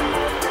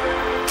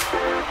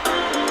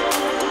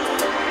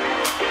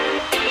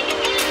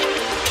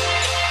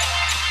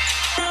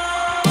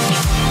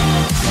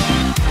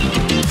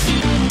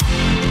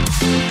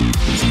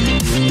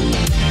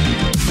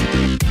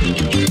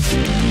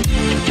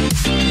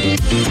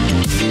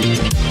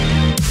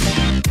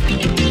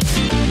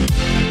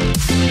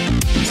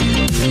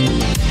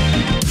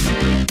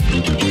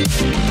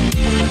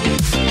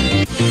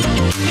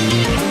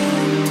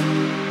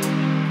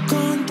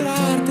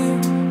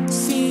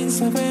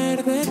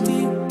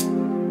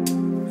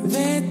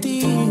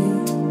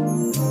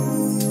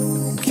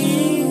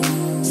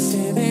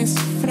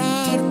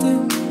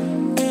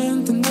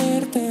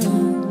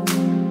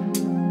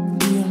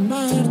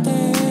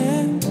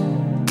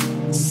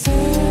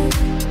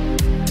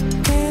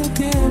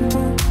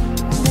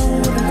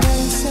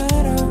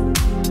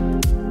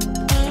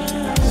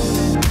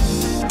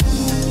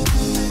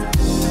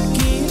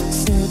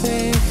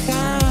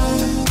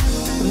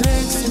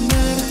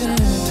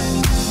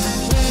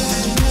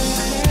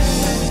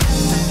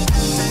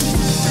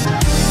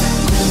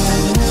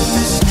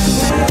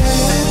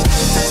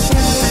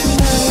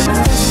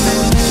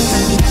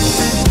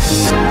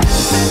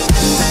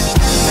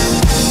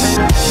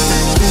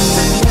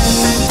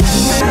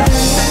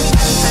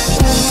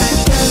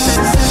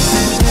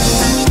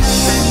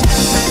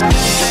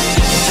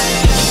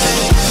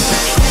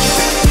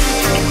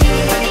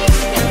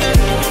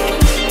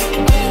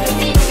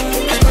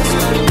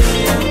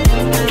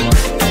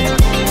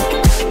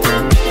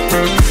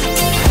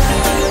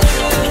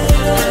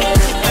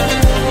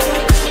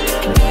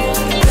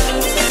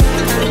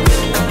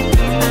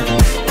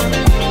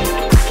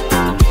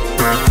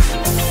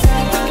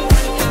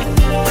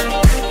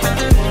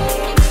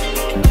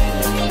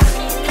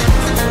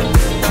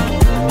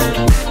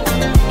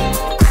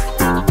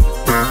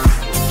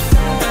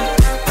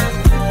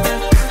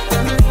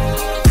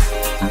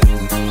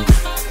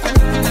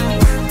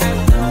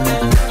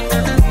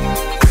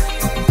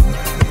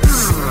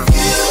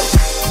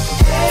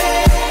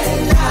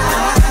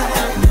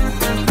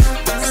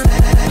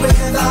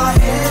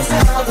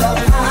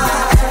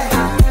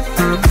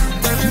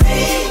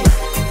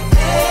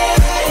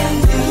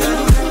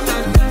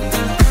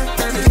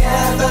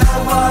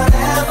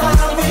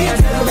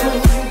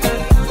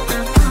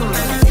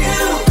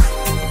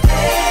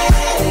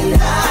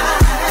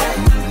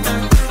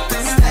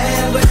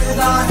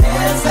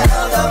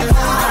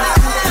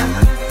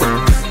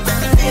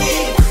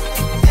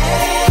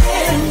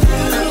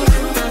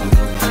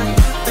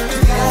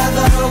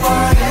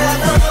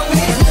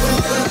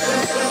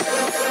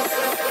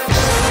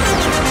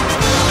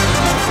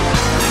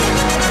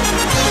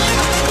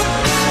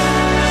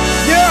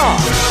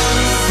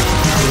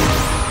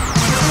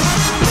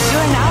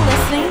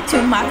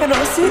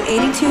 Ssaucce's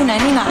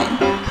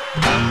 82.99.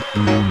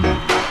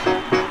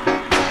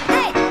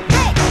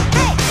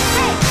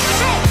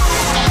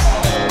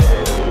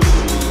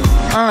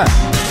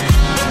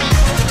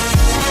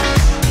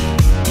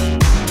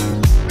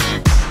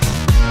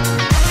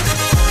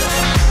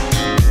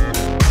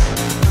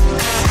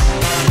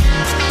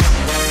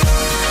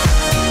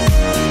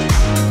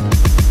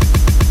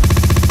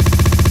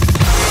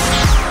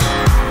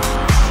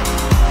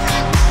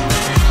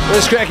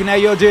 What's cracking? How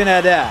you're doing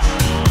out there?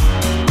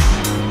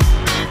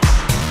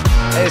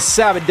 It's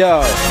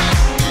Salvador.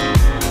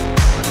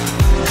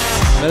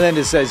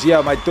 Melinda says,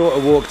 yo, my daughter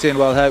walked in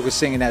while Herc was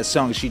singing that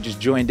song. She just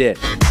joined in.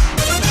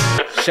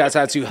 Shout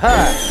out to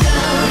her.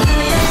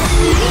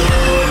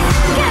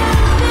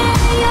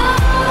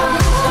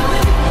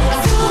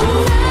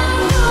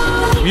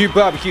 Mute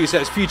Barbecue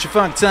says, future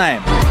funk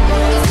time.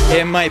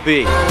 It might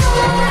be.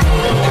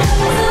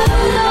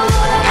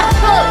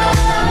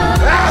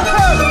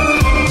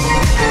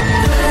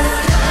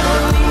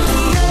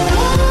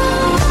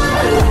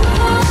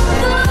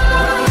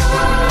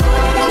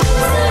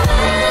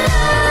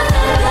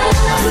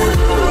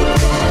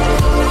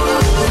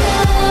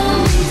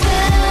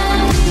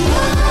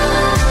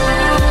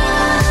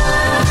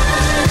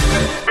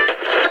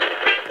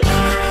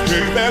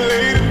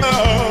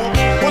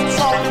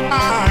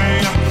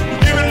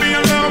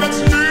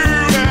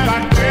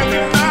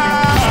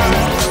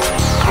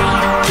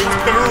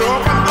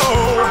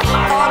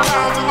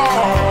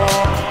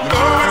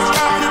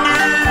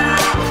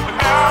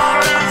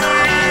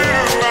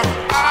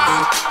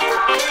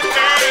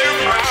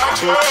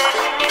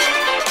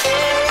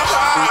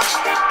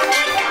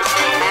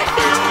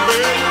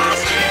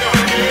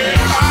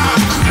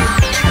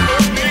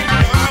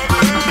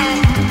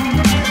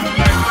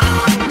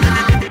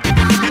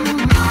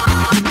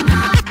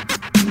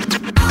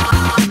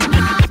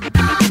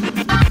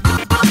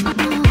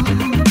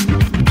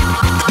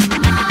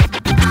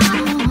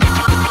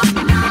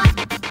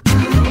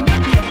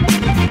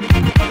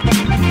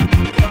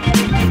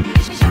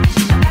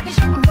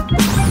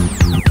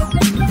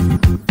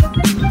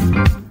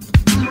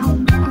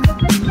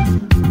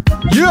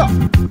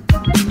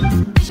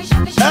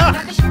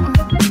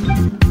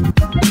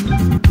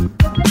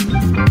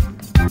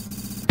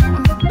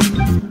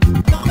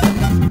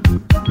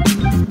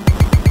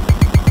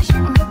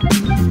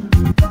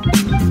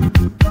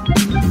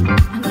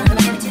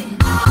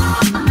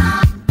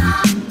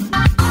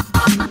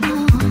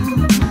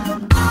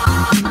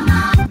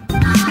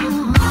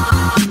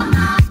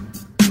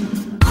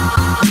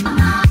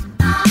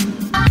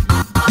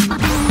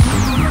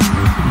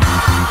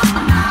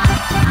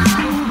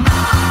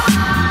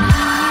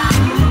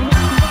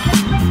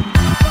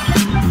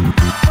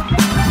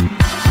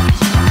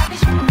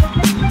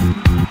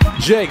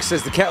 Jake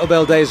says the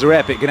kettlebell days are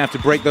epic. Gonna have to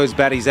break those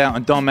baddies out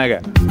on Don Mega.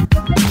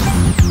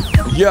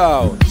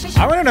 Yo,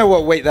 I want to know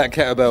what weight that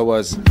kettlebell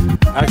was.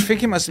 I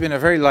think it must have been a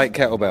very light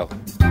kettlebell.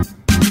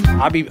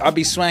 I'll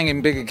be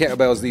swinging bigger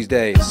kettlebells these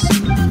days.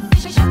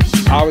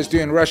 I was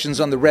doing Russians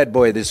on the Red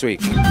Boy this week.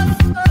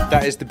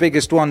 That is the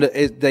biggest one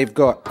that they've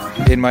got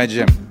in my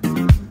gym.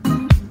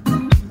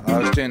 I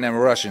was doing them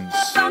Russians.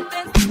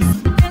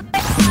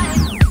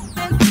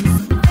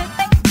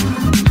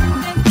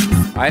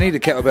 I need a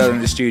kettlebell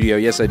in the studio.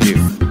 Yes, I do.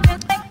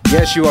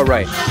 Yes, you are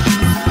right.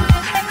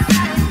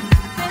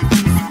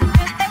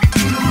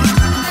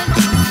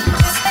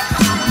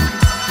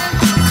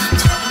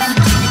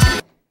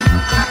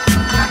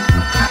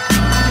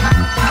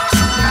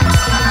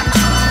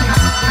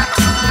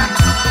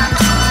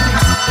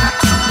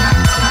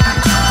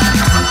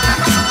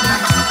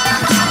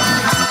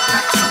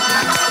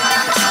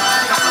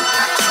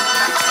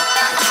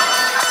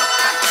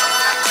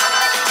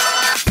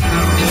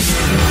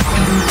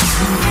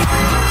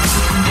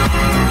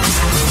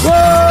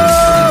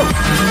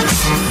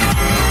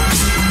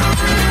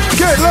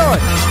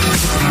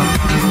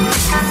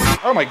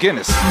 Oh my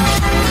goodness.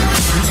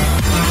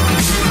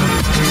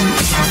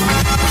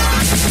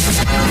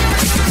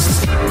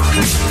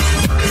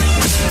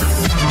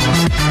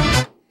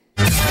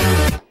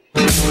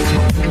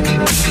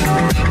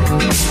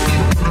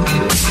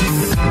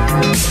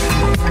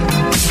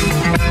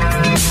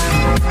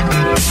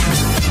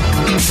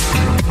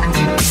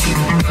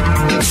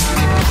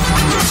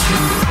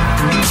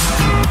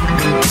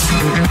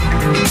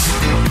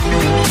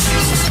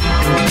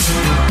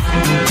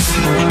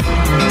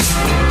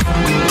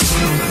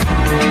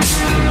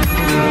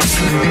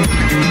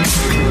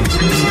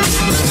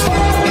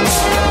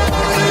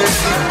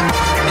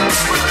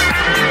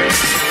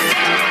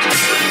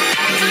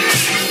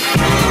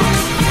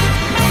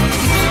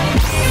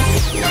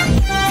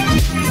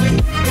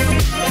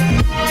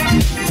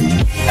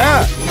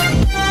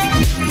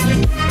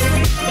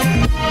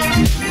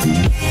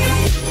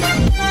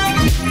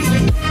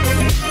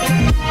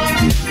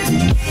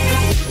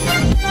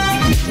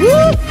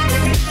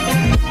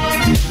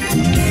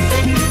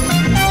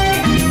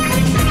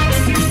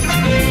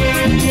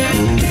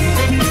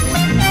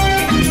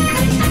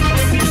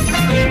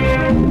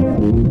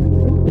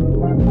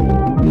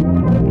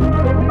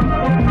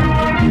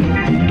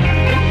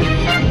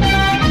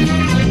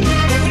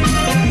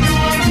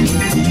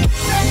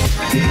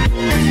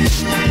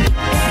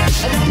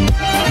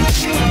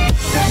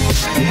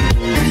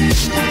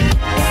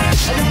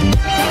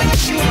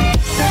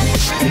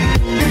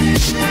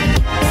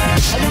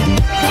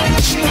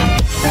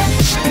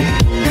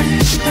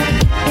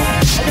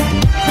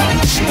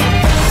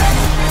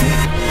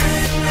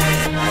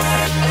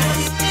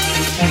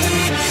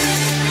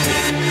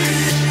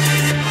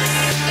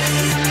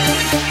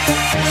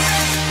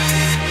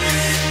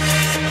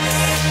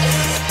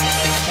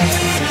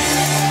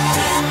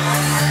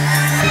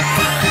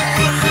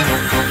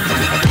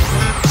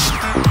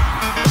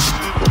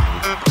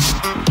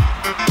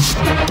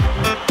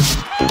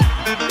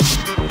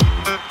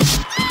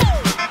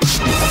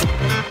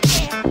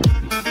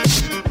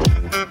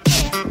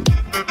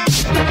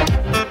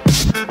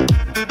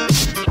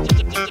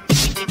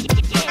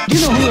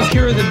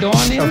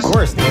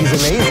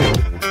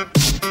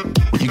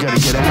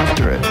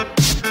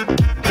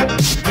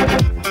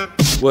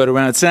 Word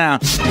around town.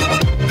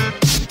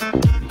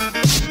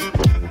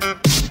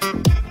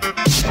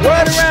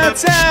 Word around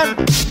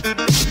town.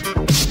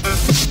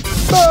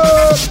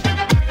 Oh.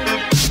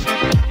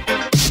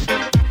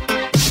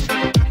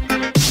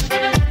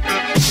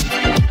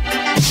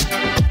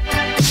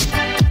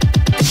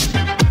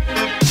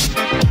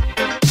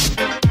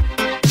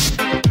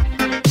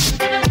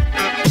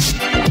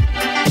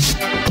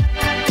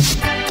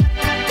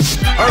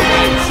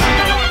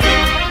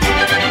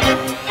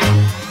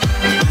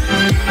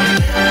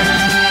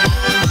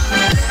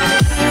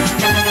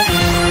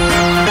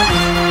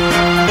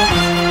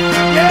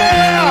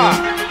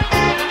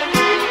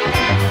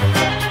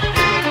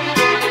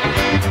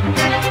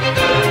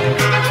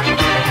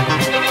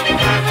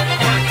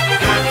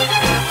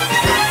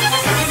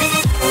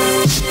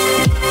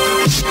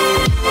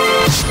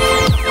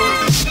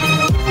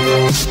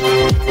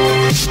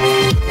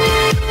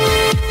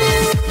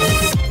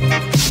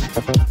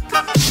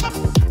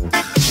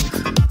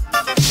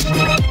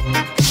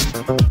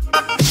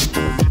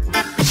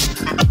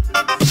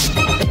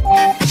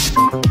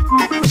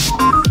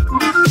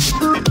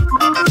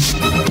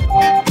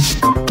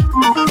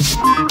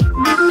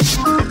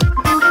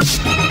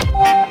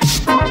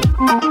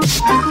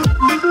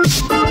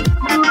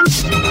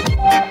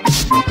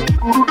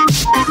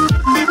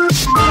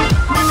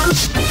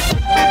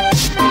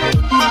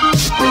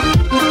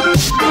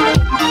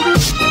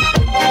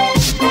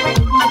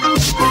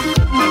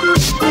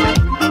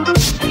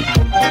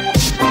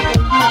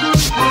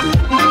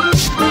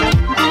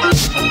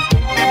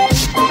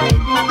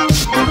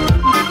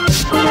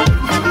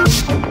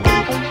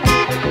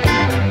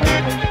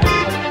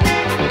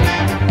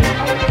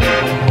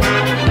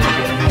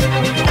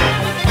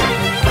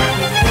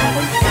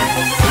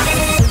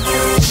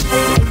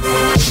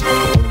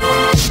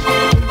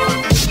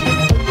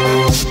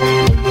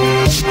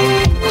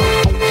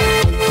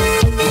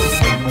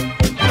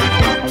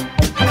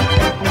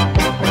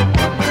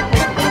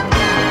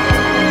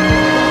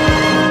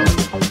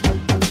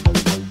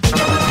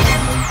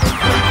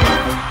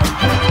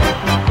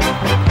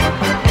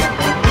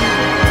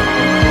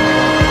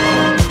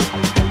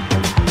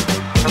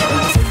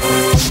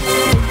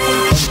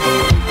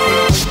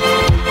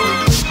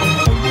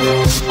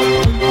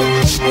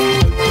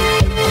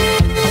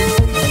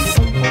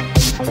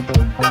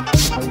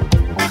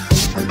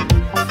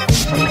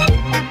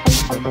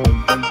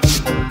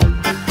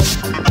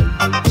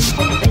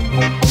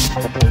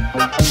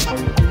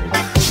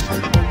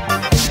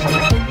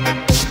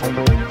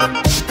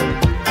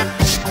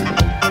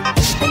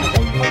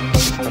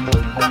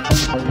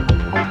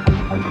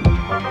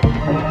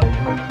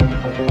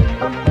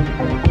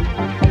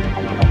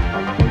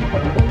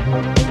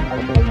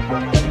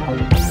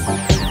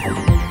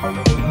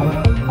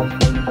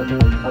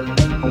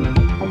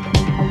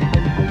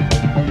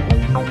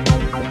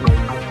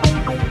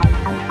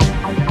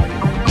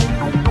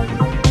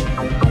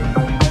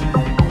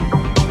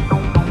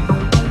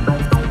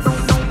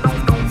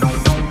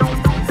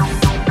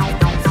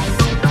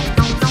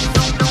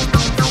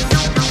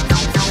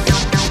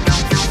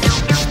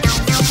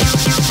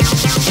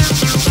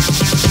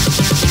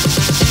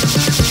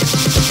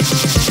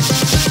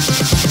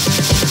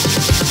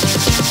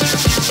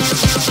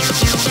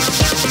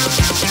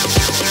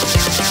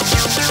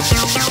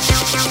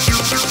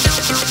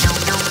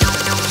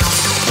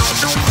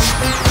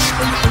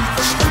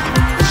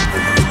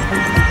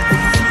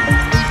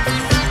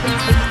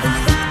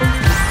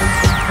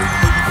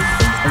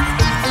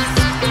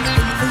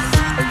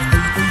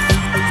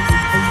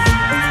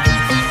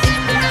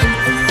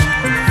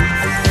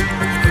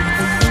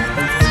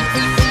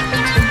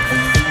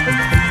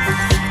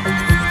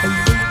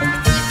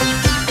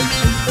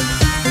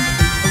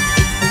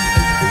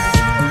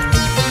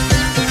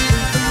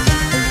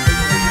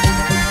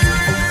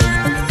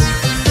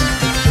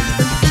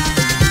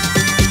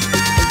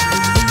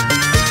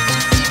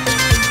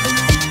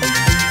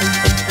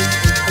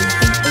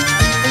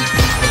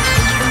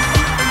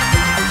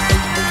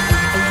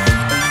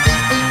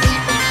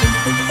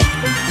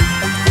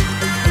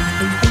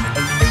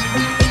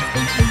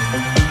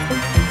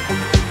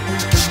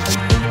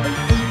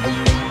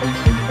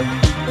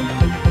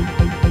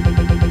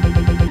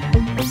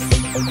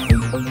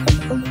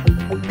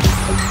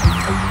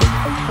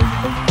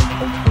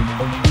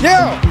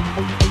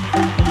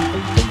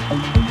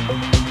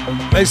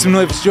 Make some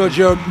noise for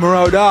Giorgio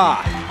Moroder.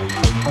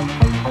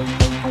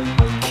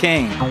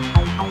 King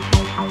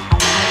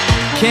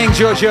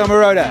Giorgio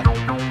Moroder.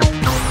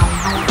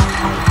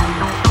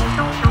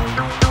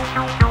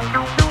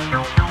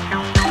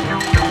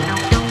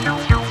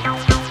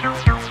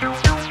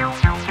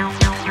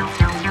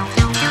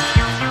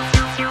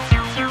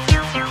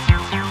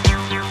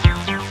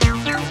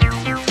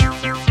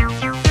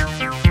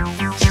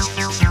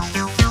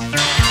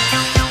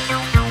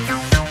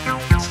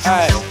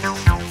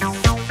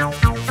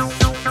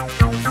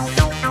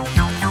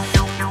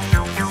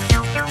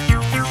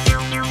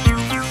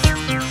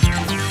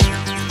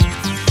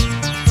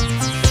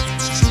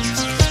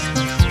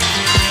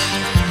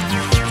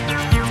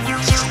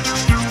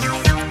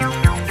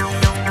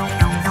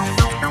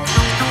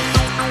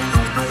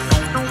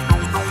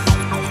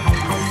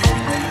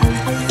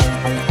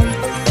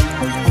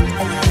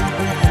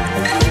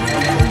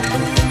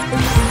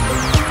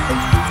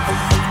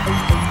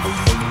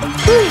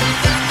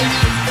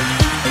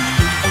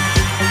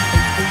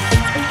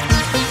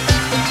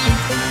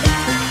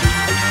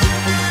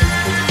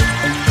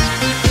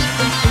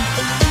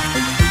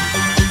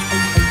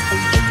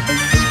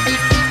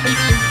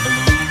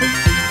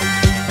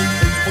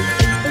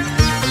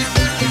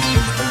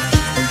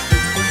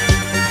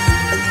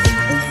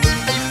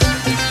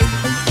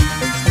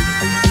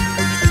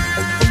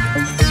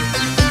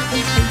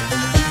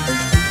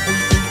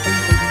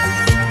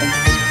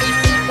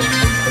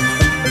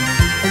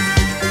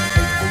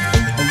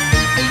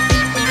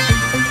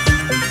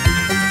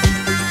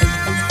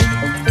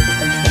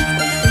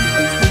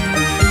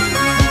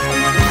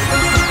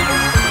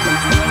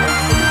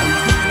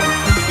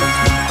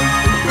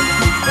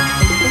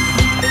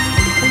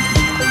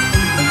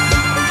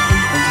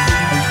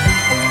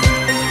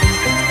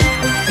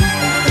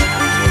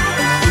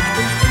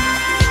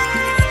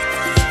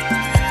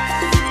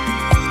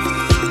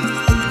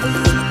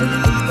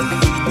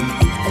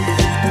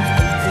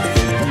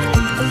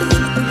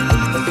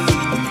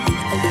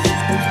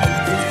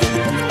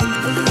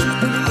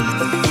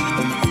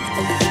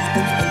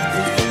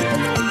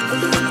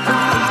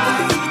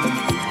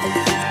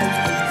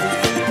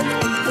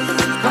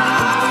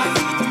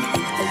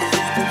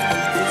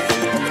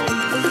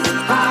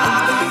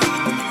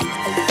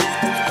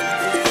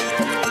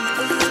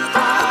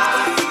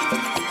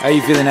 How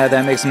you feeling out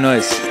there? Make some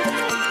noise.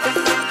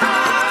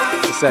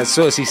 It's that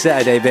Ssaucey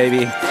Saturday, baby.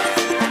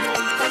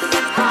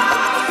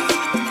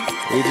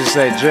 We just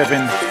say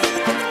dripping.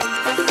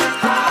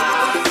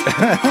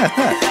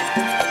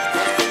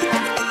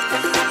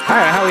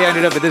 How we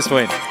ended up at this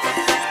point.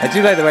 I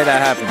do like the way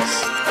that happens.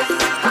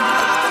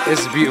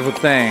 It's a beautiful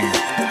thing.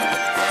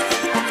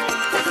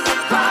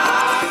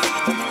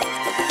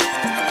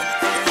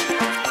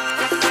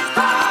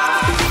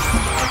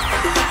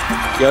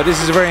 Yo, this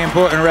is a very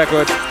important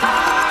record.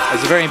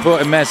 It's a very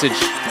important message.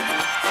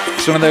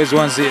 It's one of those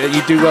ones that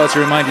you do well to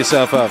remind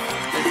yourself of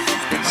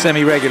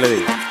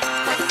semi-regularly.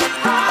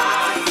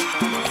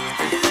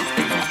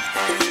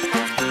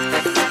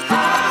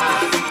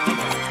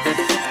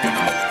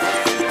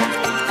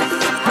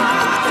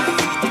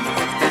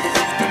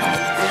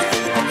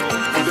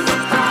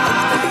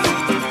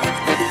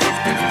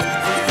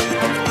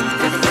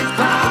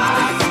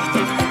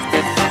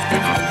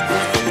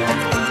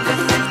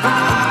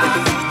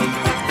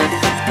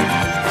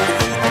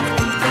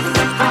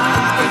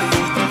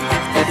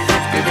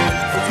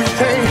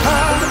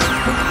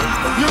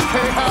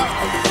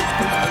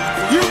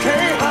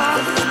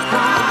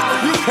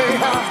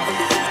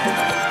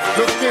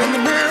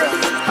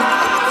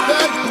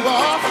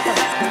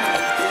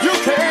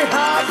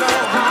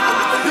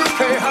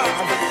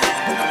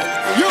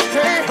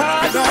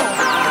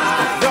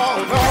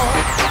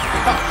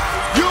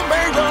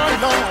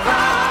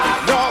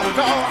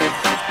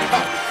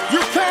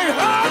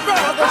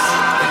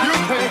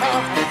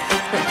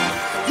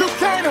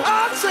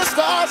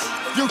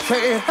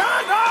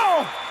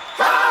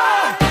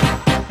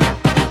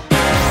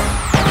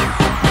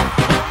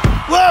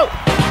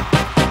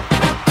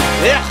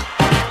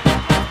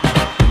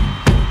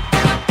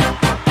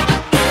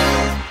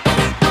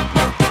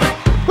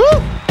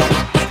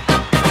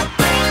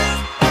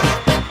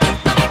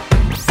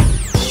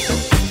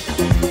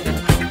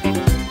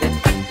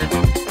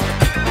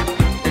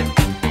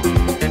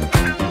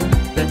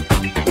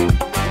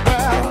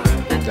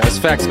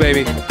 Facts,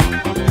 baby.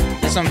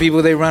 Some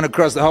people, they run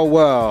across the whole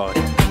world.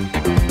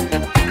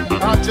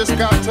 I just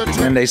got to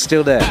and they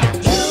still there.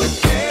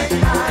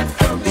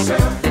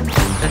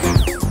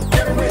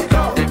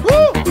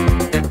 Woo!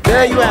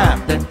 There you are.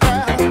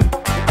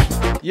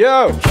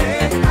 Yo.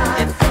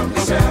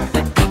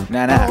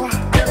 Nah, nah.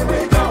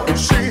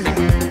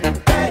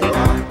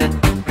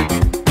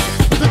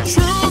 The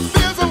truth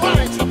is a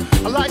light,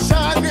 a light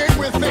shining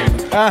within.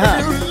 If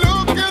you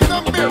look in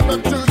the mirror,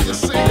 do you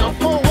see a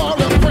full wall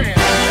of friends?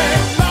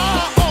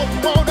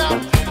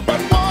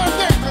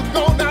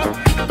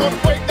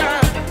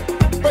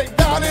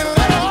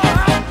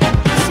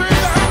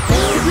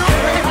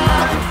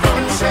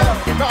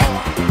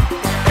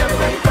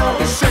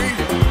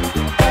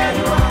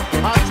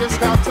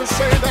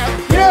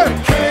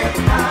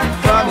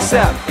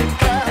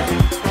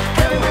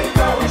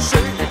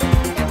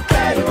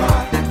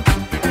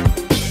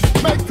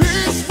 Make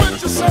peace with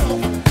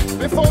yourself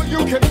before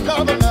you can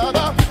love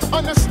another.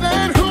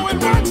 Understand who and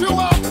what you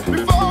are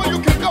before you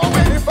can go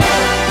any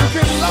further. You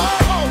can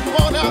love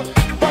one out,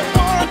 but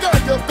one day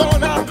you're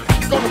gonna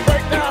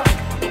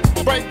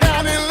break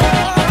down in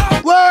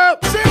love. Whoa!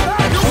 See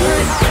how you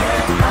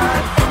can't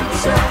hide from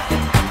yourself.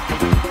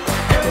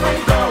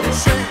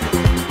 See,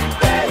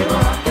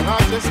 I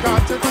just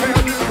got to tell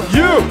you,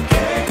 you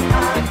can't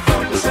hide.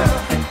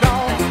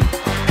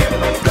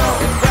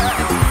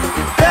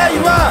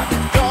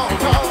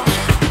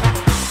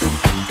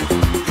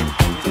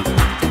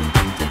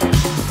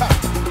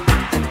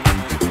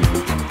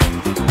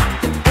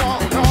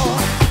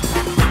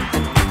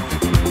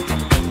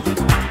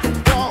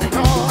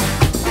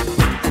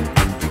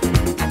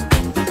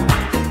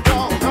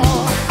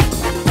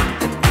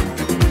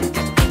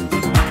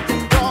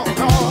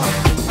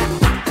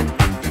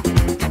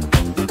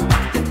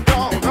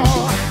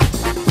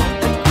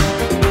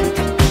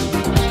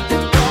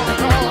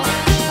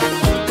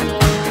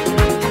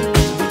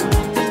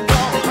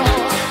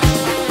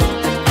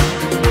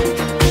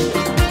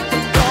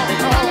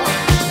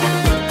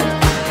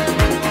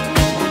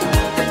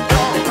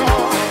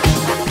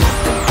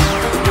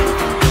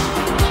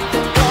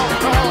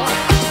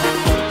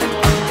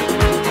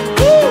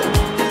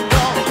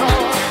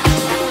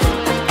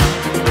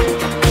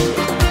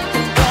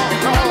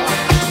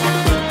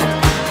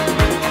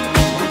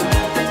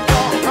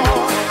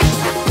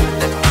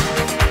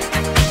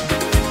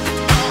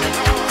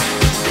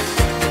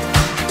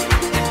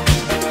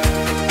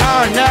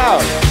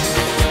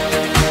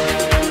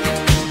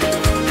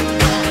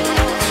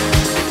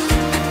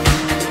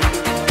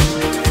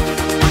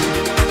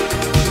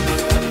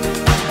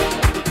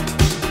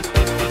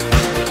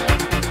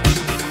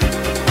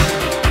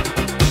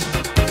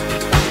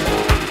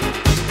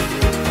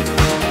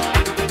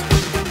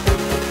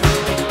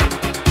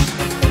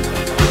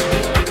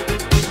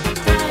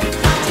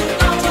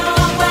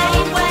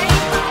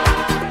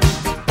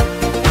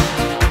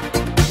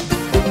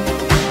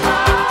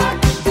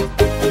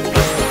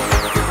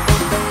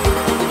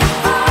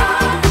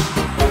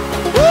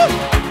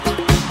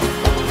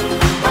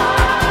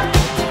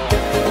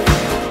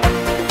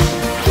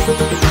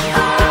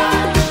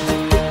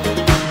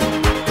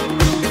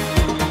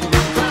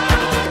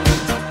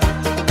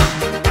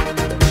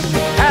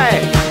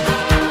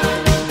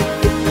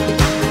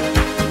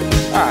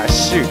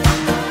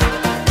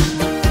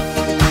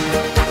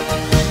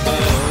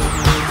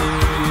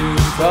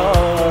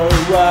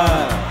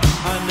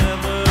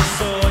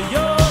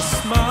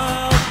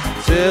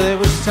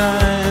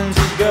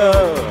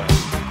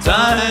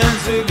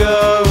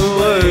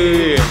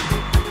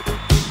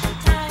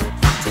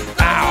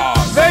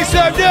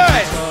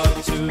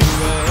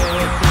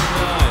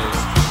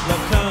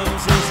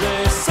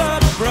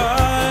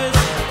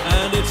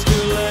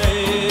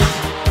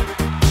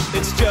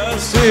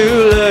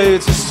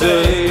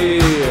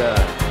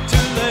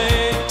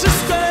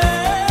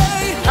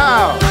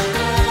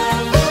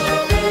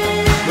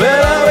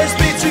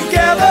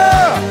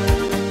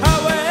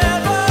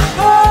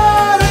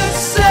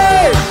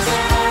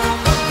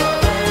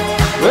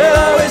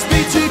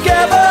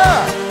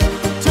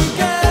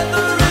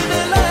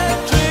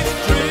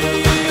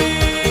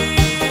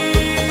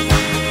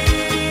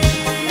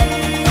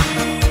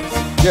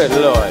 Good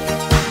Lord.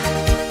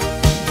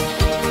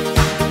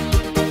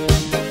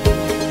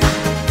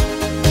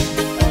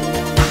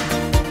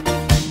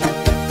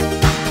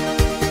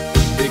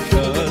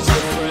 Because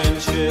the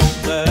friendship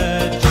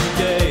that you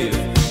gave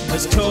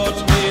has taught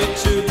me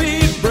to be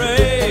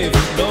brave.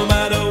 No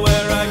matter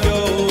where I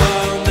go,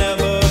 I'll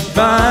never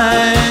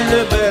find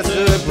a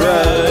better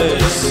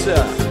price.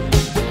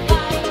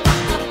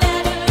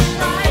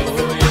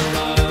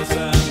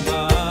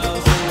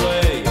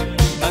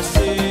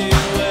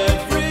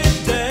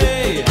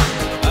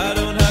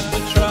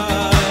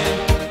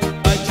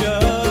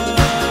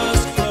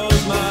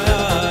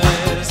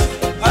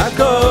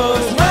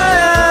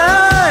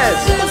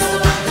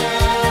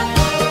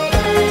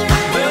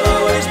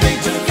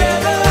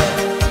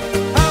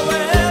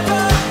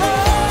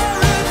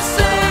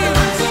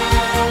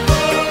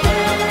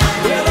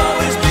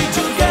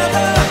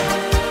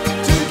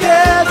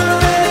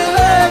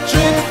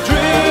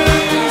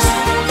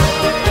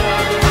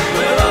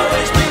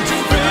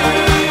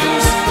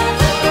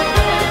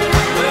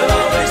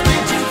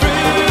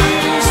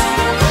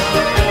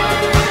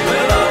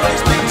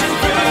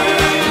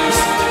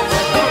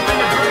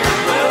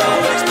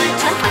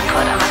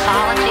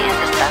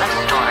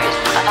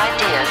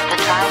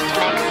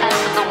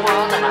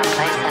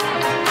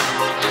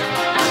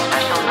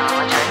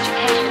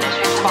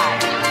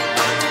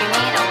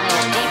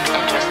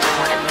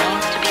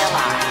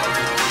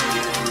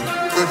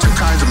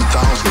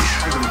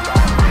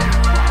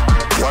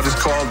 What is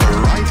called the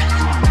right,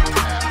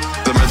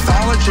 the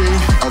mythology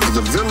of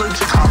the village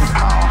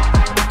compound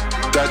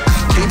that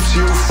keeps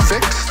you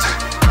fixed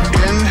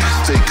in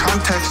the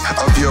context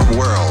of your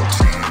world.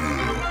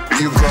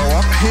 You grow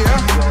up here,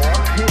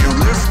 you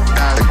live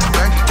as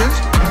expected,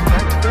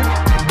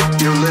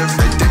 you live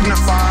a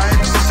dignified,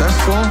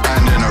 successful,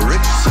 and in a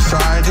rich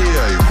society,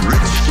 a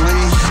richly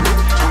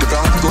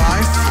developed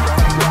life.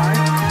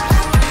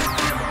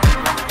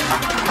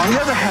 On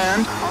the other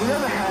hand,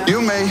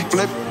 you may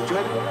flip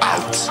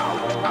out.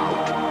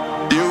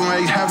 You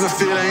may have the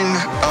feeling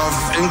of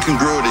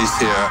incongruities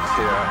here.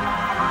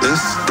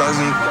 This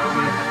doesn't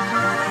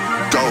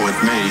go with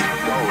me.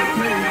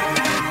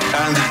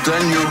 And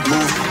then you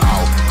move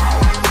out.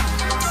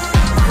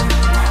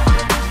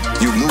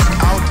 You move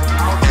out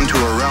into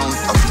a realm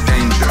of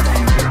danger.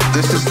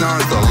 This is known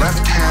as the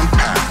left-hand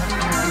path.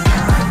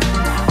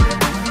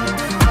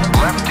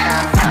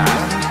 Left-hand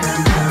path.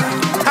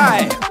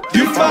 Hi!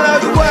 You follow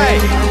the way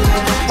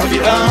of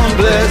your own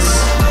bliss,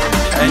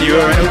 and you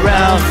are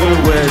around for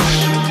which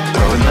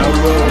there are no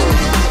rules.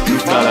 You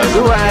follow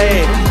the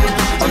way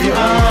of your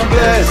own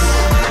bliss,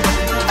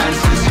 and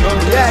since your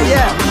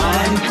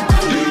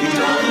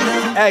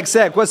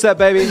Exec, what's up,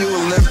 baby?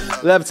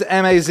 Love to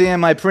MAZ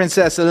and my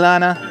princess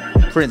Alana.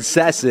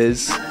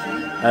 Princesses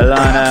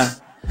Alana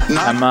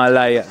and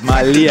Malia.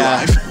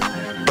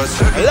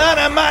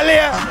 Alana and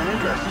Malia.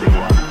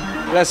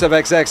 What's up,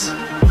 XX?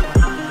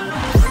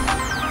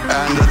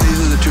 And these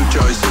are the two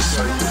choices.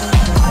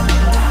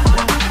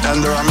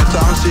 And there are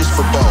mythologies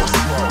for both.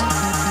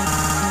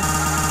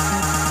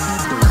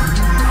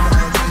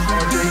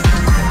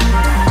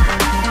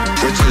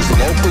 Which is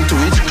local to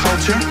each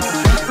culture.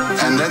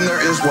 And then there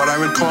is what I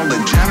would call the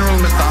general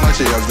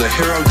mythology of the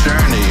hero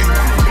journey.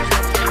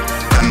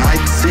 The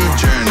night sea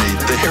journey,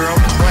 the hero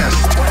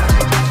quest.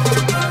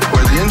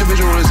 Where the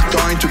individual is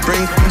going to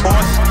bring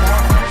forth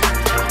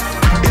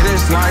in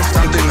his life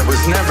something that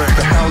was never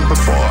beheld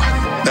before.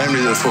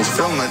 Namely the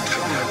fulfillment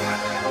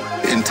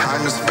in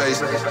time and space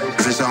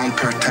of his own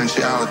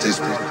potentialities,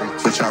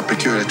 which are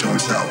peculiar to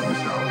himself.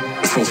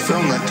 The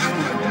fulfillment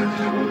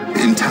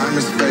in time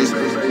and space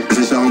of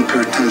his own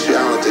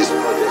potentialities,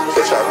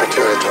 which are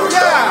peculiar to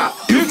himself.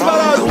 Yeah! You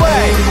follow the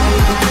way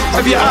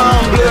of your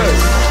own bliss,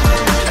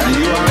 and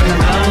you are in a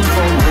realm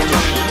for which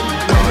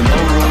there are no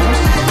rules.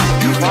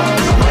 You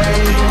follow the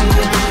way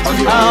of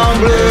your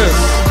own bliss,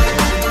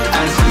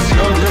 and since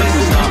your bliss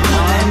is not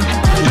mine,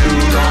 you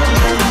don't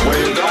know where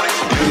you're going.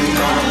 You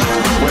don't know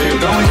where you're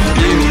going.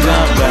 You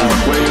don't know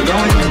where you're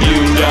going. You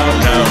don't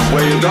know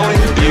where you're going.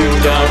 You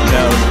don't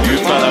know. You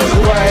follow the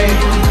way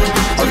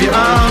of your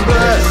own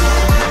bliss,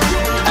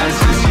 and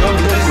since your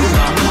bliss is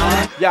not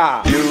mine,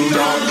 yeah, you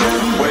don't know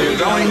where you're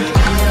going.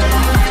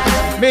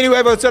 Mini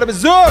Wave outside of a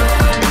Zoom.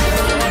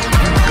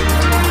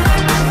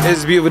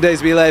 It's a beautiful day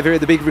to be alive here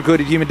at the Big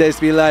Recorded Human Days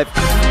to be alive.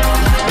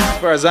 As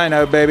far as I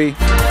know, baby,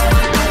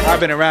 I've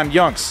been around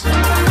yonks,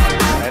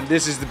 and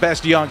this is the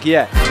best yonk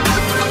yet.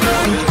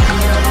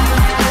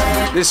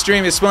 This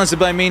stream is sponsored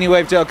by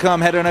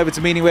MeaningWave.com. Head on over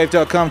to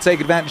MeaningWave.com. Take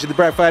advantage of the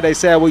Black Friday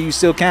sale while you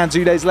still can.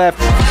 2 days left.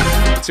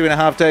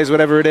 2.5 days,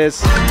 whatever it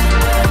is.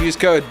 Use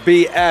code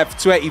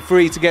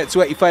BF23 to get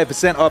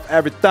 25% off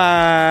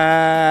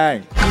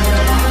everything.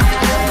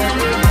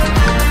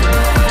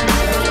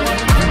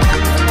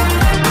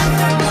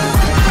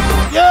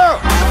 Yo!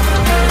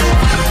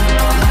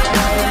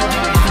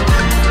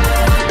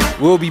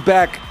 We'll be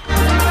back.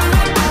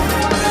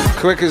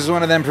 Quick as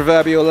one of them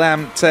proverbial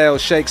lamb tail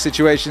shake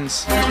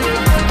situations.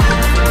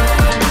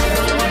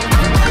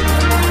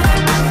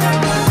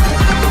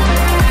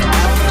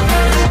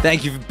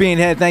 Thank you for being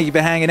here. Thank you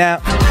for hanging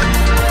out.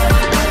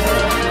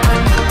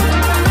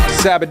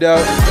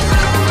 Sabado.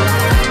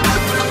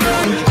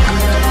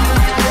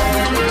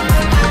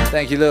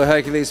 Thank you, Little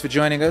Hercules, for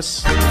joining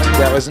us.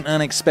 That was an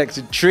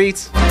unexpected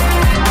treat.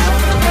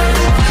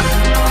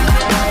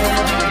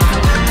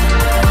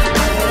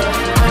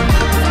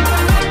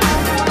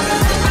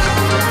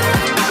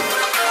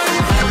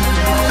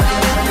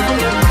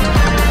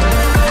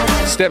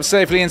 Step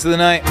safely into the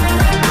night.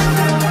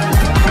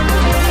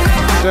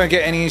 Don't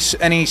get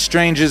any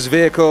strangers'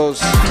 vehicles.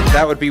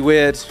 That would be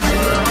weird.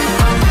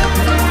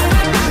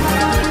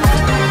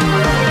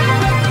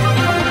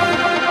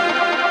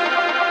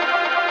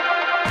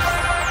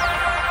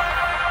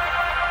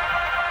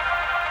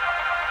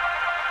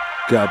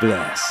 God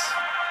bless.